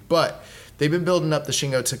with you. But they've been building up the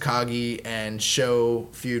Shingo Takagi and Sho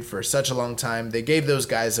feud for such a long time. They gave those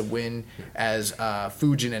guys a win as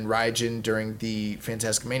Fujin and Raijin during the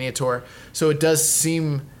Fantastica Mania tour. So it does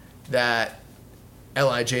seem that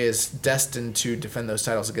LIJ is destined to defend those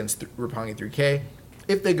titles against Roppongi 3K.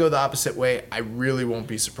 If they go the opposite way, I really won't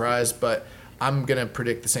be surprised, but I'm going to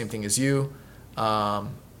predict the same thing as you. LIJ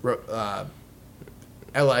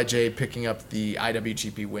picking up the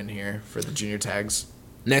IWGP win here for the junior tags.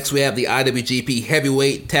 Next, we have the IWGP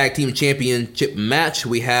Heavyweight Tag Team Championship match.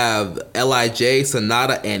 We have LIJ,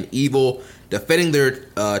 Sonata, and Evil defending their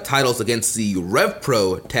titles against the Rev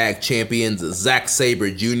Pro Tag Champions Zack Sabre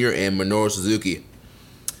Jr. and Minoru Suzuki.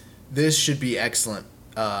 This should be excellent.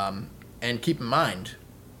 And keep in mind,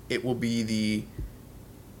 it will be the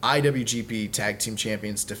IWGP Tag Team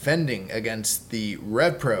Champions defending against the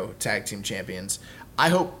Rev Pro Tag Team Champions. I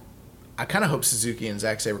kind of hope Suzuki and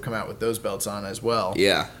Zack Sabre come out with those belts on as well.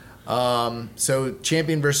 Yeah. So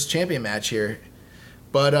champion versus champion match here.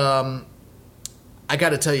 But I got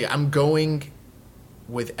to tell you, I'm going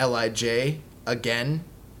with LIJ again.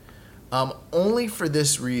 Only for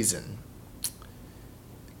this reason.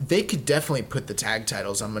 They could definitely put the tag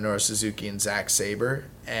titles on Minoru Suzuki and Zack Sabre,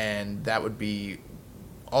 and that would be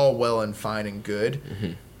all well and fine and good.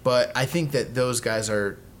 Mm-hmm. But I think that those guys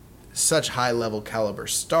are such high-level caliber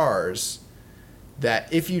stars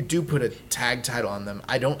that if you do put a tag title on them,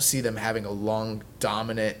 I don't see them having a long,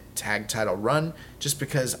 dominant tag title run, just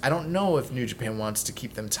because I don't know if New Japan wants to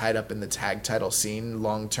keep them tied up in the tag title scene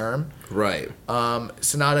long term. Right.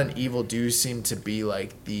 Sonata and Evil do seem to be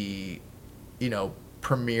like the,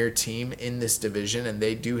 premier team in this division, and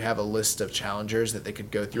they do have a list of challengers that they could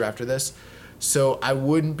go through after this. So I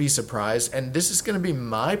wouldn't be surprised, and this is going to be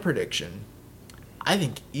my prediction. I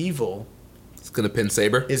think Evil is going to pin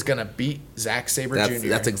Sabre. Is going to beat Zack Sabre Jr.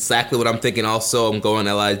 That's exactly what I'm thinking also. I'm going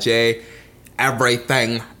LIJ.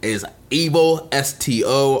 Everything is Evil,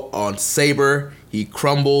 STO on Sabre. He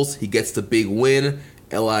crumbles. He gets the big win.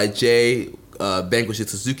 LIJ vanquishes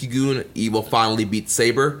Suzuki-gun. Evil finally beats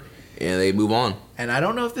Sabre, and they move on. And I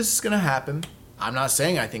don't know if this is going to happen. I'm not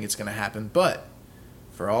saying I think it's going to happen, but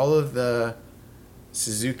for all of the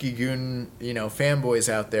Suzuki-gun, fanboys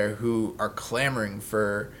out there who are clamoring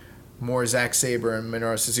for more Zack Sabre and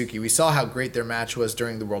Minoru Suzuki, we saw how great their match was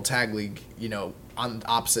during the World Tag League, on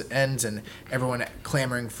opposite ends, and everyone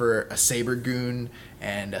clamoring for a Sabre-gun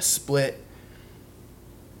and a split.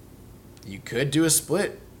 You could do a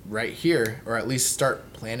split right here, or at least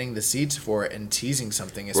start planting the seeds for it and teasing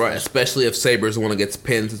something. Right, especially if Sabre's the one that gets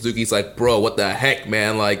pinned. Suzuki's like, bro, what the heck,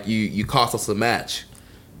 man? Like, you cost us a match.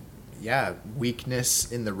 Yeah,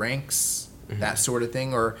 weakness in the ranks, that sort of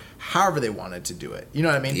thing, or however they wanted to do it. You know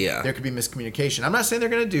what I mean? Yeah. There could be miscommunication. I'm not saying they're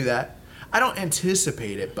going to do that. I don't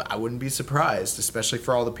anticipate it, but I wouldn't be surprised, especially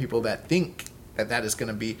for all the people that think that is going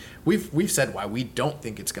to be. We've said why we don't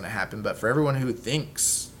think it's going to happen, but for everyone who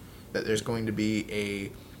thinks that there's going to be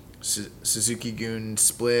a Suzuki-Gun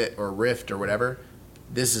split or rift or whatever,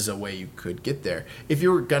 this is a way you could get there. If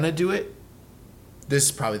you were going to do it, this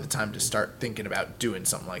is probably the time to start thinking about doing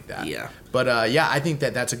something like that. Yeah. But I think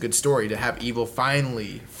that's a good story to have Evil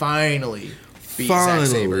finally beat Zack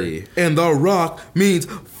Sabre. And The Rock means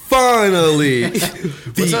finally.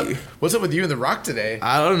 What's up with you and The Rock today?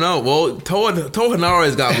 I don't know. Well, Toa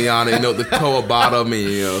Hanare's got me on it, the Toa bottom,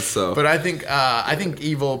 and so. But I think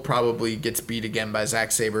Evil probably gets beat again by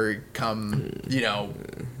Zack Sabre come,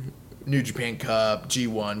 New Japan Cup,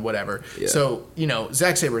 G1, whatever. Yeah. So,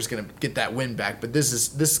 Zack Sabre is going to get that win back, but this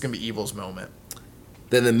is going to be Evil's moment.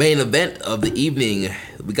 Then the main event of the evening,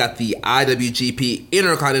 we got the IWGP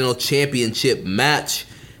Intercontinental Championship match.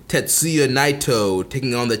 Tetsuya Naito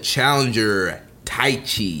taking on the challenger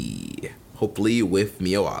Taichi, hopefully with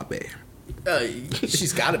Mio Abe.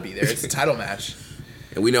 She's got to be there. It's a title match.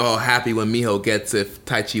 And we know how happy when Miho gets if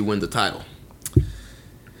Taichi wins the title.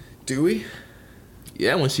 Do we?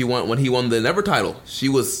 Yeah, when he won the Never title, she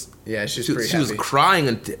was pretty she happy. was crying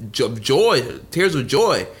and tears of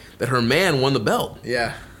joy that her man won the belt.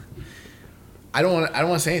 Yeah. I don't want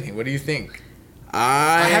to say anything. What do you think?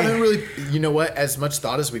 I haven't really, as much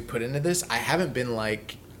thought as we put into this, I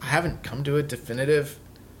haven't come to a definitive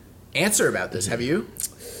answer about this. Have you?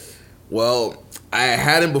 Well, I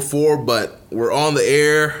hadn't before, but we're on the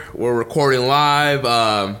air. We're recording live.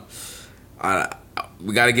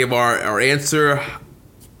 We got to give our answer.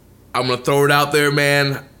 I'm going to throw it out there,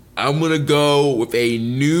 man. I'm going to go with a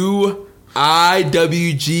new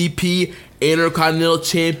IWGP Intercontinental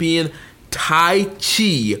Champion.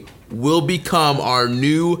 Taichi will become our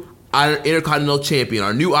new Intercontinental Champion,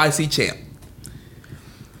 our new IC champ.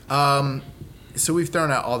 So we've thrown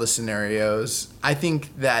out all the scenarios. I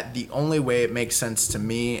think that the only way it makes sense to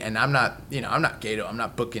me, and I'm not Gato, I'm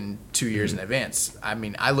not booking 2 years in advance. I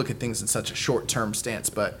mean, I look at things in such a short-term stance,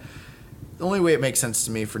 but the only way it makes sense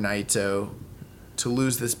to me for Naito to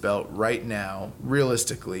lose this belt right now,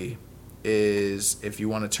 realistically, is if you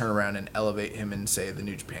want to turn around and elevate him in, say, the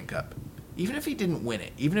New Japan Cup. Even if he didn't win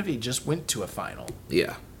it, even if he just went to a final.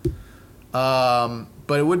 Yeah.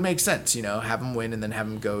 But it would make sense, have him win and then have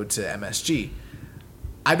him go to MSG.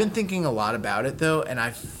 I've been thinking a lot about it, though, and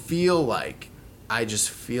I just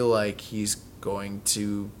feel like he's going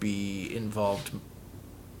to be involved.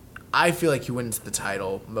 I feel like he wins the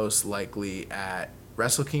title most likely at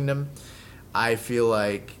Wrestle Kingdom. I feel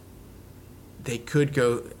like they could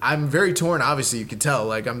go. I'm very torn, obviously, you could tell.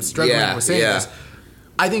 Like, I'm struggling with saying this.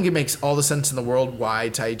 I think it makes all the sense in the world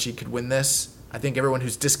why Taichi could win this. I think everyone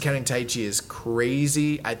who's discounting Taichi is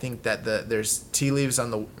crazy. I think that there's tea leaves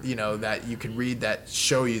on the that you can read that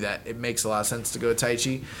show you that it makes a lot of sense to go to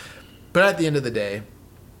Taichi. But at the end of the day,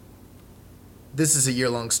 this is a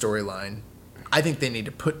year-long storyline. I think they need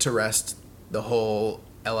to put to rest the whole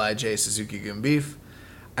LIJ Suzuki-Gun beef.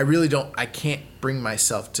 I can't bring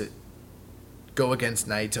myself to go against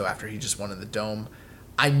Naito after he just won in the Dome.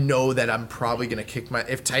 I know that I'm probably going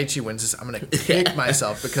to if Taichi wins this, I'm going to kick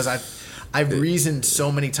myself because I've reasoned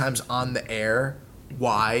so many times on the air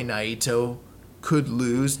why Naito could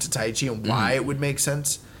lose to Taichi and why it would make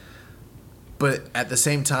sense. But at the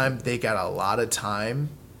same time, they got a lot of time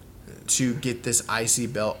to get this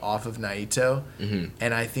IC belt off of Naito.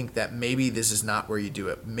 And I think that maybe this is not where you do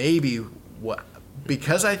it.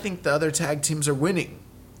 Because I think the other tag teams are winning.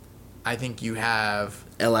 I think you have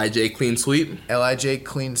LIJ clean sweep. LIJ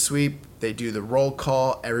clean sweep. They do the roll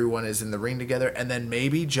call. Everyone is in the ring together. And then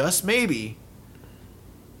maybe, just maybe,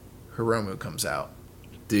 Hiromu comes out.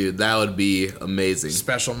 Dude, that would be amazing.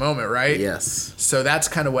 Special moment, right? Yes. So that's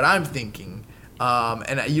kind of what I'm thinking.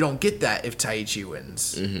 And you don't get that if Taichi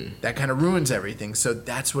wins. That kind of ruins everything. So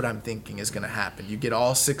that's what I'm thinking is going to happen. You get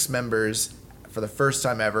all 6 members for the first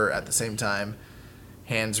time ever at the same time.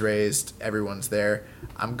 Hands raised. Everyone's there.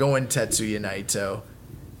 I'm going Tetsuya Naito.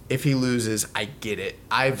 If he loses, I get it.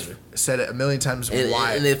 I've said it a million times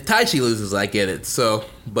why. And if Taichi loses, I get it. So,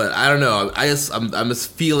 but I don't know. I'm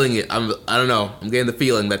just feeling it. I don't know. I'm getting the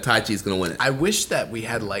feeling that Taichi's gonna win it. I wish that we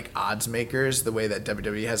had like odds makers, the way that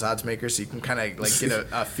WWE has odds makers, so you can kind of like get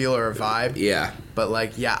a feel or a vibe. Yeah. But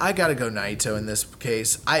I gotta go Naito in this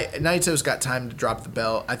case. Naito's got time to drop the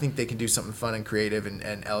belt. I think they can do something fun and creative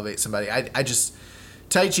and elevate somebody.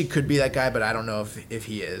 Taichi could be that guy, but I don't know if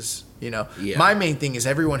he is. Yeah. My main thing is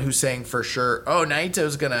everyone who's saying for sure, oh,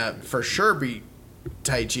 Naito's gonna for sure beat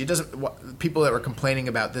Taichi. It doesn't. People that were complaining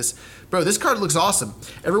about this, bro. This card looks awesome.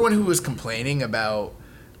 Everyone who was complaining about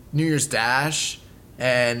New Year's Dash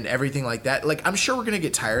and everything like that. Like, I'm sure we're going to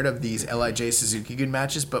get tired of these LIJ Suzuki-gun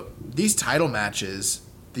matches, but these title matches,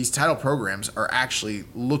 these title programs are actually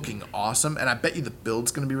looking awesome, and I bet you the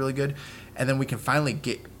build's going to be really good. And then we can finally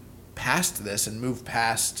get past this and move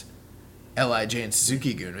past LIJ and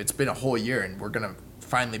Suzuki-gun. It's been a whole year, and we're going to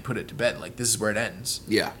finally put it to bed. Like, this is where it ends.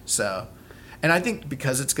 Yeah. So, and I think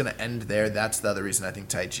because it's going to end there, that's the other reason I think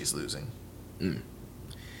Taichi's losing.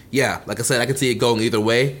 Yeah, like I said, I can see it going either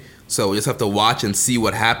way. So we just have to watch and see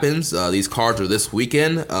what happens. These cards are this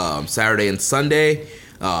weekend, Saturday and Sunday.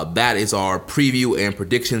 That is our preview and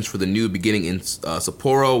predictions for the new beginning in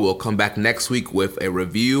Sapporo. We'll come back next week with a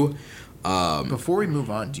review. Before we move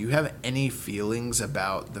on, do you have any feelings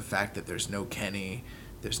about the fact that there's no Kenny,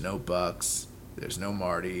 there's no Bucks, there's no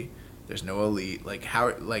Marty, there's no Elite? Like,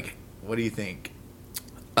 what do you think?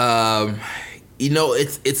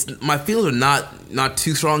 It's my feelings are not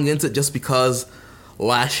too strong against it, just because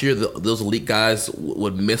last year those Elite guys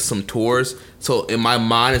would miss some tours. So in my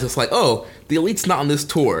mind, it's just like, oh, the Elite's not on this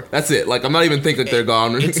tour. That's it. Like, I'm not even thinking they're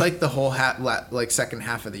gone. It's like the whole second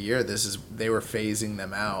half of the year. They were phasing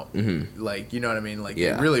them out. Mm-hmm. Like, you know what I mean? Like,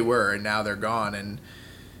 They really were, and now they're gone. And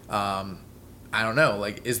I don't know.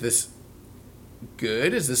 Like, is this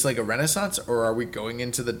good? Is this like a renaissance, or are we going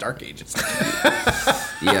into the dark ages?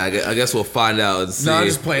 Yeah, I guess we'll find out and see. No, I'm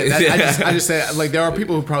just playing. I just say, like, there are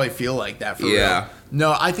people who probably feel like that for real.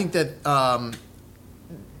 No, I think that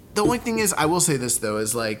the only thing is, I will say this though,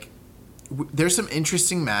 is like, there's some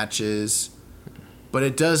interesting matches, but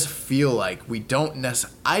it does feel like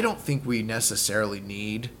I don't think we necessarily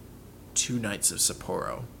need 2 nights of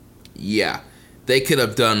Sapporo. Yeah. They could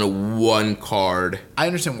have done one card. I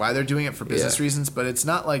understand why they're doing it for business reasons, but it's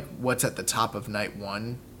not like what's at the top of night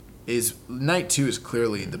 1 is night 2 is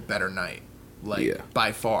clearly the better night,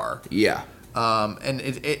 by far. Yeah.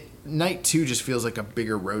 And night 2 just feels like a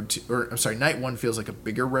bigger night 1 feels like a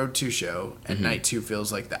bigger Road 2 show, and night 2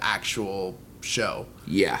 feels like the actual show.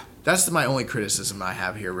 Yeah. That's my only criticism I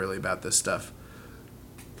have here really about this stuff.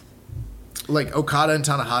 Like, Okada and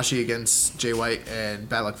Tanahashi against Jay White and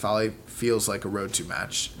Bad Luck Fale feels like a Road 2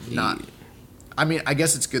 match. I mean, I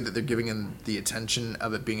guess it's good that they're giving him the attention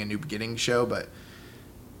of it being a new beginning show, but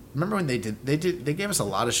remember when they gave us a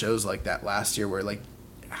lot of shows like that last year where, like,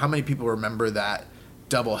 how many people remember that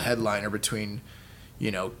double headliner between,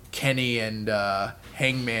 Kenny and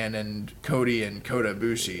Hangman and Cody and Kota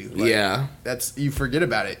Ibushi? Like, you forget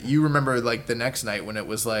about it. You remember, like, the next night when it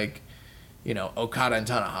was like, Okada and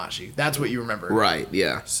Tanahashi. That's what you remember. Right,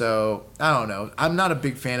 yeah. So, I don't know. I'm not a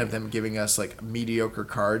big fan of them giving us, like, mediocre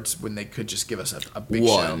cards when they could just give us a big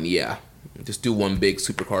show. One, yeah. Just do one big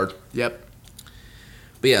super card. Yep.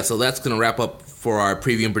 But yeah, so that's going to wrap up for our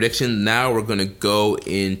preview and prediction. Now we're going to go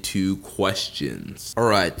into questions. All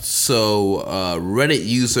right, so Reddit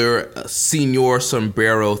user Senor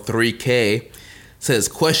Sombrero 3K says,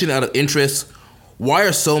 question out of interest, why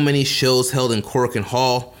are so many shows held in Korakuen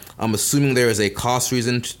Hall? I'm assuming there is a cost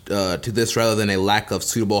reason to this rather than a lack of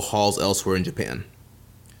suitable halls elsewhere in Japan.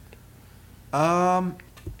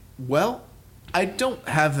 Well, I don't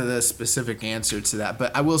have the specific answer to that,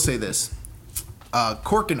 but I will say this.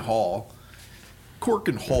 Korakuen Hall, I'm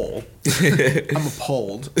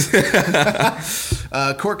appalled.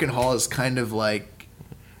 Korakuen Hall is kind of like,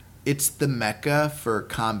 it's the mecca for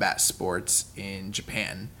combat sports in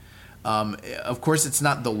Japan. Of course, it's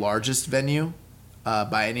not the largest venue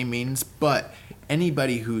by any means, but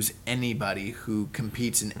anybody who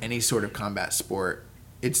competes in any sort of combat sport,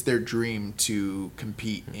 it's their dream to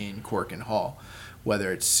compete in Korakuen Hall,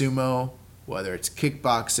 whether it's sumo, whether it's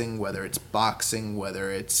kickboxing, whether it's boxing,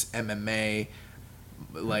 whether it's MMA,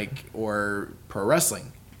 like, or pro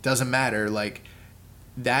wrestling. Doesn't matter. Like,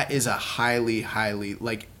 that is a highly,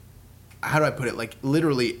 like, how do I put it? Like,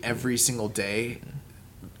 literally every single day,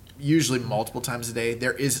 usually multiple times a day,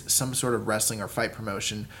 there is some sort of wrestling or fight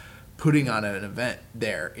promotion putting on an event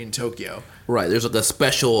there in Tokyo. Right. There's like a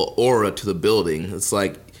special aura to the building. It's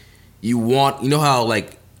like, you know how,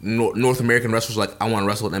 like, North American wrestlers are like, I want to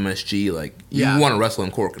wrestle at MSG. Like, you want to wrestle in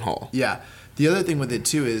Korakuen Hall. Yeah. The other thing with it,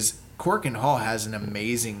 too, is Korakuen Hall has an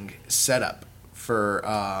amazing setup for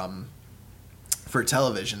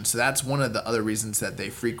television. So that's one of the other reasons that they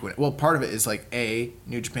frequent. Well, part of it is, like,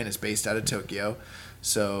 New Japan is based out of Tokyo.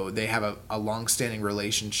 So they have a long-standing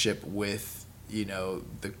relationship with, the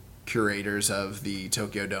curators of the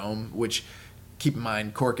Tokyo Dome, which, keep in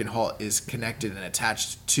mind, Korakuen Hall is connected and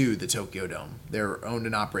attached to the Tokyo Dome. They're owned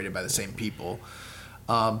and operated by the same people.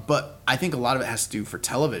 But I think a lot of it has to do for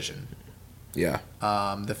television. Yeah.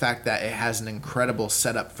 The fact that it has an incredible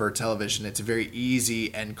setup for television. It's very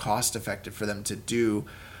easy and cost-effective for them to do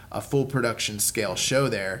a full production scale show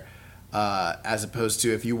there. as opposed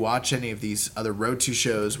to if you watch any of these other Road to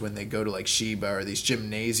shows when they go to like Shiba or these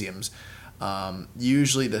gymnasiums,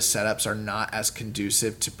 usually the setups are not as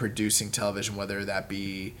conducive to producing television, whether that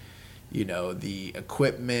be, the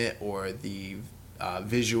equipment or the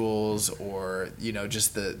visuals or,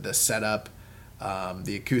 just the setup,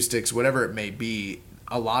 the acoustics, whatever it may be.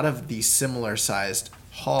 A lot of these similar sized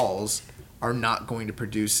halls are not going to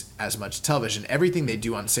produce as much television. Everything they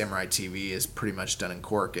do on Samurai TV is pretty much done in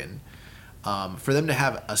Korakuen. For them to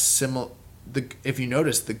have a if you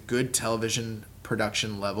notice, the good television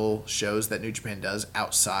production level shows that New Japan does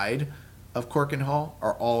outside of Korakuen Hall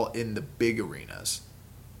are all in the big arenas.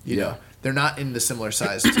 You know, they're not in the similar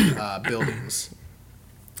sized buildings.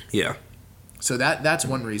 Yeah. So that's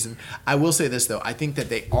one reason. I will say this though, I think that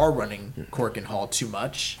they are running Korakuen Hall too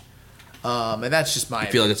much, and that's just my.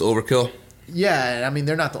 You feel like it's overkill? Yeah, and I mean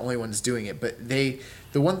they're not the only ones doing it, but the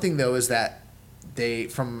one thing though is that they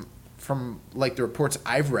from like the reports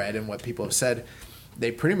I've read and what people have said,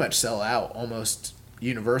 they pretty much sell out almost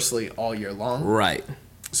universally all year long. Right.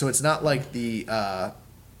 So it's not like the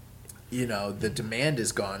demand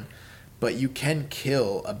is gone, but you can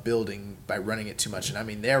kill a building by running it too much. And I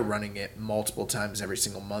mean, they're running it multiple times every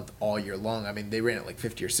single month all year long. I mean, they ran it like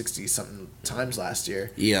 50 or 60 something times last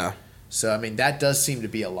year. Yeah. So, I mean, that does seem to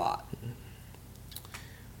be a lot.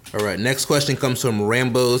 All right. Next question comes from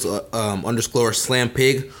Rambo's _Slam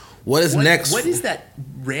Pig. What is next? What is that?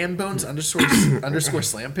 Rambones _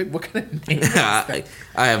 Slam Pig? What kind of name is that?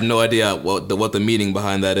 I have no idea what the meaning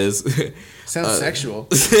behind that is. Sounds sexual.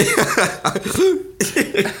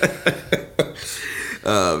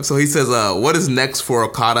 So he says, what is next for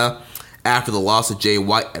Okada after the loss of Jay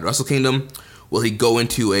White at Wrestle Kingdom? Will he go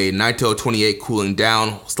into a Naito 28 cooling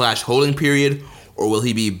down / holding period, or will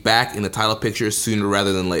he be back in the title picture sooner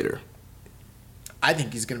rather than later? I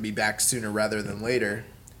think he's going to be back sooner rather than later.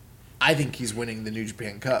 I think he's winning the New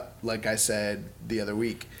Japan Cup, like I said the other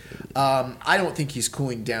week. I don't think he's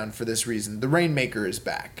cooling down for this reason. The Rainmaker is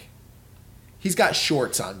back. He's got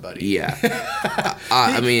shorts on, buddy. Yeah.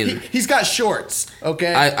 I mean... He's got shorts,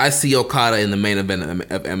 okay? I see Okada in the main event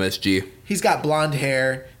of MSG. He's got blonde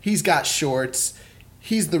hair. He's got shorts.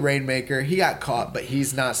 He's the Rainmaker. He got caught, but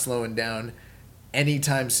he's not slowing down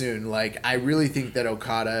anytime soon. Like, I really think that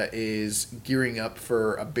Okada is gearing up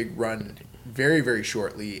for a big run very, very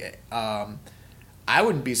shortly. I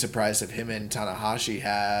wouldn't be surprised if him and Tanahashi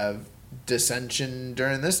have dissension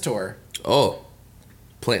during this tour. Oh,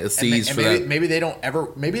 plant the seeds for that. Maybe they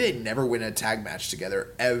never win a tag match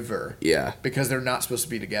together ever. Yeah, because they're not supposed to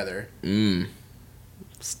be together.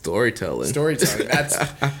 Storytelling. That's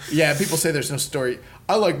people say there's no story.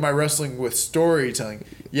 I like my wrestling with storytelling.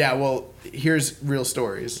 Yeah, well, here's real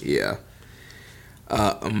stories. Yeah.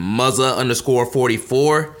 Muzza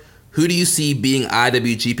 _44. Who do you see being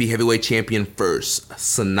IWGP Heavyweight Champion first,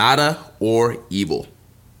 Sonata or Evil?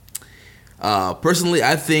 Personally,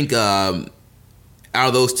 I think out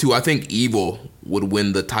of those two, I think Evil would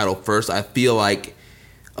win the title first. I feel like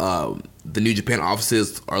the New Japan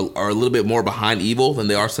offices are a little bit more behind Evil than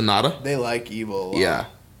they are Sonata. They like Evil a lot. Yeah.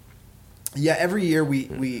 Yeah, every year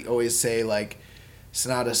we always say, like,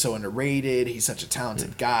 Sonata's so underrated, he's such a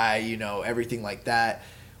talented guy, everything like that.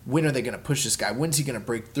 When are they going to push this guy? When's he going to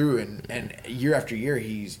break through? And year after year,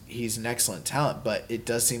 he's an excellent talent, but it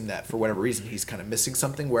does seem that for whatever reason he's kind of missing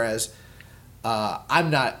something. Whereas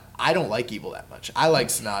I don't like Evil that much. I like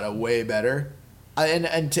Sonata way better.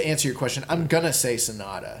 And to answer your question, I'm gonna say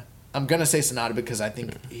Sonata. I'm gonna say Sonata because I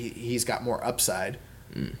think he's got more upside.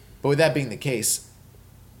 But with that being the case,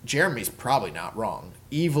 Jeremy's probably not wrong.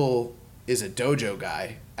 Evil is a dojo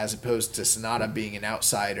guy as opposed to Sonata being an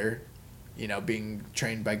outsider. Being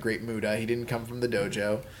trained by Great Muta. He didn't come from the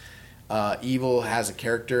dojo. Evil has a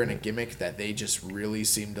character and a gimmick that they just really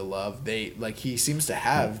seem to love. He seems to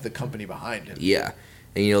have the company behind him. Yeah.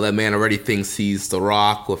 And that man already thinks he's The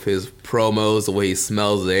Rock with his promos, the way he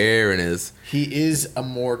smells the air and his... He is a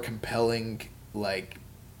more compelling,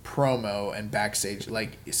 promo and backstage.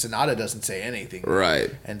 Sonata doesn't say anything.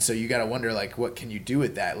 Right. And so you got to wonder, what can you do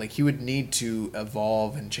with that? He would need to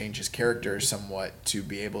evolve and change his character somewhat to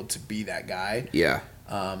be able to be that guy. Yeah.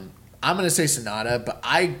 I'm going to say Sonata, but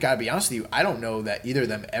I got to be honest with you, I don't know that either of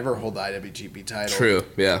them ever hold the IWGP title. True,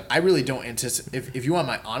 yeah. I really don't anticipate... If you want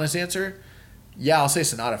my honest answer, yeah, I'll say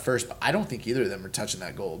Sonata first, but I don't think either of them are touching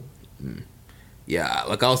that gold. Yeah,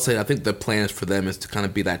 I'll say, I think the plan for them is to kind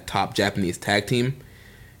of be that top Japanese tag team.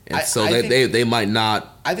 And they might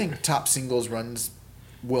not... I think top singles runs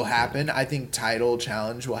will happen. I think title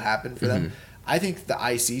challenge will happen for them. I think the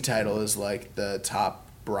IC title is the top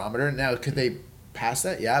barometer. Now, could they pass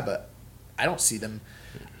that? Yeah, but I don't see them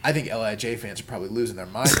I think LIJ fans are probably losing their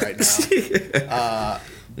mind right now.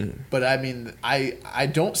 But I mean, I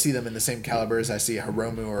don't see them in the same caliber as I see a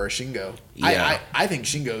Hiromu or a Shingo. Yeah. I think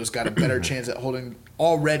Shingo's got a better chance at holding.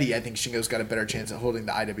 Already, I think Shingo's got a better chance at holding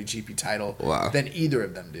the IWGP title than either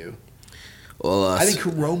of them do. Well, I think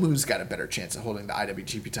Hiromu's got a better chance at holding the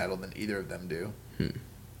IWGP title than either of them do.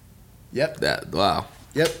 Yep. Wow.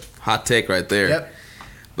 Yep. Hot take right there. Yep.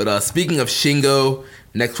 But speaking of Shingo,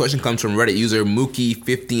 next question comes from Reddit user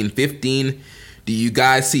Mookie1515. Do you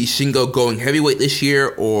guys see Shingo going heavyweight this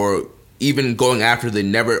year or even going after the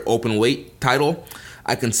never open weight title?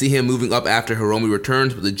 I can see him moving up after Hiromu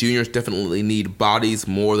returns, but the juniors definitely need bodies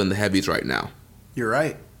more than the heavies right now. You're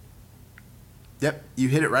right. Yep, you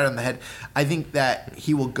hit it right on the head. I think that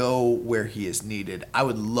he will go where he is needed. I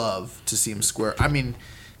would love to see him square. I mean,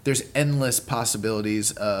 there's endless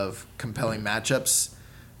possibilities of compelling matchups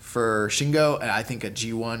for Shingo, and I think a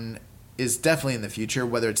G1 is definitely in the future,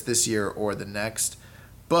 whether it's this year or the next.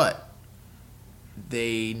 But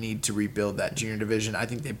they need to rebuild that junior division. I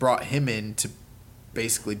think they brought him in to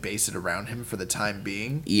basically base it around him for the time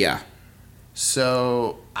being. Yeah.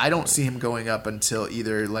 So I don't see him going up until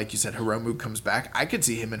either, like you said, Hiromu comes back. I could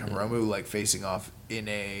see him and Hiromu like facing off in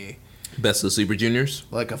a Best of the Super Juniors,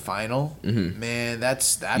 like a final. Mm-hmm. Man,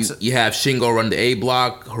 that's you have Shingo run the A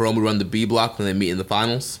block, Hiromu run the B block, and they meet in the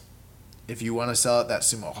finals. If you want to sell at that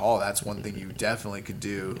Sumo Hall, that's one thing you definitely could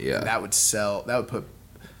do. Yeah, and that would sell. That would put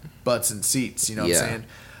butts in seats. You know what I'm saying?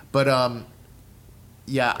 But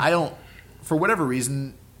yeah, I don't. For whatever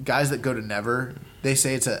reason, guys that go to Never, they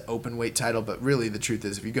say it's an open weight title, but really the truth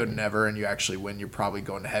is if you go to Never and you actually win, you're probably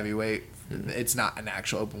going to heavyweight. It's not an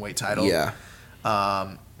actual open weight title. Yeah.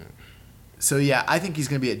 So yeah, I think he's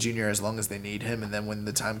going to be at junior as long as they need him, and then when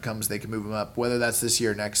the time comes, they can move him up. Whether that's this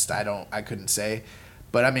year or next, I couldn't say.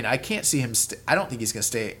 But I mean, I can't see him. I don't think he's going to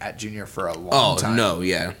stay at junior for a long time. No,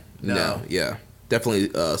 yeah, no, yeah. Definitely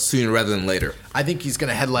sooner rather than later. I think he's going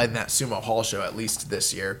to headline that Sumo Hall show at least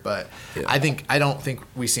this year, but yeah. I don't think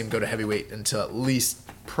we see him go to heavyweight until at least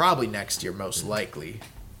probably next year, most likely.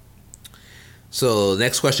 So the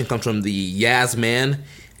next question comes from the Yaz Man.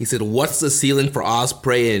 He said, "What's the ceiling for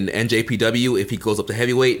Ospreay in NJPW if he goes up to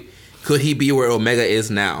heavyweight? Could he be where Omega is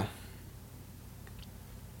now?"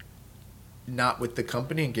 Not with the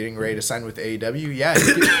company and getting ready to sign with AEW. Yeah.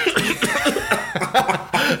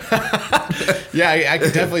 Yeah, I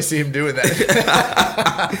could definitely see him doing that.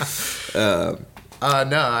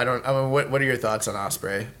 No, I don't. I mean, what are your thoughts on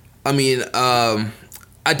Ospreay? I mean, I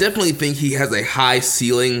definitely think he has a high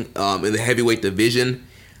ceiling in the heavyweight division.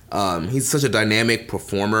 He's such a dynamic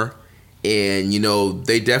performer, and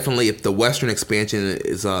they definitely, if the Western expansion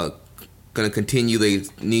is going to continue, they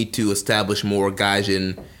need to establish more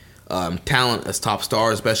Gaijin talent as top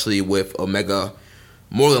stars, especially with Omega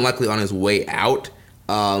more than likely on his way out.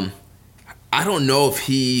 I don't know if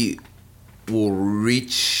he will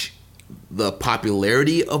reach the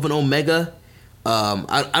popularity of an Omega.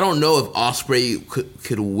 I don't know if Ospreay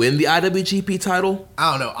could win the IWGP title.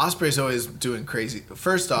 I don't know. Ospreay's always doing crazy.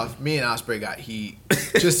 First off, me and Ospreay got heat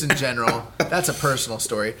just in general. That's a personal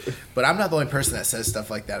story. But I'm not the only person that says stuff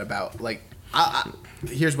like that about, like,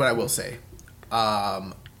 here's what I will say.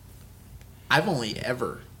 I've only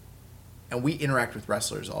ever, and we interact with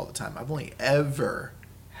wrestlers all the time, I've only ever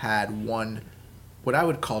had one, what I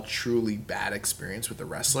would call truly bad experience with a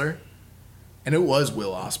wrestler. And it was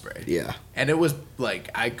Will Ospreay. Yeah. And it was like,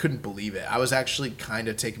 I couldn't believe it. I was actually kind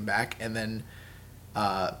of taken back. And then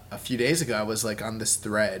a few days ago, I was like on this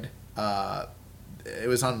thread. It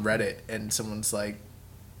was on Reddit. And someone's like,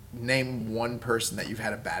 name one person that you've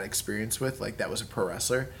had a bad experience with. Like, that was a pro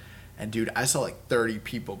wrestler. And dude, I saw like 30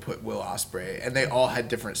 people put Will Ospreay. And they all had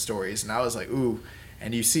different stories. And I was like, ooh.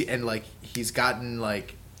 And you see, and like, he's gotten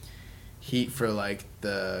like heat for like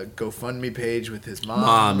the GoFundMe page with his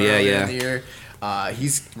mom. Yeah.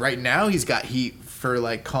 He's right now he's got heat for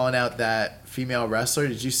like calling out that female wrestler.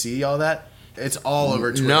 Did you see all that? It's all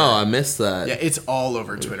over Twitter. No, I missed that. Yeah, it's all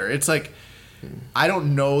over Twitter. It's like, I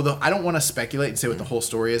don't know I don't want to speculate and say what the whole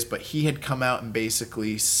story is, but he had come out and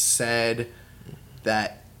basically said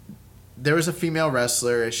that there was a female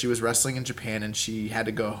wrestler. She was wrestling in Japan and she had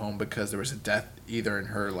to go home because there was a death either in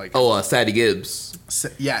her like. Sadie Gibbs.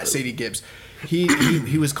 Sadie Gibbs.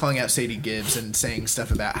 He was calling out Sadie Gibbs and saying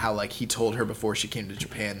stuff about how like he told her before she came to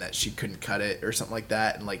Japan that she couldn't cut it or something like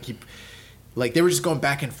that, and like they were just going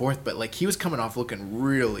back and forth, but like he was coming off looking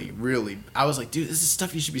really, really. I was like, dude, this is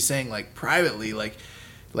stuff you should be saying like privately, like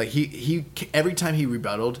he every time he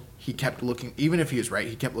rebutted, he kept looking, even if he was right,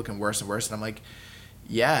 he kept looking worse and worse, and I'm like,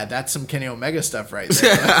 yeah, that's some Kenny Omega stuff right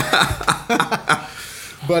there.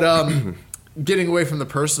 But getting away from the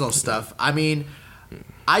personal stuff, I mean,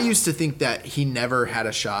 I used to think that he never had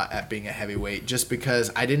a shot at being a heavyweight just because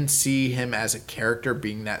I didn't see him as a character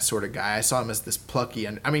being that sort of guy. I saw him as this plucky,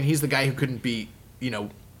 and I mean, he's the guy who couldn't beat,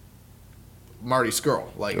 Marty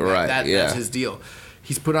Scurll. Like, that's his deal.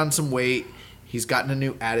 He's put on some weight. He's gotten a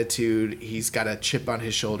new attitude. He's got a chip on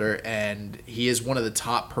his shoulder, and he is one of the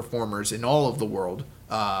top performers in all of the world.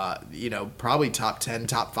 Probably top 10,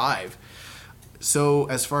 top 5. So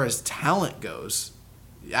as far as talent goes,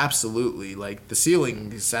 absolutely. Like, the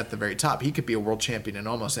ceiling is at the very top. He could be a world champion in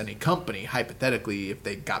almost any company, hypothetically, if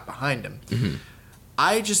they got behind him. Mm-hmm.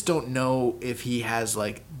 I just don't know if he has,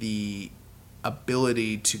 like, the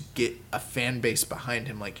ability to get a fan base behind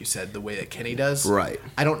him, like you said, the way that Kenny does. Right.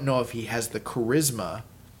 I don't know if he has the charisma.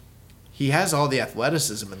 He has all the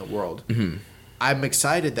athleticism in the world. Mm-hmm. I'm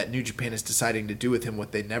excited that New Japan is deciding to do with him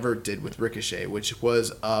what they never did with Ricochet, which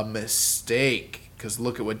was a mistake, because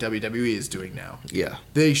look at what WWE is doing now. Yeah.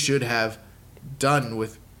 They should have done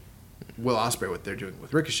with Will Ospreay what they're doing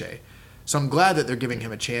with Ricochet. So I'm glad that they're giving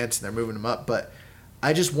him a chance and they're moving him up, but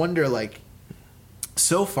I just wonder, like,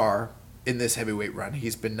 so far in this heavyweight run,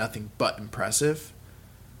 he's been nothing but impressive.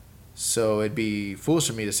 So it'd be foolish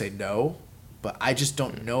for me to say no, but I just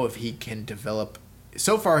don't know if he can develop.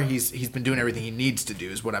 So far, he's been doing everything he needs to do,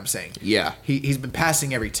 is what I'm saying. Yeah. He's been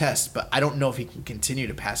passing every test, but I don't know if he can continue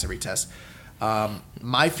to pass every test.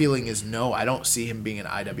 My feeling is no, I don't see him being an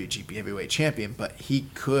IWGP Heavyweight Champion, but he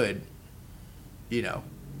could, he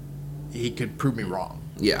could prove me wrong.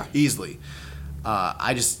 Yeah. Easily.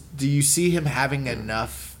 Do you see him having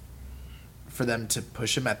enough for them to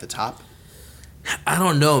push him at the top? I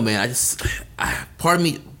don't know, man. Part of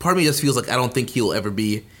me just feels like I don't think he'll ever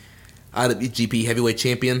be IWGP Heavyweight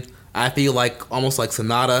Champion. I feel like almost like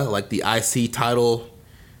Sonata, like the IC title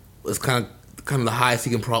is kind of the highest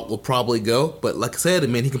he will probably go. But like I said,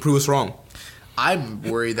 he can prove us wrong. I'm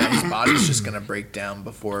worried that his body's just going to break down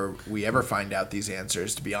before we ever find out these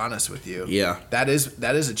answers, to be honest with you. Yeah. That is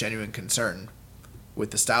a genuine concern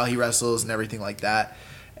with the style he wrestles and everything like that.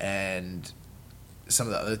 And some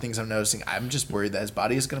of the other things I'm noticing, I'm just worried that his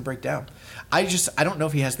body is going to break down. I don't know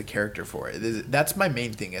if he has the character for it. That's my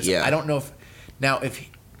main thing. I don't know if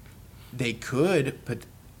they could, but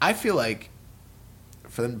I feel like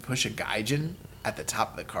for them to push a Gaijin at the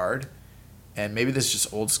top of the card, and maybe this is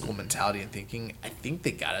just old school mentality and thinking, I think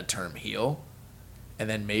they got to turn him heel. And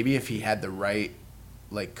then maybe if he had the right,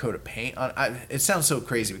 like, coat of paint on, it sounds so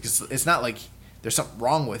crazy because it's not like there's something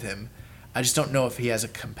wrong with him. I just don't know if he has a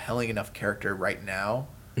compelling enough character right now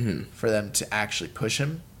for them to actually push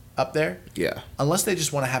him up there. Yeah. Unless they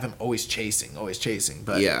just want to have him always chasing.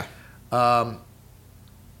 But yeah.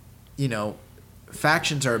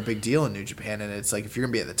 Factions are a big deal in New Japan, and it's like if you're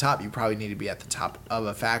gonna be at the top, you probably need to be at the top of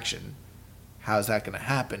a faction. How's that gonna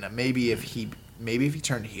happen? Maybe if he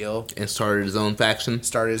turned heel and started his own faction,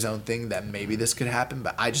 started his own thing, then maybe this could happen.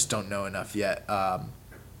 But I just don't know enough yet.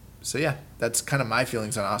 So yeah, that's kind of my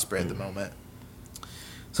feelings on Ospreay at the moment.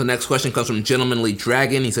 So next question comes from Gentlemanly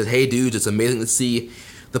Dragon. He says, "Hey dudes, it's amazing to see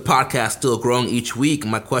the podcast still growing each week.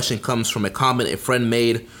 My question comes from a comment a friend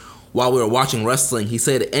made while we were watching wrestling. He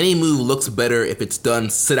said, any move looks better if it's done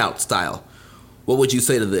sit-out style. What would you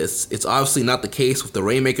say to this? It's obviously not the case with the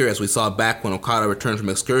Rainmaker, as we saw back when Okada returned from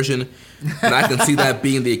excursion, and I can see that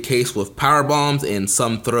being the case with power bombs and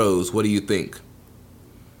some throws. What do you think?"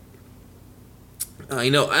 I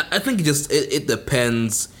think it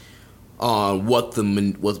depends on what the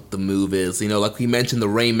move is. Like we mentioned, the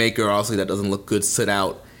Rainmaker, obviously that doesn't look good sit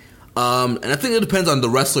out. And I think it depends on the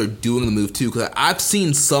wrestler doing the move too, because I've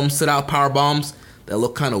seen some sit out power bombs that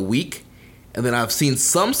look kind of weak, and then I've seen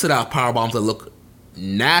some sit out power bombs that look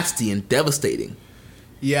nasty and devastating.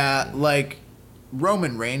 Yeah, like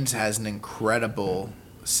Roman Reigns has an incredible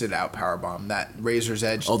sit out power bomb, that Razor's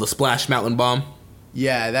Edge. Oh, the Splash Mountain Bomb.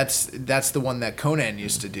 Yeah, that's the one that Conan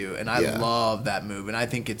used to do, and I love that move, and I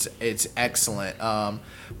think it's excellent.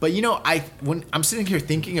 But when I'm sitting here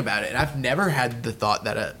thinking about it, and I've never had the thought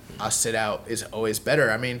that a sit out is always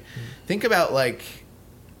better. I mean, think about like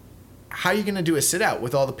how are you going to do a sit out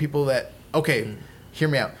with all the people that? Okay, hear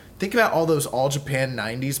me out. Think about all those All Japan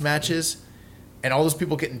 '90s matches, and all those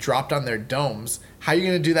people getting dropped on their domes. How are you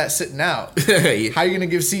going to do that sitting out? How are you going to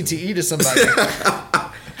give CTE to somebody?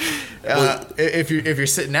 If you're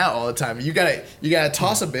sitting out all the time, you gotta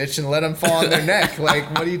toss a bitch and let them fall on their neck.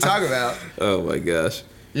 Like, what are you talking about? Oh my gosh!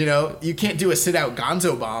 You can't do a sit out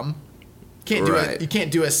Gonzo bomb. You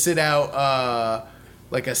can't do a sit out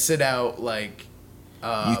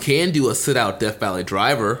you can do a sit out Death Valley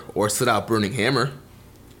Driver or sit out Burning Hammer.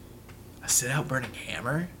 A sit out Burning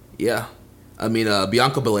Hammer? Yeah, I mean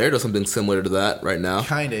Bianca Belair does something similar to that right now.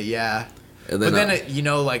 Kinda, yeah. And then, but then you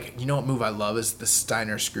know what move I love is the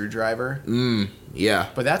Steiner screwdriver. Yeah.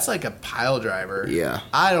 But that's like a pile driver. Yeah.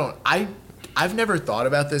 I've never thought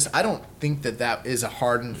about this. I don't think that is a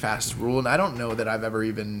hard and fast rule, and I don't know that I've ever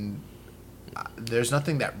even. There's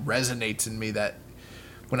nothing that resonates in me that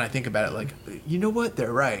when I think about it, like, you know what,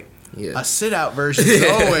 they're right. Yeah. A sit-out version is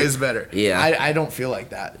always better. Yeah. I don't feel like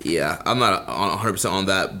that. Yeah, I'm not 100% on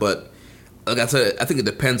that, but like I said, I think it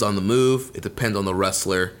depends on the move, it depends on the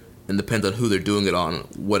wrestler, and depends on who they're doing it on,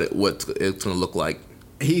 what it's going to look like.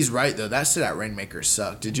 He's right, though. That sit-out Rainmaker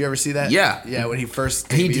sucked. Did you ever see that? Yeah. Yeah, when he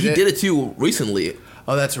first He debuted did it too recently.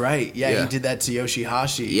 Oh, that's right. Yeah, Yeah. he did that to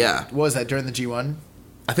Yoshihashi. Yeah. What was that, during the G1?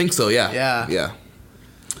 I think so, yeah. Yeah.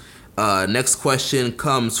 Next question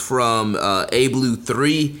comes from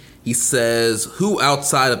A-Blue3. He says, who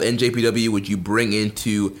outside of NJPW would you bring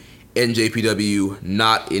into NJPW,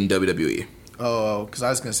 not in WWE? Oh, because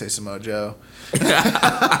I was going to say Samoa Joe.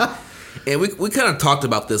 And we kind of talked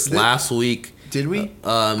about this last week. Did we?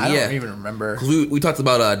 I don't even remember. We talked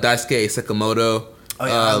about Daisuke Sekimoto. Oh,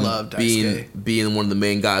 yeah, I love Daisuke. Being one of the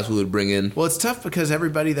main guys we would bring in. Well, it's tough because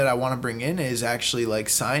everybody that I want to bring in is actually like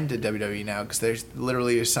signed to WWE now because they're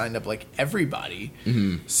literally signed up like everybody.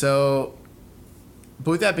 Mm-hmm. So,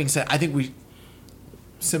 but with that being said, I think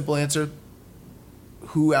simple answer,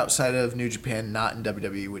 who outside of New Japan, not in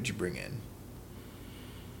WWE, would you bring in?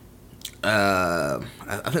 I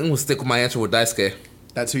think we'll stick with my answer with Daisuke.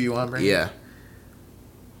 That's who you want to bring in? Yeah.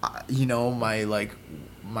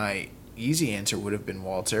 My easy answer would have been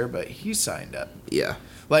Walter, but he's signed up. Yeah.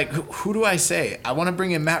 Like, who do I say? I want to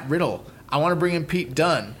bring in Matt Riddle. I want to bring in Pete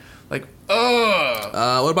Dunne. Like,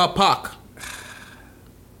 ugh. What about Pac?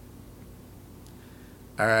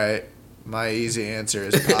 All right. My easy answer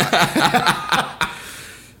is Pac.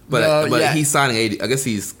 But he's signing I guess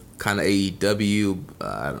he's kind of AEW.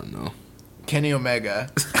 I don't know. Kenny Omega.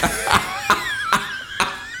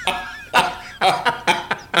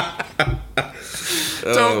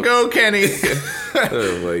 Don't go, Kenny.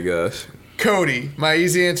 Oh my gosh. Cody. My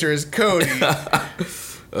easy answer is Cody.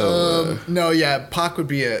 No, yeah, Pac would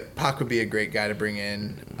be a great guy to bring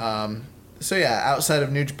in. So yeah, outside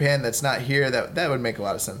of New Japan, that's not here. That would make a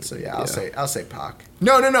lot of sense. So yeah, I'll say Pac.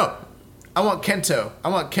 No. I want Kento. I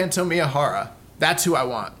want Kento Miyahara. That's who I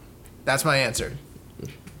want. That's my answer.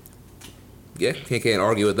 Yeah, can't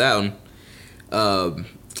argue with that one.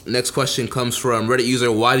 Next question comes from Reddit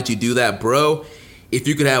user, why did you do that, bro? If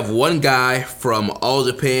you could have one guy from All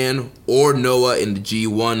Japan or Noah in the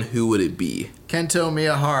G1, who would it be? Kento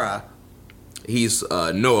Miyahara. He's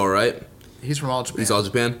Noah, right? He's from All Japan. He's All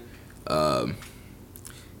Japan?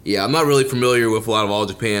 Yeah, I'm not really familiar with a lot of All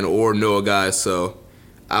Japan or Noah guys, so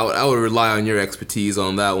I would rely on your expertise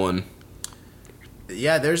on that one.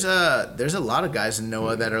 Yeah, there's a lot of guys in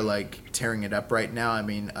Noah that are like tearing it up right now. I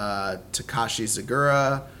mean, Takashi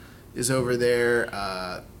Zagura is over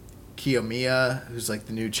there. Kiyomiya, who's like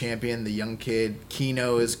the new champion, the young kid.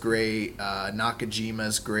 Kino is great.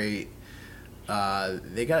 Nakajima's great.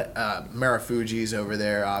 They got Marufuji's over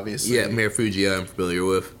there, obviously. Yeah, Marufuji I'm familiar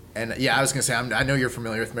with. And yeah, I was gonna say I know you're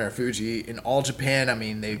familiar with Marufuji. In All Japan, I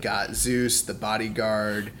mean, they've got Zeus, the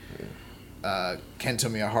Bodyguard. Kento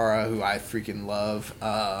Miyahara, who I freaking love.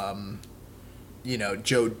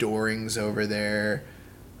 Joe Doring's over there.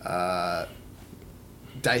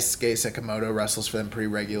 Daisuke Sekimoto wrestles for them pretty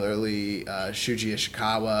regularly. Shuji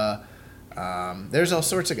Ishikawa. There's all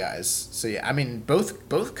sorts of guys. So yeah, I mean,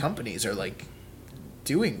 both companies are like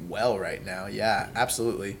doing well right now. Yeah,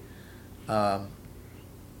 absolutely. But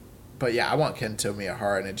yeah, I want Kento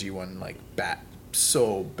Miyahara in a G1 like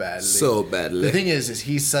so badly. So badly. The thing is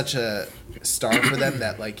he's such a star for them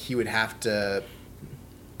that like he would have to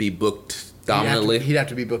be booked dominantly. He'd have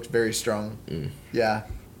to be booked very strong. Yeah.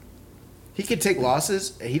 He could take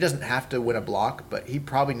losses. He doesn't have to win a block, but he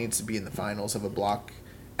probably needs to be in the finals of a block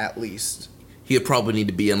at least. He would probably need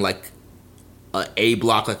to be in like an A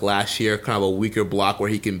block like last year, kind of a weaker block where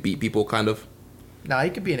he can beat people kind of. No, he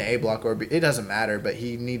could be an A block or it doesn't matter, but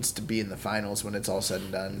he needs to be in the finals when it's all said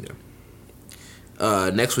and done. Yeah.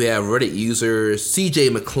 Next we have Reddit user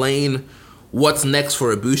CJ McLean. What's next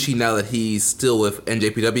for Ibushi now that he's still with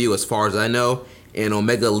NJPW as far as I know, and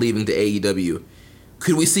Omega leaving to AEW?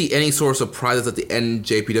 Could we see any sort of surprises at the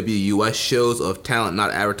NJPW US shows of talent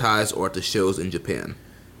not advertised or at the shows in Japan?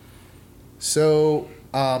 So,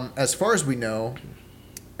 as far as we know,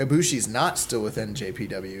 Ibushi's not still with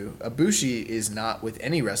NJPW. Ibushi is not with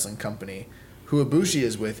any wrestling company. Who Ibushi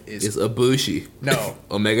is with is Ibushi. No.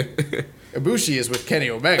 Omega? Ibushi is with Kenny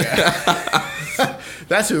Omega.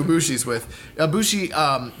 That's who Ibushi's with. Ibushi,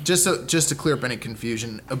 just to clear up any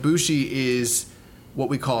confusion, Ibushi is what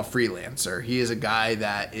we call a freelancer. He is a guy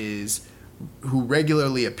that is who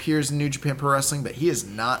regularly appears in New Japan Pro Wrestling, but he is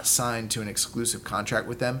not signed to an exclusive contract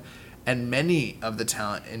with them. And many of the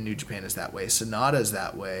talent in New Japan is that way. Sonata's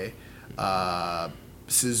that way.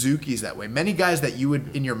 Suzuki's that way. Many guys that you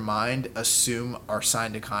would, in your mind, assume are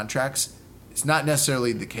signed to contracts, it's not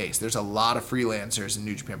necessarily the case. There's a lot of freelancers in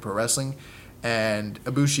New Japan Pro Wrestling, and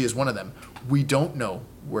Ibushi is one of them. We don't know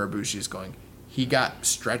where Ibushi is going. He got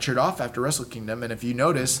stretchered off after Wrestle Kingdom, and if you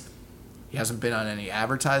notice, he hasn't been on any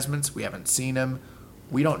advertisements. We haven't seen him.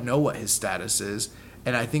 We don't know what his status is,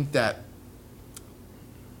 and I think that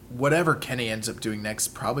whatever Kenny ends up doing next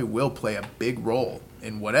probably will play a big role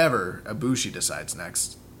in whatever Ibushi decides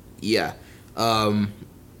next. Yeah.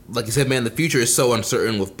 Like you said, man, the future is so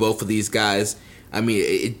uncertain with both of these guys. I mean,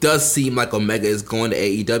 it does seem like Omega is going to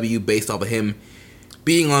AEW based off of him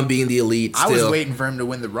being the Elite still. I was waiting for him to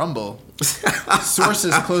win the Rumble.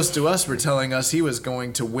 Sources close to us were telling us he was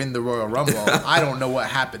going to win the Royal Rumble. I don't know what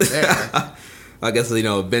happened there. I guess,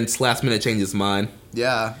 Vince last minute changed his mind.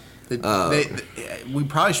 Yeah. We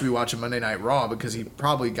probably should be watching Monday Night Raw because he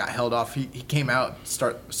probably got held off. He came out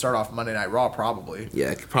start off Monday Night Raw probably.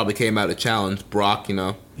 Yeah, he probably came out to challenge Brock.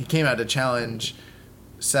 He came out to challenge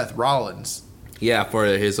Seth Rollins. Yeah, for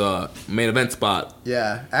his main event spot.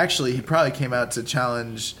 Yeah, actually, he probably came out to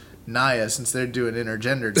challenge Nia since they're doing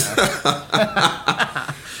intergender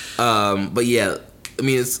now. But yeah, I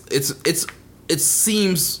mean, it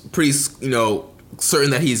seems pretty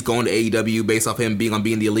certain that he's going to AEW based off him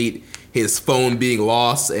being the Elite, his phone being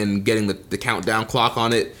lost and getting the countdown clock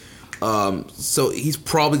on it. So he's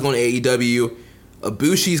probably going to AEW.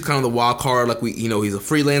 Ibushi's kind of the wild card, like he's a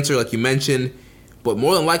freelancer, like you mentioned, but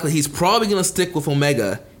more than likely he's probably going to stick with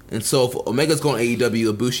Omega. And so if Omega's going to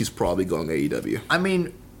AEW, Ibushi's probably going to AEW. I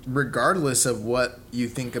mean, regardless of what you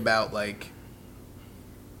think about,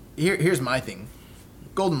 here's my thing: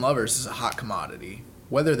 Golden Lovers is a hot commodity.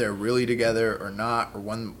 Whether they're really together or not,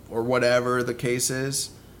 or whatever the case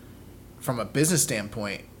is, from a business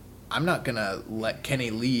standpoint, I'm not gonna let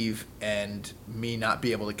Kenny leave and me not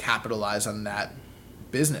be able to capitalize on that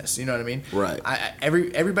business. You know what I mean? Right.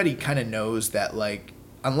 Everybody kind of knows that,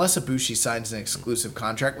 unless Ibushi signs an exclusive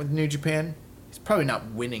contract with New Japan, he's probably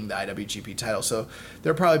not winning the IWGP title. So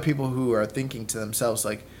there are probably people who are thinking to themselves,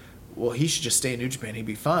 well, he should just stay in New Japan. He'd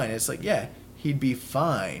be fine. It's yeah, he'd be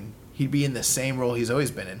fine. He'd be in the same role he's always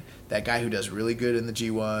been in. That guy who does really good in the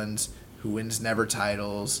G1s, who wins never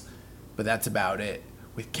titles, but that's about it.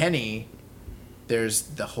 With Kenny, there's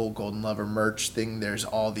the whole Golden Lover merch thing. There's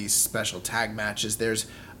all these special tag matches. There's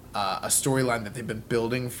a storyline that they've been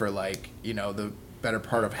building for the better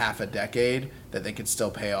part of half a decade that they could still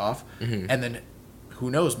pay off. Mm-hmm. And then who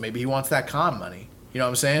knows? Maybe he wants that con money. You know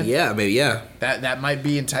what I'm saying? Yeah, maybe, yeah. That might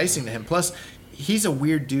be enticing to him. Plus, he's a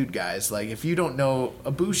weird dude, guys. If you don't know,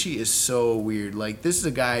 Ibushi is so weird. This is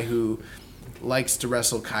a guy who likes to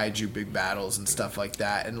wrestle kaiju big battles and stuff like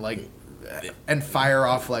that, and fire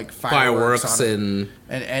off fireworks on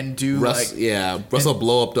and do wrestle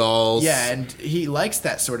blow up dolls. Yeah, and he likes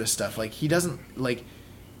that sort of stuff. He doesn't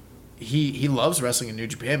he loves wrestling in New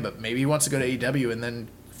Japan, but maybe he wants to go to AEW and then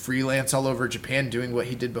freelance all over Japan doing what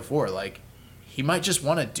he did before. He might just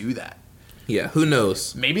want to do that. Yeah, who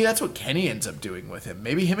knows? Maybe that's what Kenny ends up doing with him.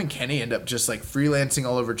 Maybe him and Kenny end up just freelancing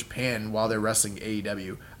all over Japan while they're wrestling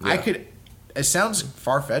AEW. Yeah. It sounds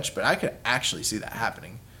far-fetched, but I could actually see that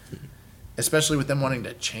happening. Especially with them wanting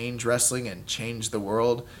to change wrestling and change the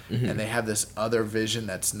world. Mm-hmm. And they have this other vision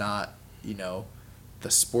that's not, the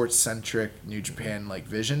sports-centric New Japan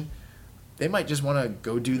vision. They might just want to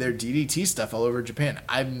go do their DDT stuff all over Japan.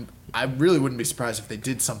 I really wouldn't be surprised if they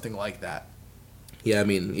did something like that. Yeah, I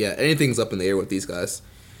mean, anything's up in the air with these guys.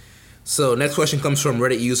 So, next question comes from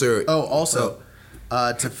Reddit user. Oh, also,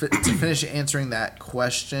 to finish answering that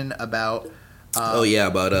question about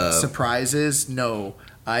surprises, no.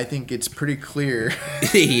 I think it's pretty clear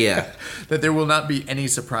that there will not be any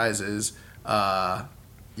surprises, on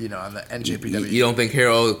the NJPW. You don't think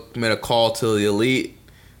Hero made a call to the Elite?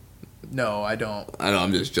 No, I don't. I know,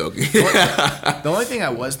 I'm just joking. The only thing I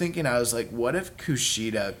was thinking, I was what if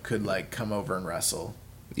Kushida could come over and wrestle?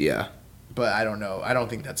 Yeah. But I don't know. I don't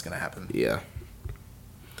think that's going to happen. Yeah.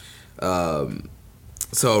 So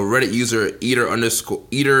Reddit user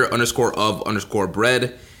eater_of_bread.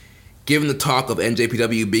 Given the talk of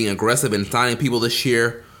NJPW being aggressive and signing people this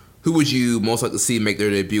year, who would you most like to see make their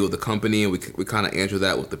debut with the company? And we kind of answered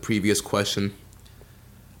that with the previous question.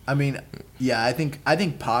 I mean, yeah, I think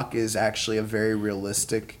Pac is actually a very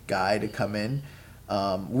realistic guy to come in.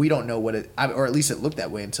 We don't know or at least it looked that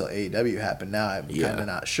way until AEW happened. Now I'm kind of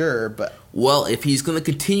not sure, but well, if he's going to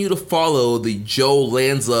continue to follow the Joe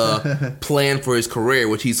Lanza plan for his career,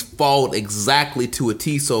 which he's followed exactly to a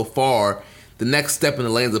T so far, the next step in the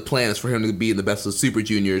Lanza plan is for him to be in the best of the Super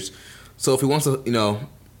Juniors. So if he wants to,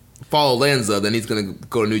 follow Lanza, then he's going to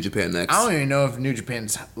go to New Japan next. I don't even know if New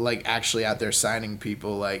Japan's like actually out there signing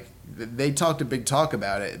people. Like they talked a big talk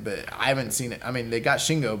about it, but I haven't seen it. I mean, they got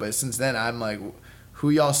Shingo, but since then I'm like,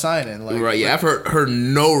 who y'all signing? Like, right? Yeah, I've heard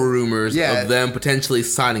no rumors of them potentially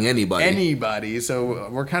signing anybody. So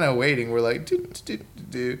we're kind of waiting. We're like,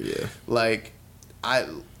 Yeah. Like,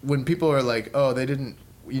 when people are like, oh, they didn't,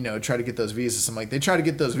 try to get those visas. I'm like, they try to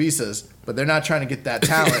get those visas, but they're not trying to get that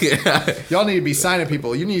talent. Yeah. Y'all need to be signing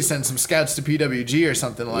people. You need to send some scouts to PWG or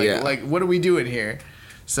something. Like, what are we doing here?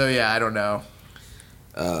 So yeah, I don't know.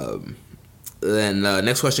 Then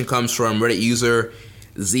next question comes from Reddit user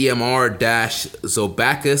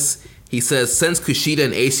ZMR-Zobacus. He says, since Kushida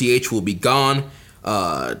and ACH will be gone,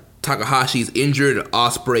 Takahashi's injured,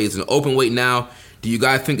 Ospreay is an open weight now. Do you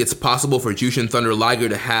guys think it's possible for Jushin Thunder Liger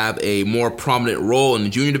to have a more prominent role in the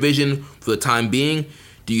junior division for the time being?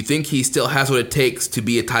 Do you think he still has what it takes to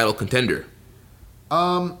be a title contender?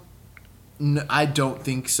 No, I don't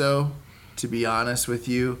think so, to be honest with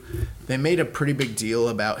you. They made a pretty big deal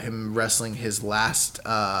about him wrestling his last,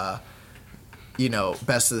 Best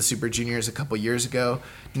of the Super Juniors a couple years ago.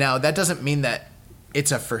 Now, that doesn't mean that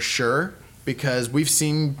it's a for sure, because we've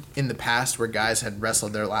seen in the past where guys had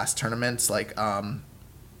wrestled their last tournaments. Like,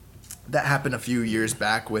 that happened a few years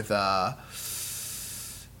back with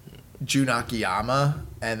Jun Akiyama,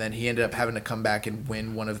 and then he ended up having to come back and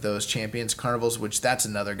win one of those Champions Carnivals, which that's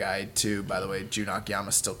another guy, too, by the way. Jun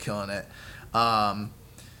Akiyama's still killing it.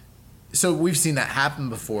 So we've seen that happen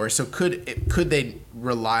before. So could they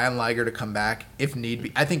rely on Liger to come back if need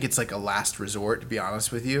be? I think it's like a last resort, to be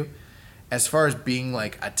honest with you. As far as being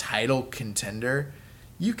like a title contender,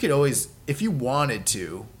 you could always, if you wanted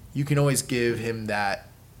to, you can always give him that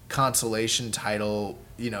consolation title,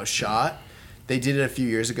 shot. They did it a few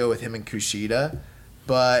years ago with him and Kushida,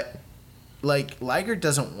 but like Liger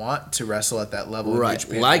doesn't want to wrestle at that level. Right.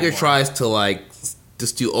 Liger tries to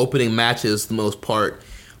just do opening matches for the most part.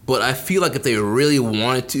 But I feel like if they really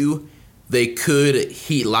wanted to, they could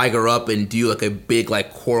heat Liger up and do like a big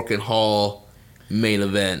Cork and Hall main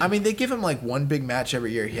event. I mean, they give him one big match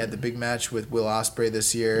every year. He had the big match with Will Ospreay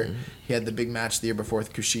this year. Mm-hmm. He had the big match the year before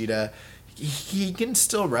with Kushida. He can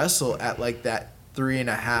still wrestle at that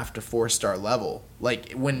 3.5 to 4-star level,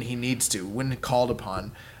 when he needs to, when called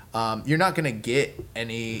upon. You're not gonna get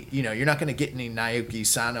any, you're not gonna get any Naoki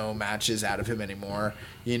Sano matches out of him anymore,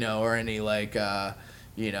 or any El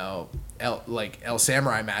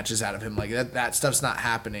Samurai matches out of him. That stuff's not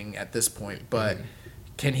happening at this point. But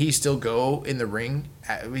can he still go in the ring?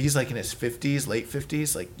 He's in his 50s, late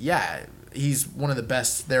 50s. Yeah, he's one of the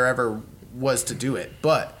best there ever was to do it.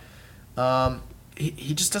 But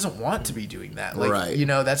he just doesn't want to be doing that. Right.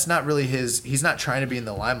 That's not really his. He's not trying to be in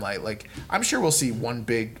the limelight. I'm sure we'll see one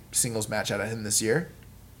big singles match out of him this year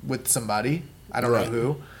with somebody. I don't know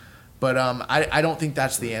who. But I don't think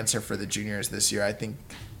that's the answer for the juniors this year. I think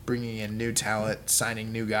bringing in new talent,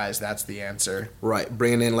 signing new guys, that's the answer. Right.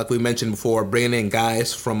 Bringing in, like we mentioned before, bringing in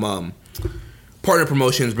guys from partner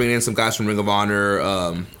promotions, bringing in some guys from Ring of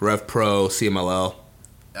Honor, Rev Pro, CMLL.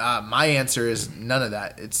 My answer is none of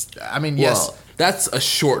that. Yes. That's a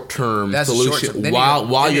short-term solution.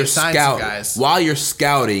 While you're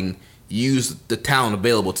scouting, use the talent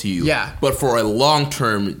available to you. Yeah. But for a long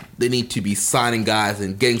term, they need to be signing guys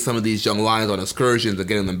and getting some of these young lions on excursions and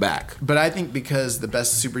getting them back. But I think because the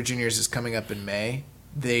Best of Super Juniors is coming up in May,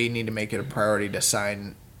 they need to make it a priority to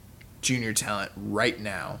sign junior talent right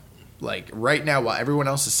now. Right now, while everyone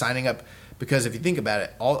else is signing up. Because if you think about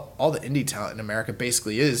it, all the indie talent in America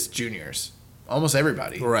basically is juniors. Almost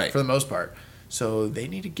everybody. Right. For the most part. So they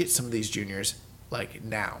need to get some of these juniors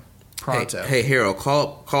now. Pronto. Hey, Harold,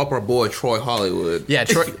 call up our boy Troy Hollywood. Yeah,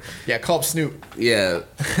 Troy. Yeah, call up Snoop. Yeah.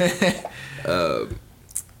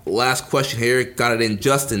 Last question here. Got it in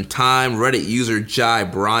just in time. Reddit user Jai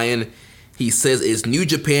Bryan. He says, is New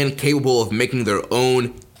Japan capable of making their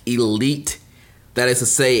own elite? That is to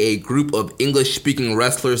say, a group of English-speaking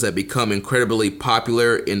wrestlers that become incredibly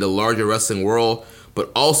popular in the larger wrestling world,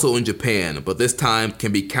 but also in Japan, but this time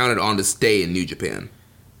can be counted on to stay in New Japan.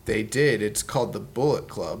 They did. It's called the Bullet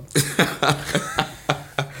Club.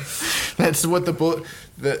 That's what the Bullet.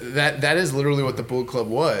 That is literally what the Bullet Club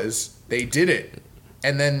was. They did it,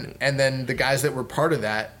 and then the guys that were part of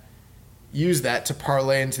that used that to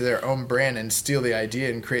parlay into their own brand and steal the idea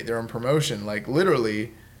and create their own promotion.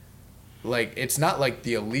 Literally, it's not like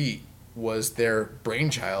the Elite was their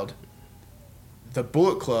brainchild. The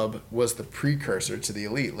Bullet Club was the precursor to the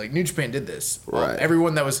Elite. New Japan did this. Right.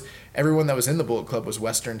 Everyone that was in the Bullet Club was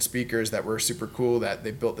Western speakers that were super cool, that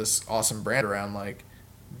they built this awesome brand around.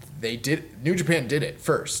 New Japan did it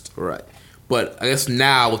first. Right. But I guess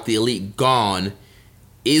now with the Elite gone,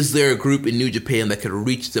 is there a group in New Japan that could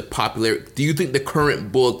reach the popularity? Do you think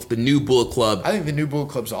the new Bullet Club? I think the new Bullet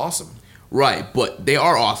Club's awesome. Right, but they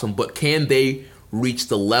are awesome. But can they reach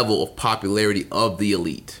the level of popularity of the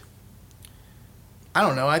Elite? I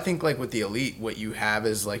don't know. I think like with the Elite, what you have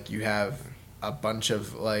is like you have a bunch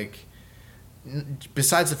of like,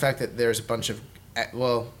 besides the fact that there's a bunch of,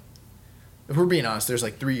 well, if we're being honest, there's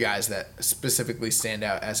like 3 guys that specifically stand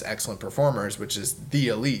out as excellent performers, which is the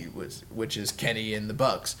Elite, which is Kenny and the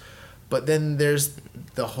Bucks. But then there's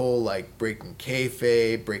the whole like breaking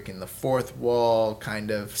kayfabe, breaking the fourth wall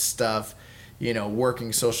kind of stuff, you know,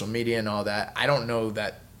 working social media and all that. I don't know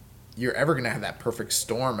that you're ever going to have that perfect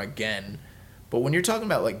storm again. But when you're talking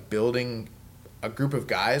about like building a group of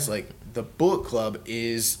guys, like the Bullet Club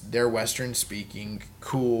is their Western speaking,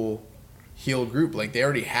 cool heel group. Like they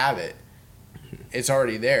already have it. It's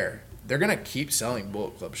already there. They're going to keep selling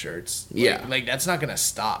Bullet Club shirts. Like that's not going to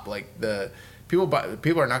stop. Like the people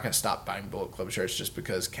are not going to stop buying Bullet Club shirts just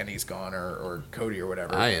because Kenny's gone or Cody or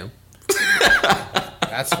whatever. I am.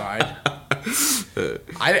 That's fine.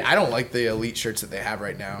 I don't like the Elite shirts that they have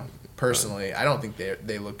right now. Personally, I don't think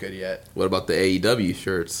they look good yet. What about the AEW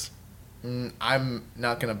shirts? I'm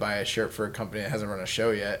not going to buy a shirt for a company that hasn't run a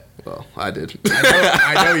show yet. Well, I did.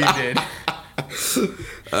 I know you did.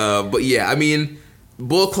 But yeah, I mean,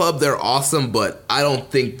 Bullet Club, they're awesome, but I don't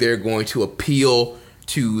think they're going to appeal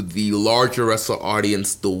to the larger wrestler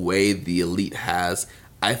audience the way the Elite has.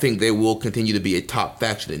 I think they will continue to be a top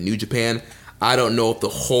faction in New Japan. I don't know if the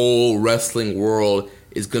whole wrestling world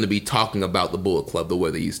is going to be talking about the Bullet Club the way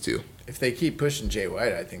they used to. If they keep pushing Jay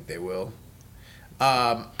White, I think they will.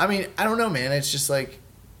 I mean, I don't know, man. It's just like,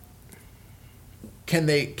 can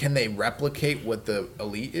they replicate what the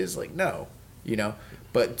Elite is? Like, no, you know.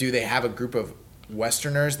 But do they have a group of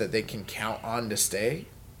Westerners that they can count on to stay?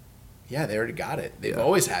 Yeah, they already got it. They've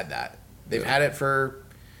always had that. They've had it for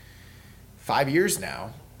 5 years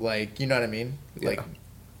now. Like, you know what I mean? Like,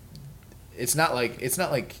 it's not like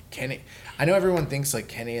Kenny. I know everyone thinks like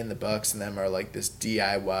Kenny and the Bucks and them are like this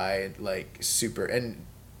DIY like super, and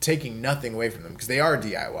taking nothing away from them because they are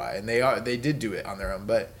DIY and they did do it on their own,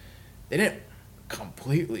 but they didn't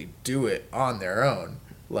completely do it on their own.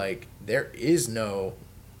 Like there is no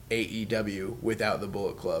AEW without the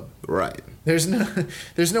Bullet Club. Right. There's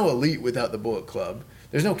no Elite without the Bullet Club.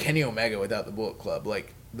 There's no Kenny Omega without the Bullet Club.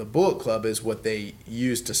 Like the Bullet Club is what they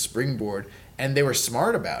used to springboard, and they were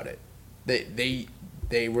smart about it.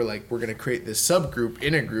 They were like, we're gonna create this subgroup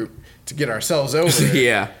in a group to get ourselves over.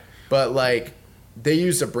 Yeah. But like they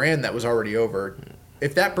used a brand that was already over.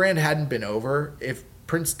 If that brand hadn't been over, if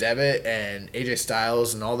Prince Devitt and AJ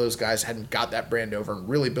Styles and all those guys hadn't got that brand over and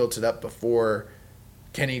really built it up before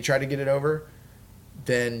Kenny tried to get it over,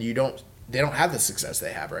 then they don't have the success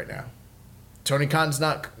they have right now. Tony Khan's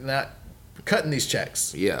not cutting these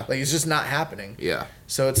checks. Yeah. Like it's just not happening. Yeah.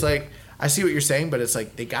 So it's like, I see what you're saying, but it's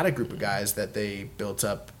like they got a group of guys that they built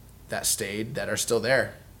up that stayed that are still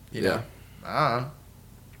there. You know?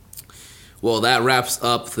 Well, that wraps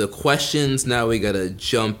up the questions. Now we got to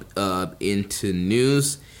jump into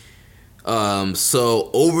news.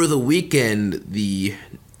 So over the weekend, the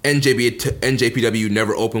NJPW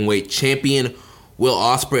Never Openweight champion Will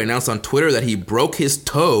Ospreay announced on Twitter that he broke his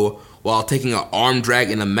toe while taking an arm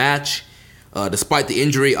drag in a match. Despite the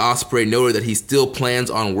injury, Ospreay noted that he still plans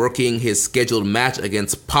on working his scheduled match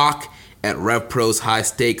against Pac at Rev Pro's High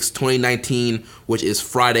Stakes 2019, which is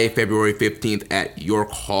Friday, February 15th at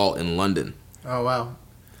York Hall in London. Oh, wow.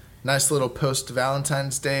 Nice little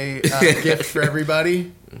post-Valentine's Day gift for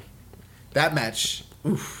everybody. That match,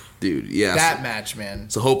 oof. Dude, yeah. That match,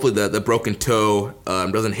 man. So hopefully the broken toe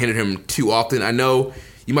doesn't hinder him too often. I know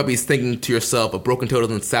you might be thinking to yourself, a broken toe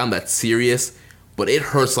doesn't sound that serious, but it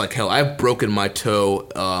hurts like hell. I've broken my toe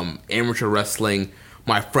amateur wrestling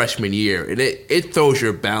my freshman year, and it throws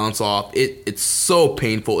your balance off. It's so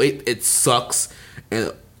painful. It sucks.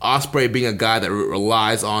 And Ospreay being a guy that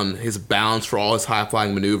relies on his balance for all his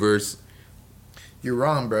high-flying maneuvers. You're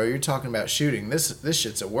wrong, bro. You're talking about shooting. This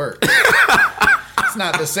shit's at work. It's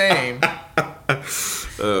not the same.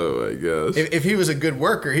 Oh, my gosh. If he was a good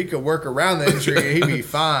worker, he could work around the injury. He'd be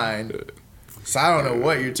fine. So I don't know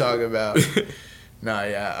what you're talking about. No,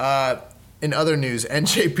 yeah. In other news,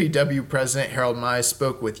 NJPW President Harold Mai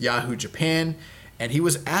spoke with Yahoo Japan, and he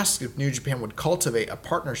was asked if New Japan would cultivate a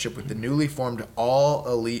partnership with the newly formed All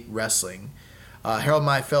Elite Wrestling. Harold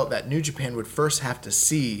Mai felt that New Japan would first have to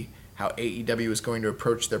see how AEW is going to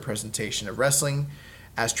approach their presentation of wrestling.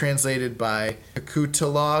 As translated by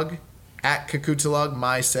Kakutalog, at Kakutalog,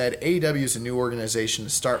 Mai said, AEW is a new organization to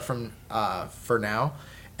start from for now,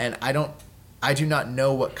 and I do not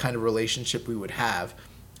know what kind of relationship we would have.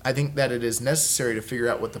 I think that it is necessary to figure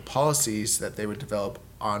out what the policies that they would develop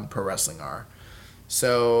on pro wrestling are.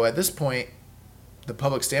 So at this point, the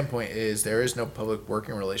public standpoint is there is no public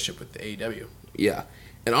working relationship with the AEW. Yeah.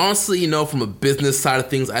 And honestly, you know, from a business side of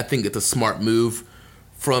things, I think it's a smart move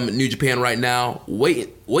from New Japan right now.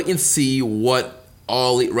 Wait and see what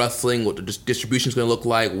All Elite Wrestling, what the distribution is going to look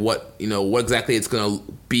like, what exactly it's going to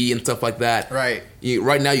be and stuff like that. Right.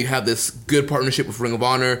 Right now you have this good partnership with Ring of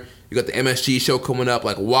Honor. You got the MSG show coming up.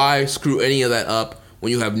 Like, why screw any of that up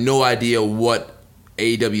when you have no idea what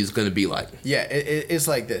AEW is going to be like? Yeah, it's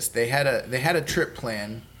like this. They had a trip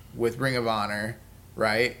plan with Ring of Honor,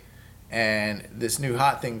 right? And this new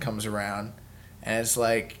hot thing comes around, and it's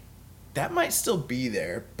like, that might still be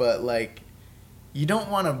there, but like, you don't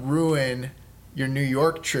want to ruin your New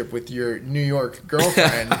York trip with your New York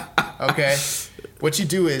girlfriend, okay? What you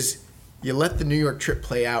do is you let the New York trip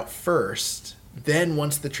play out first. Then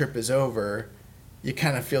once the trip is over, you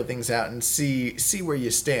kind of feel things out and see where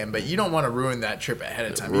you stand. But you don't want to ruin that trip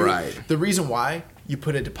ahead of time. Right. The reason why, you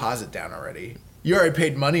put a deposit down already. You already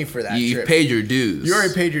paid money for that trip. You paid your dues. You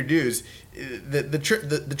already paid your dues.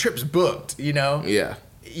 The trip's booked, you know? Yeah.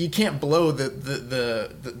 You can't blow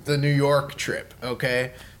the New York trip,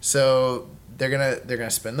 okay? So they're gonna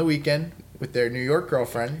spend the weekend with their New York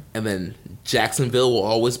girlfriend. And then Jacksonville will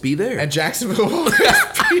always be there. And Jacksonville will always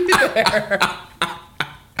be there.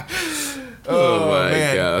 Oh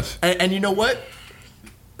my gosh. And you know what?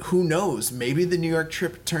 Who knows? Maybe the New York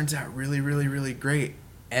trip turns out really, really, really great,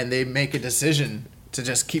 and they make a decision to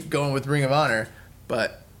just keep going with Ring of Honor.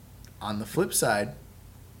 But on the flip side,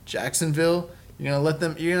 Jacksonville, you're gonna let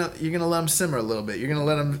them simmer a little bit. You're gonna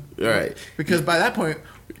let them, right? Because by that point,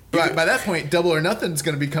 Double or Nothing's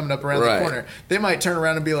gonna be coming up around the corner. They might turn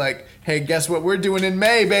around and be like, "Hey, guess what we're doing in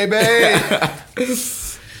May, baby?"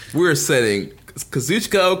 We're sending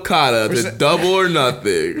Kazuchika Okada to Double or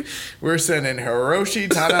Nothing. We're sending Hiroshi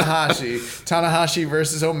Tanahashi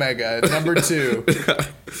versus Omega, number 2.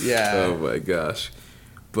 Yeah. Oh my gosh.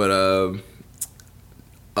 But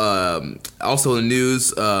also in the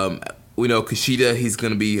news, we know Kushida, he's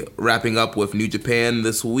going to be wrapping up with New Japan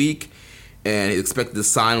this week, and he's expected to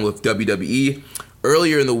sign with WWE.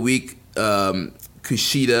 Earlier in the week,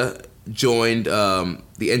 Kushida joined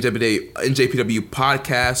the NJPW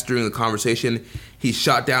podcast. During the conversation, he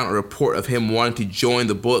shot down a report of him wanting to join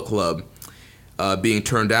the Bullet Club, being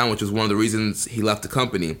turned down, which was one of the reasons he left the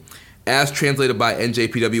company. As translated by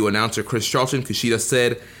NJPW announcer Chris Charlton, Kushida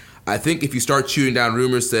said, "I think if you start shooting down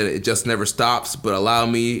rumors, that it just never stops, but allow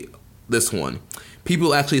me this one.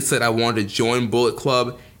 People actually said I wanted to join Bullet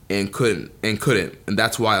Club and couldn't, and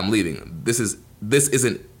that's why I'm leaving. This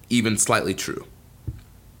isn't even slightly true."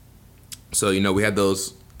 So, we had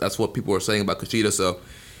those. That's what people were saying about Kushida. So,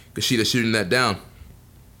 Kushida shooting that down.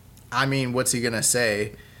 I mean, what's he going to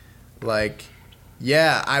say? Like,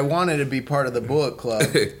 yeah, I wanted to be part of the Bullet Club,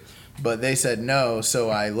 but they said no, so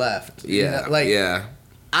I left. Yeah. Yeah.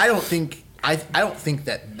 I don't think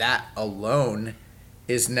that alone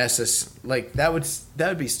is necessary. Like, that would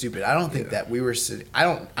be stupid. I don't think that we were sitting.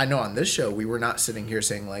 I know on this show we were not sitting here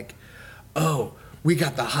saying like, "Oh, we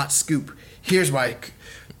got the hot scoop. Here's why."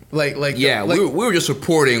 We were just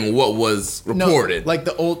reporting what was reported. No, like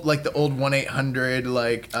the old 1-800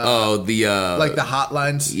 like the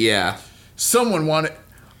hotlines. Yeah.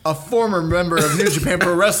 A former member of New Japan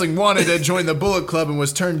Pro Wrestling wanted to join the Bullet Club and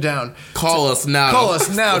was turned down. Call us now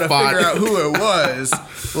to figure out who it was.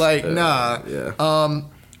 Like, nah. Yeah.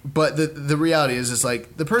 But the reality is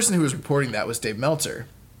like the person who was reporting that was Dave Meltzer.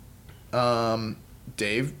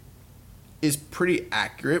 Dave is pretty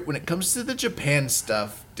accurate. When it comes to the Japan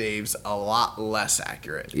stuff, Dave's a lot less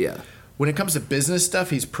accurate. Yeah. When it comes to business stuff,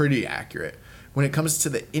 he's pretty accurate. When it comes to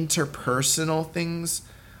the interpersonal things,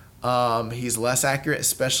 he's less accurate,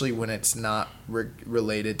 especially when it's not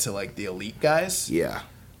related to like the elite guys. Yeah.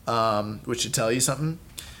 Which should tell you something.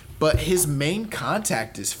 But his main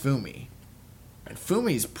contact is Fumi. And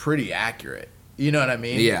Fumi's pretty accurate. You know what I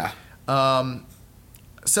mean? Yeah.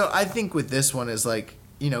 So I think with this one is like,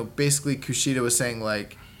 basically Kushida was saying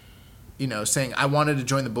like, saying I wanted to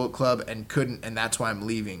join the Bullet Club and couldn't, and that's why I'm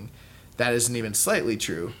leaving. That isn't even slightly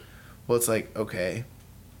true. Well, it's like, okay,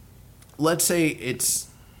 let's say it's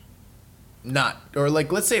not, or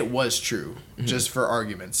like, let's say it was true, just for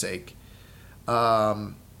argument's sake.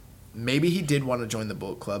 Maybe he did want to join the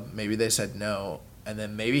Bullet Club. Maybe they said no, and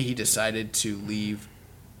then maybe he decided to leave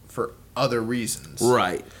for other reasons.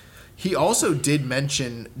 Right. He also did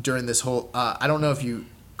mention during this whole, I don't know if you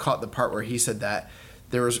caught the part where he said that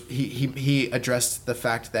there was, he addressed the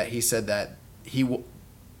fact that he said that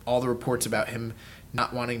all the reports about him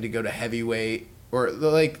not wanting to go to heavyweight, or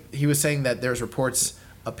like he was saying that there's reports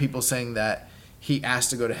of people saying that he asked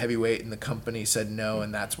to go to heavyweight and the company said no,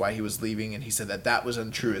 and that's why he was leaving. And he said that was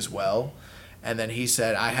untrue as well. And then he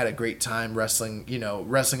said, I had a great time wrestling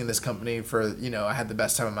in this company for, I had the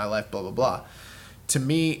best time of my life, blah, blah, blah. To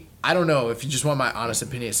me, I don't know, if you just want my honest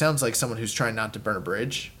opinion, it sounds like someone who's trying not to burn a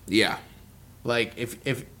bridge. Yeah. Like,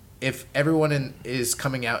 if everyone is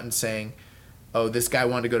coming out and saying, oh, this guy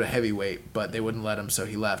wanted to go to heavyweight, but they wouldn't let him, so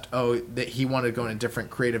he left. Oh, that he wanted to go in a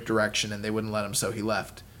different creative direction, and they wouldn't let him, so he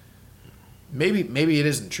left. Maybe it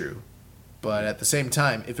isn't true. But at the same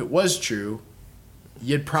time, if it was true,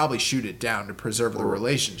 you'd probably shoot it down to preserve the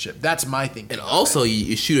relationship. That's my thinking. And also,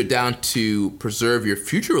 you shoot it down to preserve your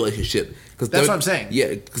future relationship. That's what I'm saying. Yeah,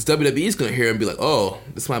 because WWE is going to hear and be like, "Oh,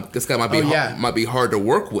 this guy might be hard to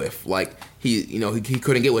work with. Like he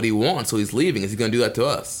couldn't get what he wants, so he's leaving. Is he going to do that to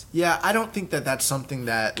us?" Yeah, I don't think that that's something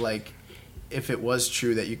that, like, if it was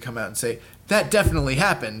true, that you come out and say that definitely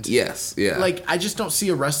happened. Yes, yeah. Like, I just don't see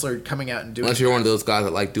a wrestler coming out and doing. Unless you're one of those guys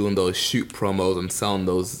that like doing those shoot promos and selling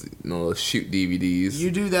those, those shoot DVDs. You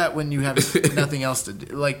do that when you have nothing else to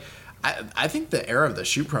do. Like, I think the era of the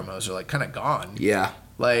shoot promos are like kind of gone. Yeah.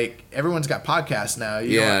 Like, everyone's got podcasts now.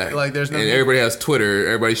 Like there's no. And everybody has Twitter.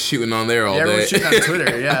 Everybody's shooting on there all day. Everyone's shooting on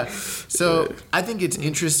Twitter. Yeah. So I think it's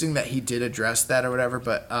interesting that he did address that or whatever,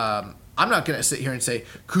 but I'm not going to sit here and say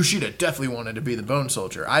Kushida definitely wanted to be the Bone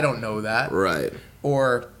Soldier. I don't know that. Right.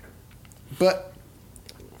 But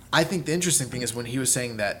I think the interesting thing is when he was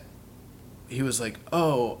saying that, he was like,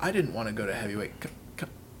 oh, I didn't want to go to heavyweight.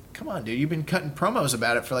 Come on, dude. You've been cutting promos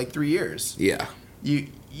about it for like 3 years. Yeah.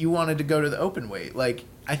 You wanted to go to the open weight. Like,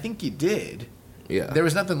 I think you did. Yeah. There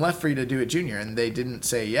was nothing left for you to do at junior, and they didn't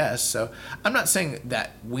say yes. So I'm not saying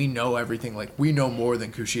that we know everything. Like, we know more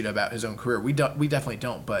than Kushida about his own career. We definitely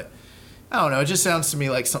don't. But I don't know. It just sounds to me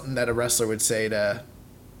like something that a wrestler would say to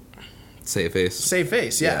save face. Save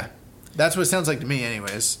face. Yeah. That's what it sounds like to me,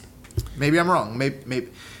 anyways. Maybe I'm wrong.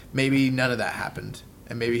 Maybe none of that happened,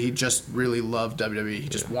 and maybe he just really loved WWE. He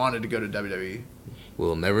just wanted to go to WWE.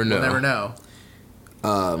 We'll never know. We'll never know.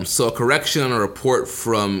 So a correction on a report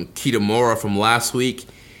from Kitamura from last week.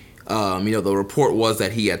 The report was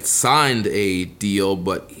that he had signed a deal,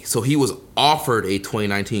 but so he was offered a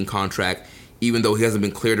 2019 contract, even though he hasn't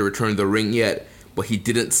been cleared to return to the ring yet, but he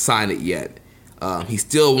didn't sign it yet. He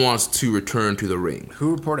still wants to return to the ring.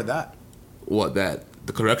 Who reported that? What, that?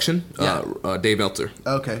 The correction? Yeah. Dave Meltzer.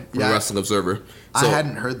 Okay. From Wrestling Observer. So, I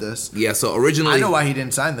hadn't heard this. Yeah, so originally... I know why he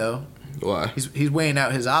didn't sign, though. Why? He's weighing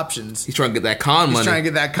out his options. He's trying to get that con money.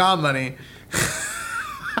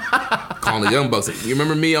 Calling the Young Bucks. You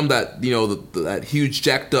remember me? I'm that, that huge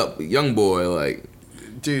jacked up young boy, like...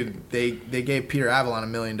 Dude, they gave Peter Avalon $1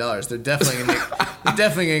 million. They're definitely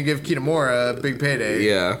gonna give Kitamura a big payday.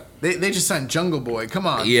 Yeah. They just signed Jungle Boy. Come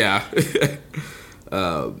on. Yeah.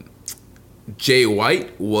 Jay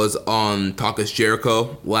White was on Talk is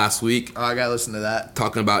Jericho last week. Oh, I gotta listen to that.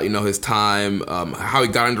 Talking about, his time, how he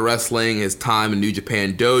got into wrestling, his time in New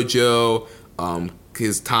Japan Dojo,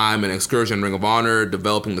 his time in Excursion Ring of Honor,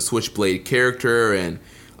 developing the Switchblade character, and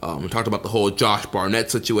we talked about the whole Josh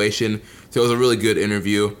Barnett situation. So it was a really good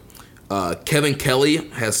interview. Kevin Kelly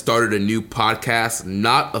has started a new podcast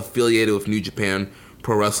not affiliated with New Japan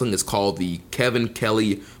Pro Wrestling. It's called the Kevin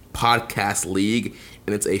Kelly Podcast League,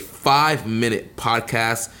 and it's a 5-minute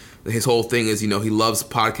podcast. His whole thing is, he loves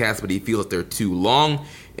podcasts, but he feels that they're too long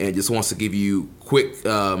and just wants to give you quick,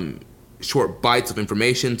 short bites of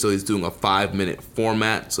information. So he's doing a 5-minute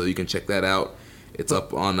format, so you can check that out. It's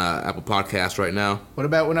up on Apple Podcasts right now. What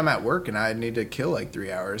about when I'm at work and I need to kill like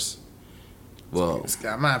 3 hours? Well,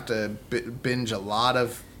 I'm gonna have to binge a lot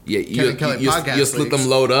of Kevin Kelly podcasts. You just let them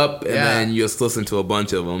load up, and then you just listen to a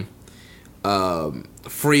bunch of them.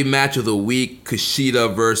 Free match of the week: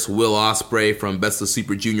 Kushida versus Will Ospreay from Best of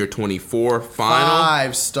Super Junior 24 final.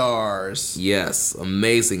 5 stars. Yes,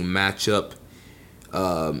 amazing matchup.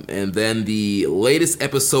 And then the latest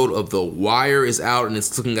episode of The Wire is out, and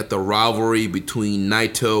it's looking at the rivalry between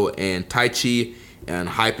Naito and Taichi and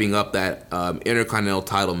hyping up that Intercontinental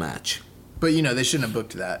title match. But, they shouldn't have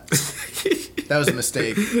booked that. That was a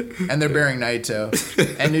mistake. And they're burying Naito.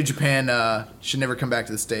 And New Japan should never come back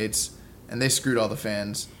to the States. And they screwed all the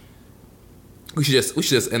fans. We should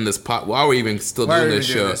just end this pot. Why are we even still doing this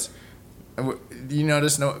show? You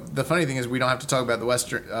notice? No. The funny thing is, we don't have to talk about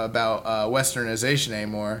westernization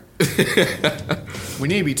anymore. We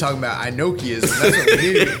need to be talking about Inokiism. That's what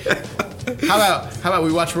we need. How about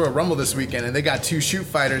we watch Royal Rumble this weekend and they got 2 shoot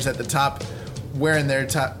fighters at the top wearing their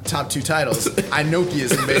top 2 titles.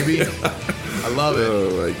 Inokiism, baby. I love it. Oh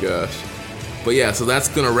my gosh. But yeah, so that's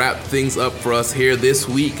going to wrap things up for us here this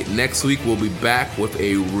week. Next week, we'll be back with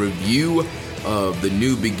a review of the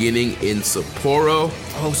New Beginning in Sapporo.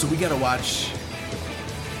 Oh, so we got to watch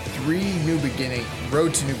 3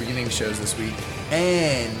 Road to New Beginning shows this week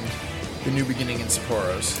and the New Beginning in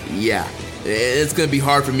Sapporo's. Yeah, it's going to be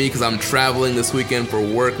hard for me because I'm traveling this weekend for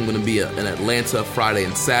work. I'm going to be in Atlanta Friday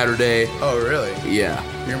and Saturday. Oh, really? Yeah.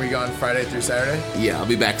 You're going to be gone Friday through Saturday? Yeah, I'll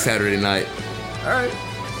be back Saturday night. All right.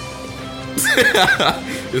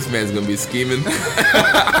 This man's gonna be scheming.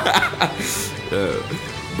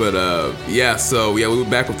 Yeah, so yeah, we'll be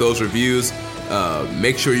back with those reviews.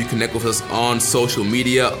 Make sure you connect with us on social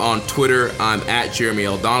media. On Twitter, I'm at Jeremy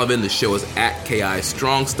L. Donovan. The show is at KI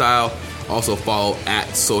Strong Style. Also follow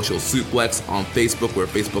at Social Suplex on Facebook. We're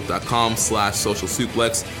facebook.com/Social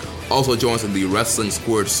Suplex. Also join us in the Wrestling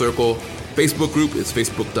Squared Circle Facebook group. It's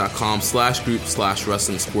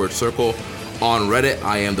facebook.com/group/Wrestling Squared Circle. On Reddit,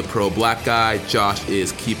 I am the Pro Black Guy. Josh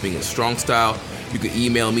is Keeping It Strong Style. You can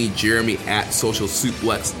email me,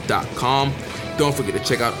 jeremy@socialsuplex.com. Don't forget to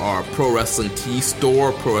check out our Pro Wrestling Tees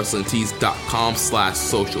store,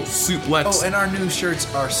 prowrestlingtees.com/Social Suplex. Oh, and our new shirts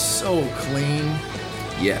are so clean.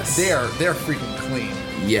 Yes. They're freaking clean.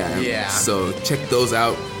 Yeah. So check those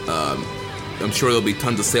out. I'm sure there'll be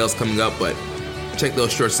tons of sales coming up, but check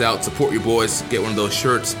those shirts out. Support your boys. Get one of those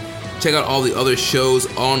shirts. Check out all the other shows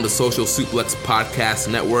on the Social Suplex Podcast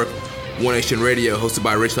Network. One Nation Radio, hosted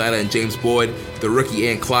by Rich Latta and James Boyd. The Ricky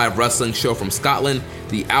and Clive Wrestling Show from Scotland.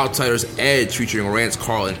 The Outsiders Edge, featuring Rance,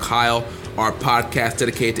 Carl, and Kyle. Our podcast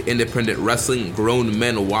dedicated to independent wrestling. Grown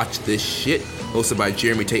Men Watch This Shit, hosted by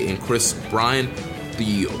Jeremy Tate and Chris Bryan.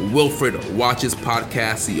 The Wilfred Watches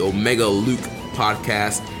Podcast. The Omega Luke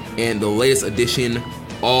Podcast. And the latest edition,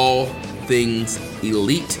 All Things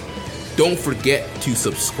Elite. Don't forget to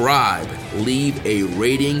subscribe, leave a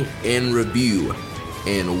rating and review.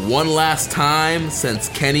 And one last time, since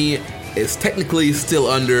Kenny is technically still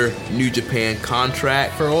under New Japan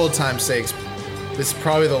contract, for old time's sakes, this is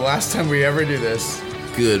probably the last time we ever do this.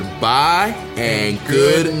 Goodbye and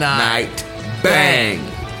good night. Bang!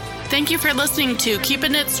 Thank you for listening to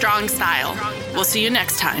Keeping It Strong Style. We'll see you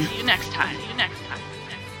next time.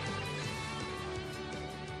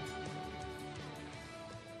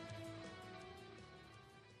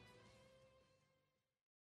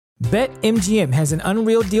 BetMGM has an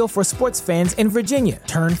unreal deal for sports fans in Virginia.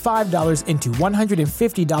 Turn $5 into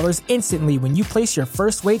 $150 instantly when you place your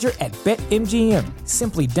first wager at BetMGM.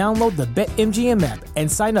 Simply download the BetMGM app and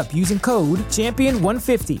sign up using code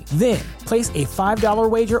Champion150. Then, place a $5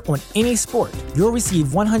 wager on any sport. You'll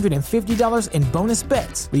receive $150 in bonus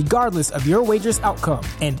bets, regardless of your wager's outcome.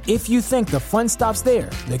 And if you think the fun stops there,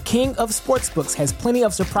 the king of sportsbooks has plenty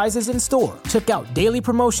of surprises in store. Check out daily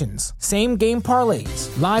promotions, same-game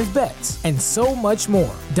parlays, live bets, and so much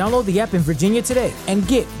more. Download the app in Virginia today and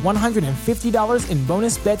get $150 in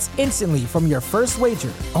bonus bets instantly from your first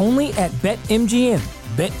wager. Only at BetMGM.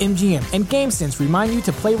 BetMGM and GameSense remind you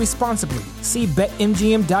to play responsibly. See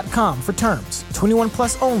BetMGM.com for terms. 21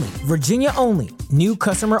 plus only. Virginia only. New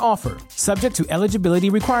customer offer. Subject to eligibility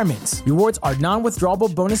requirements. Rewards are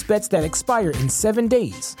non-withdrawable bonus bets that expire in 7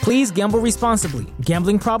 days. Please gamble responsibly.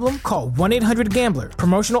 Gambling problem? Call 1-800-GAMBLER.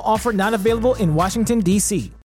 Promotional offer not available in Washington, D.C.